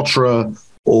 either Ultra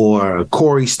or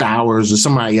Corey Stowers or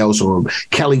somebody else, or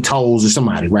Kelly Tolles or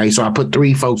somebody, right? So I put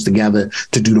 3 folks together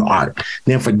to do the art.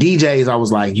 Then for DJs, I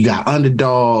was like, you got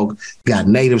Underdog, you got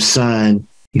Native Son,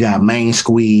 you got Main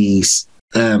Squeeze.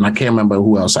 I can't remember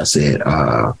who else I said.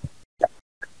 I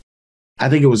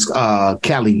think it was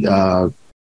Kelly,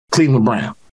 Cleveland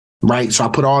Brown. Right. So I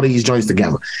put all these joints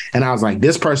together and I was like,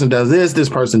 this person does this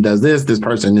person does this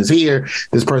person is here,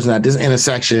 this person at this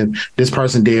intersection, this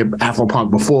person did Afropunk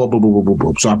before, boom, boom, boom, boom,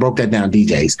 boom. So I broke that down,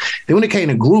 DJs. Then when it came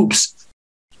to groups,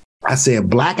 I said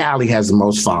Black Alley has the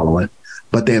most following,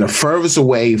 but they're the furthest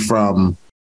away from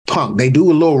punk. They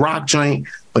do a little rock joint,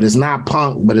 but it's not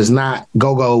punk, but it's not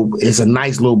go-go. It's a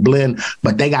nice little blend,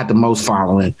 but they got the most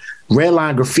following.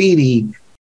 Redline Graffiti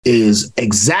is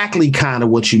exactly kind of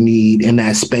what you need in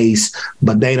that space,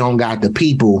 but they don't got the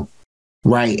people,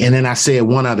 right? And then I said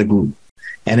one other group.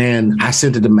 And then I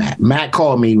sent it to Matt. Matt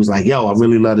called me. He was like, yo, I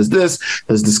really love this.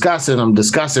 Let's discuss it. I'm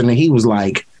discussing. And he was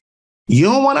like, You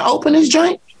don't want to open this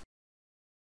joint?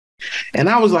 And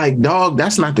I was like, dog,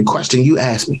 that's not the question you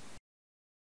asked me.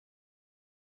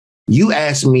 You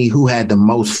asked me who had the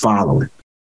most following.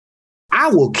 I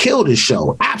will kill this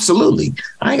show. Absolutely.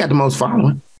 I ain't got the most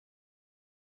following.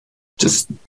 Just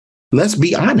let's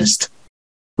be honest.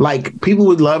 Like, people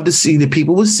would love to see that,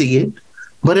 people would see it,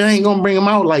 but it ain't going to bring them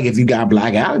out. Like, if you got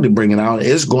Black Alley to bring it out,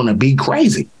 it's going to be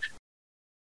crazy.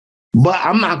 But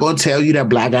I'm not going to tell you that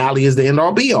Black Alley is the end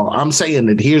all be all. I'm saying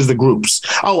that here's the groups.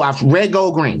 Oh, I've Red,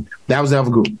 Gold, Green. That was the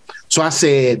other group. So I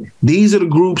said, these are the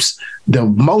groups, the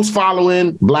most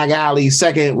following, Black Alley,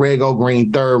 second, Red, Gold,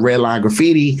 Green, third, Red Line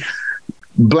Graffiti.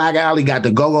 Black Alley got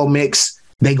the Go-Go Mix.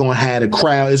 They going to have a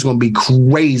crowd. It's going to be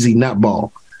crazy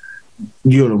nutball.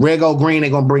 You know, the Red, Gold, Green, they're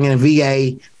going to bring in a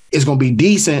VA. It's going to be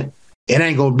decent. It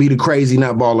ain't going to be the crazy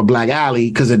nutball of Black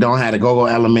Alley because it don't have the go-go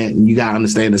element, and you got to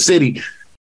understand the city.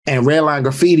 And Redline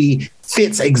Graffiti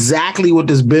fits exactly what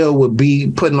this bill would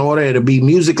be put in order. It'll be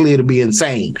musically, it'll be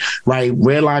insane, right?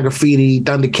 Redline Graffiti,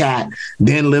 Thundercat,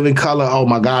 then Living Color. Oh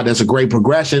my God, that's a great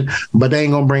progression. But they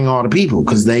ain't gonna bring all the people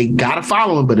because they gotta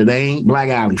follow him, but it ain't Black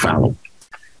Alley following.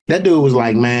 That dude was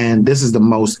like, man, this is the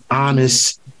most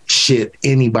honest shit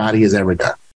anybody has ever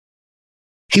done.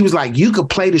 He was like, you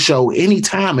could play the show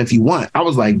anytime if you want. I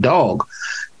was like, dog,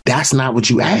 that's not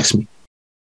what you asked me.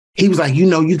 He was like, you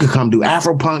know, you could come do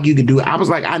Afropunk. You could do. I was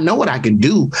like, I know what I can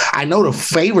do. I know the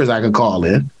favors I could call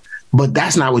in, but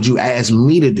that's not what you asked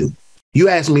me to do. You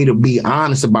asked me to be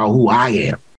honest about who I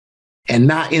am and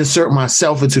not insert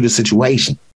myself into the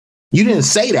situation. You didn't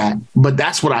say that, but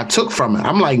that's what I took from it.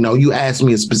 I'm like, no, you asked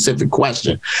me a specific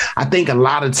question. I think a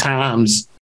lot of times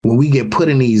when we get put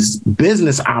in these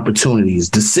business opportunities,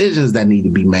 decisions that need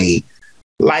to be made,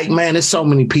 like, man, there's so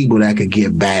many people that could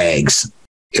get bags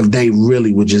if they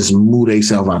really would just move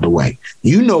themselves out the way.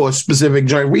 You know a specific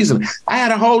joint reason. I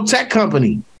had a whole tech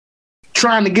company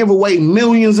trying to give away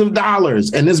millions of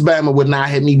dollars, and this Bama would not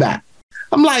hit me back.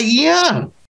 I'm like,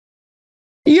 Young,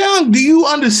 do you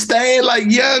understand?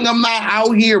 Like, Young, I'm not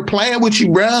out here playing with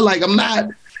you, bro. Like, I'm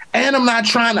not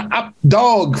trying to up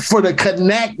dog for the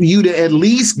connect you to at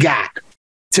least got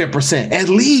 10%, at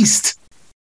least.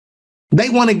 They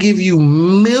want to give you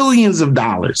millions of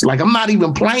dollars. Like, I'm not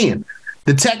even playing.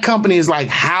 The tech company is like,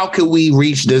 how can we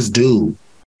reach this dude?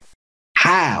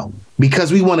 How?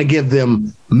 Because we want to give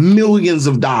them millions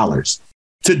of dollars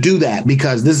to do that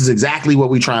because this is exactly what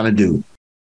we're trying to do.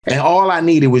 And all I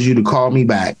needed was you to call me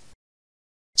back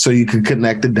so you could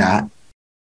connect the dot.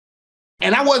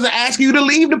 And I wasn't asking you to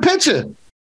leave the picture.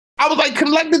 I was like,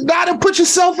 connect the dot and put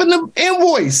yourself in the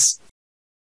invoice.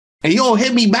 And you don't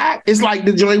hit me back. It's like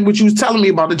the joint what you was telling me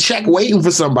about the check waiting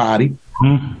for somebody.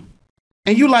 Mm-hmm.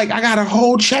 And you like, I got a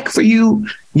whole check for you.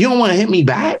 You don't want to hit me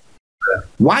back?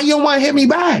 Why you don't want to hit me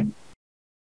back?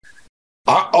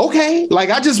 Okay. Like,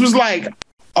 I just was like,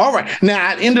 all right. Now,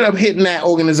 I ended up hitting that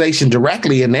organization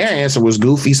directly, and their answer was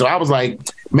goofy. So I was like,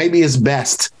 maybe it's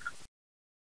best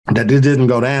that it didn't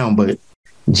go down. But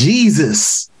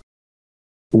Jesus,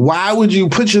 why would you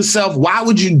put yourself, why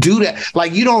would you do that?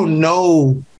 Like, you don't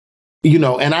know, you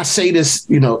know, and I say this,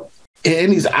 you know,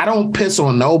 I don't piss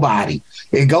on nobody.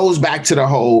 It goes back to the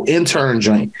whole intern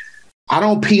joint. I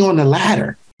don't pee on the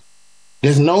ladder.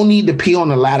 There's no need to pee on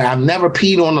the ladder. I've never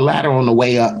peed on the ladder on the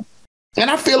way up. And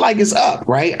I feel like it's up,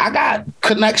 right? I got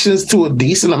connections to a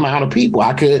decent amount of people.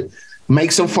 I could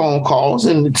make some phone calls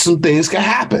and some things could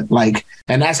happen. Like,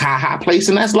 and that's high place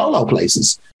and that's low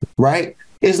places, right?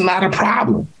 It's not a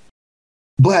problem.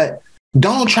 But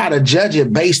don't try to judge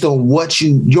it based on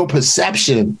your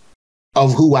perception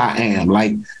of who I am.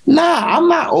 Like, nah, I'm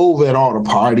not over at all the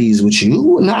parties with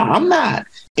you. Nah, I'm not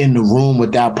in the room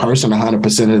with that person 100%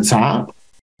 of the time.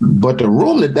 But the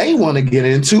room that they want to get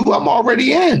into, I'm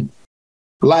already in.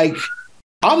 Like,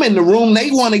 I'm in the room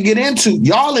they want to get into.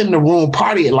 Y'all in the room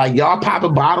partying, like y'all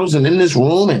popping bottles and in this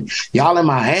room and y'all in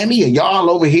Miami and y'all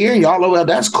over here and y'all over there.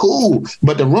 That's cool.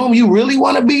 But the room you really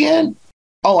want to be in,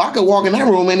 oh, I could walk in that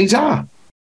room anytime.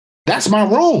 That's my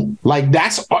room. Like,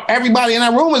 that's everybody in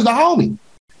that room is the homie.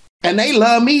 And they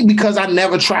love me because I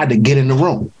never tried to get in the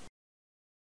room.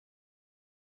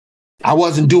 I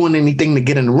wasn't doing anything to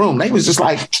get in the room. They was just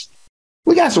like,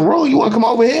 we got some room. You want to come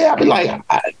over here? I'd be like,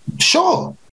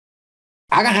 sure.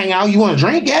 I can hang out. You want to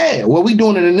drink? Yeah. Well, we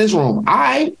doing it in this room. All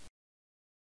right.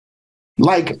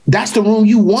 Like, that's the room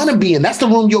you want to be in. That's the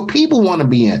room your people want to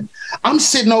be in. I'm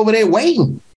sitting over there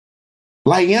waiting.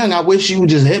 Like, Young, I wish you would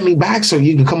just hit me back so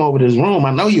you can come over to this room.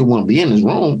 I know you want to be in this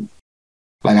room.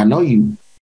 Like, I know you.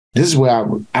 This is where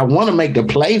I want to make the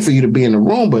play for you to be in the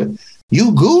room, but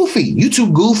you goofy. You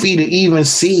too goofy to even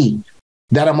see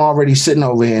that I'm already sitting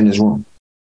over here in this room.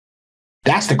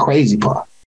 That's the crazy part.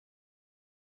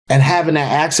 and having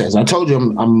that access. I told you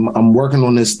I'm working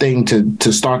on this thing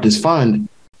to start this fund.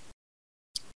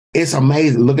 It's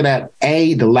amazing. Looking at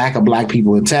A, the lack of Black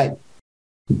people in tech,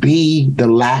 B, the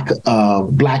lack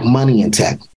of Black money in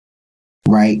tech,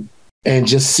 right? And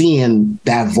just seeing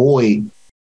that void,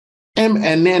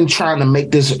 and then trying to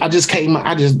make this. I just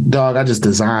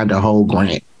designed a whole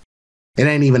grant. It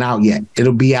ain't even out yet.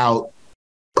 It'll be out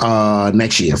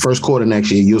next year, first quarter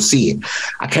next year. You'll see it.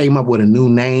 I came up with a new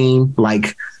name,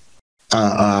 like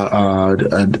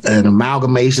an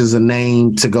amalgamation is a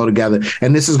name to go together.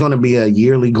 And this is going to be a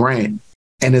yearly grant,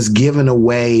 and it's giving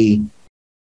away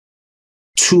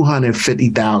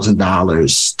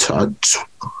 $250,000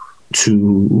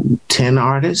 to 10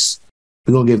 artists.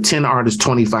 We're going to give 10 artists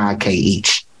 $25K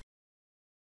each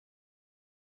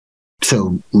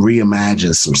to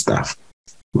reimagine some stuff,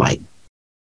 like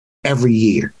every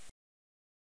year.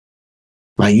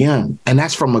 Like, yeah. And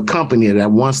that's from a company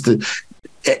that wants to,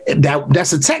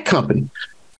 that's a tech company.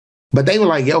 But they were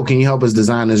like, yo, can you help us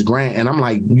design this grant? And I'm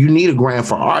like, you need a grant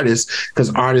for artists,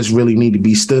 because artists really need to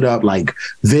be stood up, like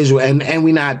visual. And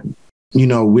we're not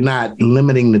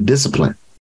limiting the discipline.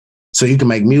 So you can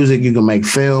make music, you can make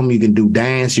film, you can do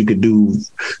dance, you could do,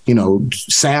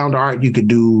 sound art, you could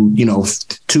do,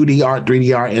 2D art,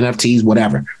 3D art, NFTs,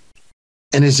 whatever.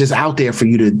 And it's just out there for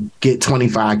you to get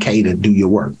 $25K to do your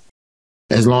work.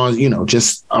 As long as,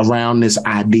 just around this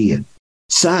idea.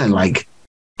 Son, like,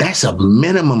 that's a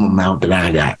minimum amount that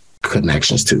I got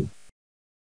connections to.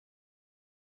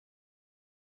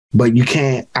 But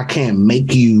I can't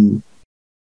make you,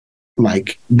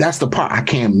 like, that's the part. I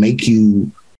can't make you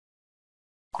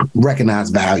recognize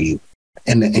value.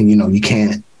 And you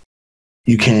can't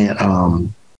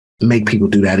make people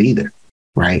do that either.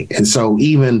 Right. And so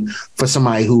even for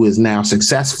somebody who is now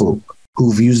successful,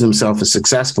 who views themselves as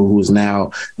successful, who is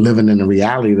now living in the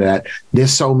reality that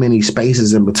there's so many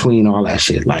spaces in between all that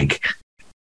shit, like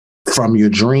from your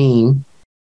dream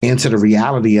into the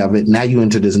reality of it. Now you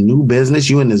into this new business,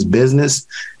 you in this business,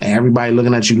 and everybody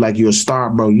looking at you like you're a star,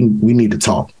 bro. We need to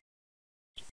talk.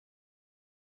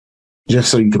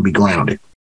 Just so you can be grounded.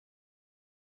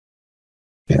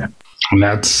 Yeah. And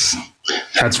that's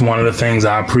one of the things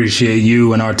I appreciate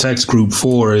you and our text group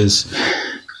for, is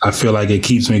I feel like it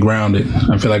keeps me grounded.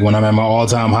 I feel like when I'm at my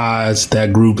all-time highs,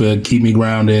 that group will keep me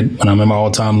grounded. When I'm at my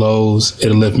all-time lows,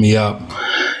 it'll lift me up.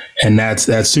 And that's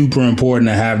super important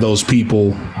to have those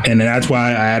people. And that's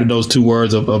why I added those two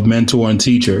words of mentor and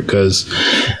teacher, because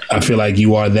I feel like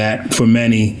you are that for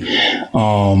many.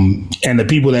 And the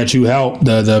people that you help,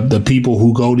 the people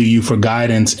who go to you for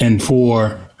guidance and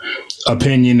for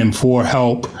opinion and for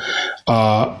help,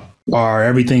 are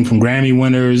everything from Grammy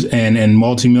winners and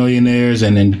multimillionaires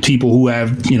and people who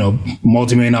have,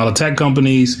 multi-million-dollar tech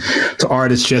companies, to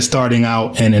artists just starting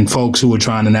out and folks who are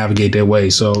trying to navigate their way.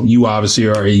 So you obviously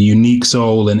are a unique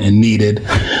soul and needed.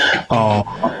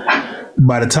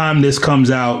 By the time this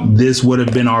comes out, this would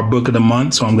have been our book of the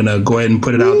month. So I'm going to go ahead and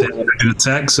put it out there in the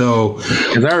tech. So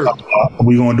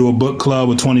we're going to do a book club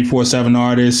with 24/7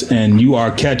 artists, and You Are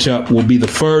Ketchup will be the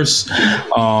first.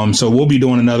 So we'll be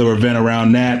doing another event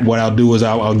around that. What I'll do is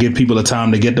I'll give people the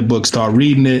time to get the book, start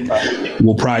reading it.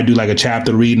 We'll probably do like a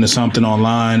chapter reading or something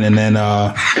online, and then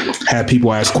have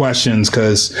people ask questions,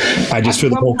 because I just feel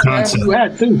the whole concept.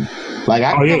 Like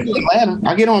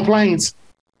I get on planes.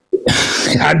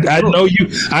 I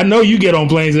know you get on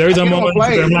planes. Every time I'm on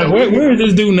planes, I'm like, where is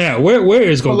this dude now? Where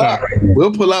is Kokayi right now?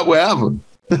 We'll pull up wherever.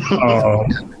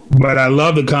 But I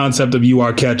love the concept of You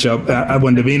Are Ketchup.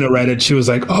 When Davina read it, she was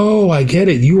like, "Oh, I get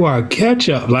it. You are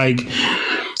ketchup." Like,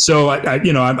 so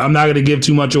I'm not going to give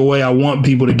too much away. I want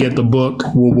people to get the book.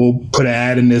 We'll put an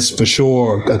ad in this for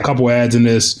sure. A couple ads in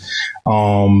this.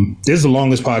 This is the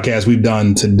longest podcast we've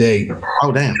done to date.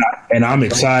 Oh, damn. And I'm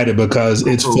excited because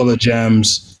it's full of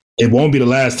gems. It won't be the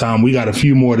last time. We got a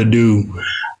few more to do.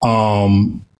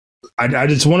 I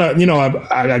just want to,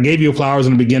 I gave you flowers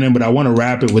in the beginning, but I want to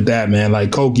wrap it with that, man.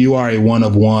 Like, Coke, you are a one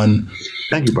of one.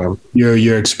 Thank you, bro.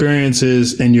 Your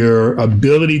experiences and your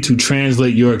ability to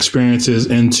translate your experiences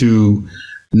into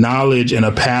knowledge and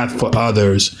a path for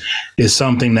others is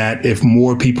something that if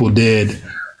more people did,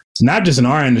 not just in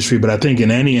our industry, but I think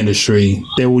in any industry,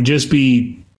 there will just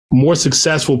be more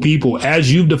successful people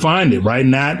as you've defined it, right?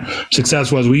 Not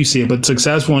successful as we see it, but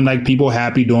successful and like people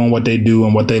happy doing what they do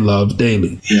and what they love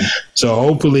daily. Yeah. So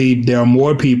hopefully there are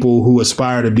more people who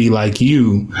aspire to be like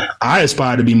you. I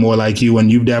aspire to be more like you,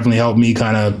 and you've definitely helped me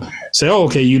kind of say, oh,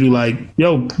 okay, you do like,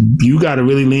 yo, you got to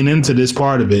really lean into this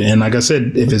part of it. And like I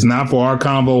said, if it's not for our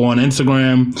convo on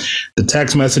Instagram, the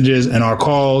text messages and our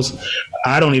calls,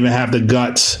 I don't even have the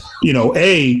guts,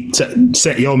 to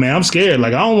say, yo, man, I'm scared.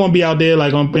 Like, I don't want to be out there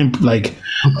like like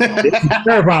it's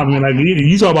terrifying. Like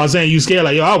you talk about saying you scared,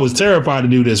 like, yo, I was terrified to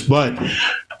do this, but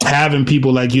having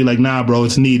people like you, like, nah, bro,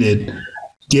 it's needed,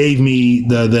 gave me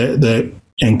the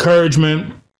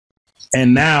encouragement.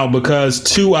 And now, because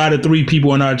 2 out of 3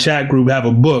 people in our chat group have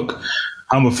a book,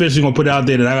 I'm officially gonna put it out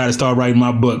there that I got to start writing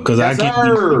my book, because I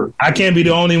can't be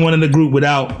the only one in the group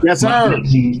without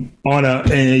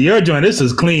and your joint. This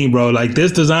is clean, bro. Like,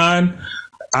 this design,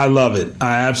 I love it.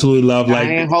 I absolutely love.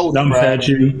 Diane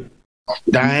Holden,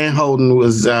 Diane Holden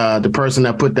was the person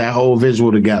that put that whole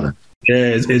visual together.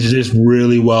 Yeah, it's just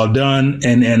really well done,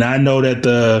 and I know that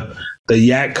the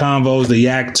Yak Convos, the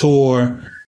Yak Tour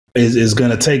is going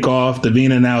to take off.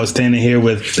 Davina now is standing here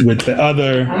with the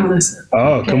other.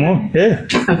 Oh, come on. Yeah.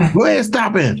 Okay. Go ahead,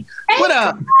 stop it. What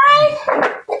up?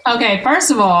 Okay,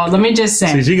 first of all, let me just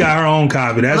say. See, she got her own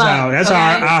copy. That's how our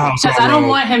house. Because I don't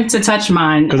want him to touch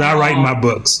mine. Because I write my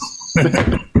books.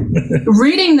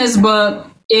 Reading this book,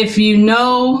 if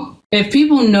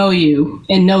people know you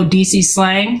and know DC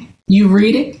slang, you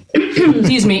read it,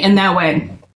 excuse me, in that way.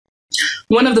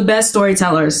 One of the best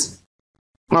storytellers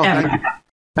ever.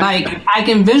 Like, I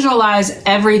can visualize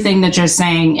everything that you're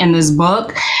saying in this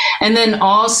book. And then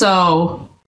also,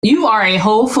 you are a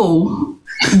whole fool.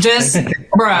 Just,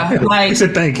 bruh, like,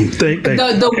 thank you.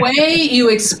 The way you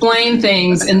explain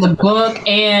things in the book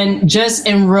and just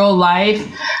in real life,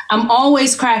 I'm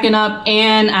always cracking up,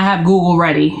 and I have Google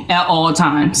ready at all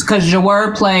times because your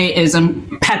wordplay is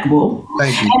impeccable.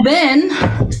 Thank you. And then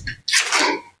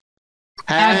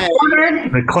I've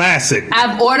ordered the classic.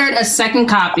 I've ordered a second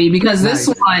copy because this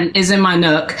one is in my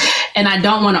Nook and I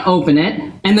don't want to open it.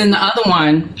 And then the other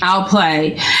one I'll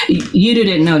play. You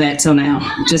didn't know that till now,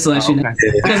 just to let you know.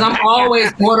 Because I'm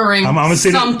always ordering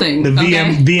something. The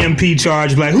VMP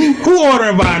charge, like, who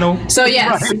ordering vinyl? So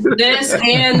yes, this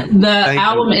and the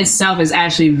album itself is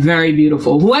actually very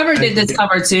beautiful. Whoever did this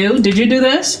cover too, did you do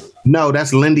this? No,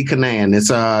 that's Lindy Canan. It's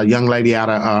a young lady out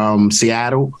of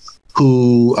Seattle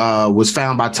who was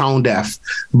found by Tone Deaf.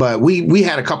 But we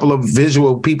had a couple of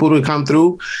visual people to come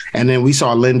through, and then we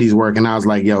saw Lindy's work, and I was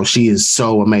like, yo, she is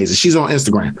so amazing. She's on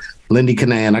Instagram, Lindy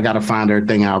Canan. I got to find her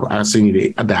thing out. I'll send you the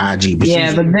IG.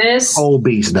 But but this whole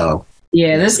beast, though.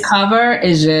 Yeah, this cover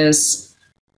is just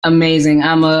amazing.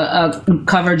 I'm a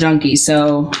cover junkie,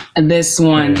 so this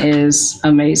one is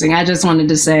amazing. I just wanted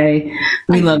to say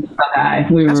we love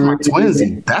Kokayi. That's my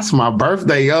twinsy. That's my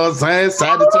birthday, yo. I'm saying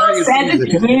Sagittarius.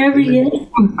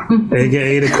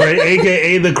 AKA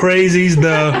the crazies,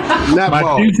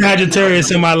 my 2 Sagittarius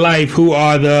in my life who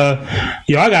are I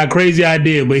got a crazy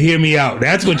idea, but hear me out.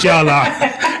 That's what y'all are.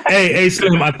 Hey,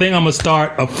 Slim, I think I'm gonna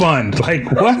start a fund.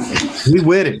 Like, what? We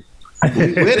with it.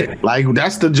 With it. Like,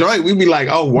 that's the joint. We be like,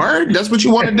 oh, word? That's what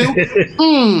you want to do?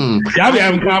 Y'all be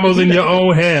having combos in your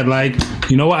own head. Like,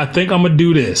 you know what? I think I'm going to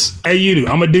do this. Hey, you do.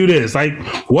 I'm going to do this. Like,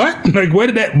 what? Like, where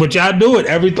did that? But y'all do it.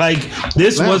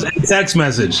 This was a text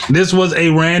message. This was a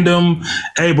random,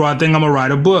 hey, bro, I think I'm going to write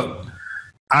a book.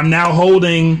 I'm now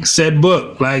holding said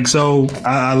book. Like, so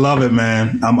I love it,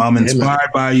 man. I'm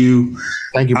inspired by you.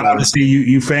 Thank you, brother. I love to see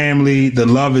you family. The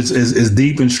love is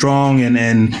deep and strong,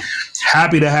 and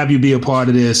happy to have you be a part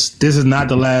of this. This is not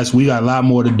the last. We got a lot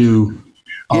more to do.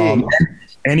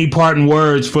 Any parting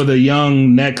words for the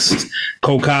young next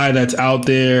Kokayi that's out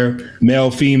there,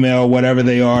 male, female, whatever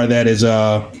they are, that is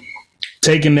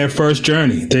taking their first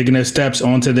journey, taking their steps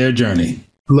onto their journey?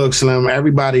 Look, Slim,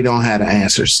 everybody don't have the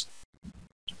answers.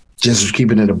 Just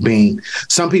keeping it a bean.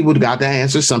 Some people got the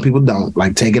answers, some people don't.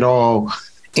 Like, take it all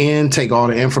in, take all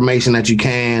the information that you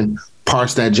can,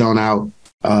 parse that joint out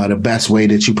the best way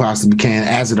that you possibly can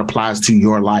as it applies to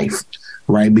your life,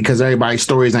 right? Because everybody's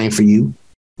stories ain't for you,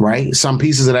 right? Some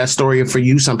pieces of that story are for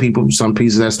you, some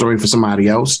pieces of that story for somebody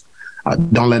else.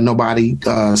 Don't let nobody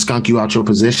skunk you out your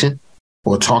position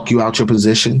or talk you out your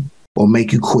position or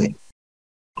make you quit.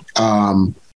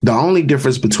 The only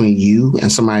difference between you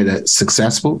and somebody that's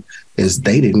successful is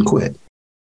they didn't quit.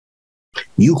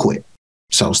 You quit.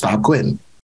 So stop quitting.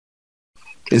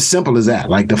 It's simple as that.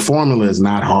 Like, the formula is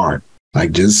not hard.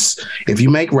 Like, just, if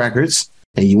you make records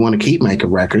and you want to keep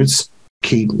making records,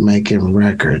 keep making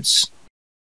records.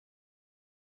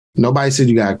 Nobody said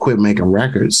you got to quit making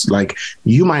records. Like,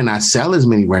 you might not sell as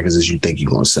many records as you think you're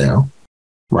going to sell,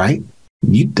 right?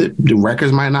 The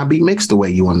records might not be mixed the way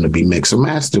you want them to be mixed, or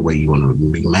mastered the way you want them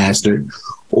to be mastered,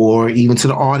 or even to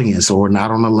the audience, or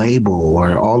not on a label,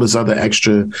 or all this other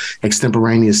extra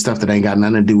extemporaneous stuff that ain't got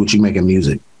nothing to do with you making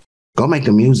music. Go make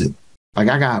the music. Like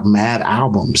I got mad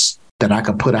albums that I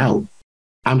could put out.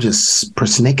 I'm just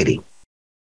persnickety,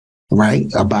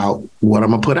 right? About what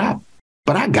I'm gonna put out.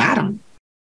 But I got them.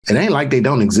 It ain't like they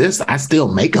don't exist. I still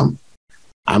make them.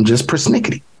 I'm just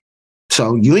persnickety.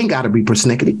 So you ain't got to be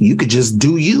persnickety. You could just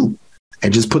do you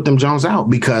and just put them Jones out,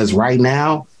 because right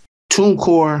now,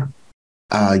 TuneCore,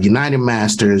 United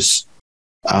Masters,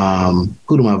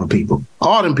 who them other people?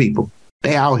 All them people.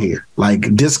 They out here.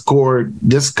 Like Discord,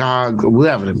 Discog,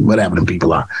 whatever them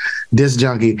people are. Disc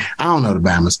Junkie. I don't know the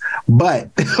Bammers. But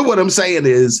what I'm saying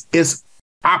is it's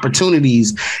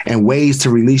opportunities and ways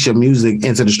to release your music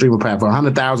into the streaming platform.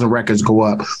 100,000 records go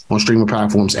up on streaming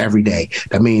platforms every day.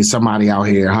 That means somebody out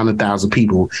here, 100,000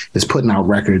 people is putting out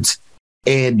records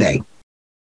every day.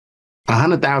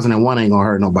 100,001 ain't gonna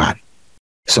hurt nobody.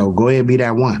 So go ahead and be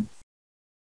that one.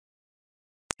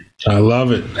 I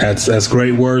love it. That's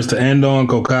great words to end on.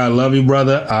 Kokayi, I love you,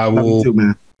 brother. Love you too,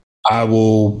 man. I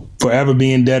will forever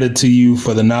be indebted to you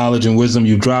for the knowledge and wisdom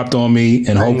you've dropped on me,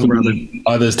 and hopefully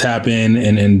others tap in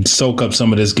and soak up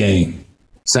some of this game.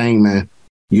 Same, man.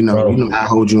 You know, I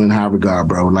hold you in high regard,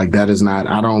 bro. Like that is not,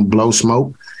 I don't blow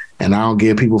smoke and I don't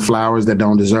give people flowers that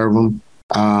don't deserve them.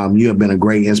 You have been a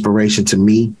great inspiration to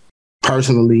me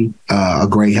personally, a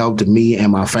great help to me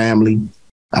and my family.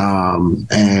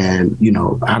 And you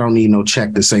know, I don't need no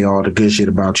check to say all the good shit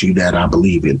about you that I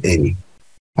believe in you.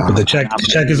 But the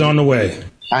check is on the way.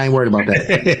 I ain't worried about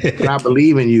that. But I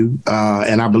believe in you,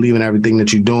 and I believe in everything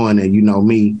that you're doing. And you know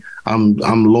me, I'm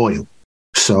loyal,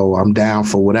 so I'm down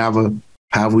for whatever.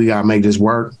 However we gotta make this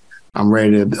work. I'm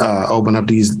ready to open up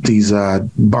these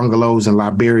bungalows in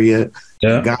Liberia,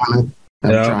 Ghana.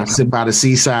 I'm trying to sit by the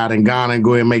seaside in Ghana and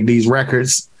go ahead and make these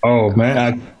records. Oh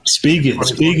man, speak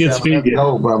it.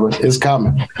 Oh, brother, it's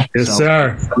coming. Yes, so,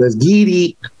 sir. Let's get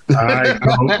it. All right,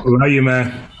 love you,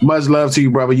 man. Much love to you,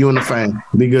 brother. You and the fam.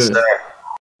 Be good. Sir.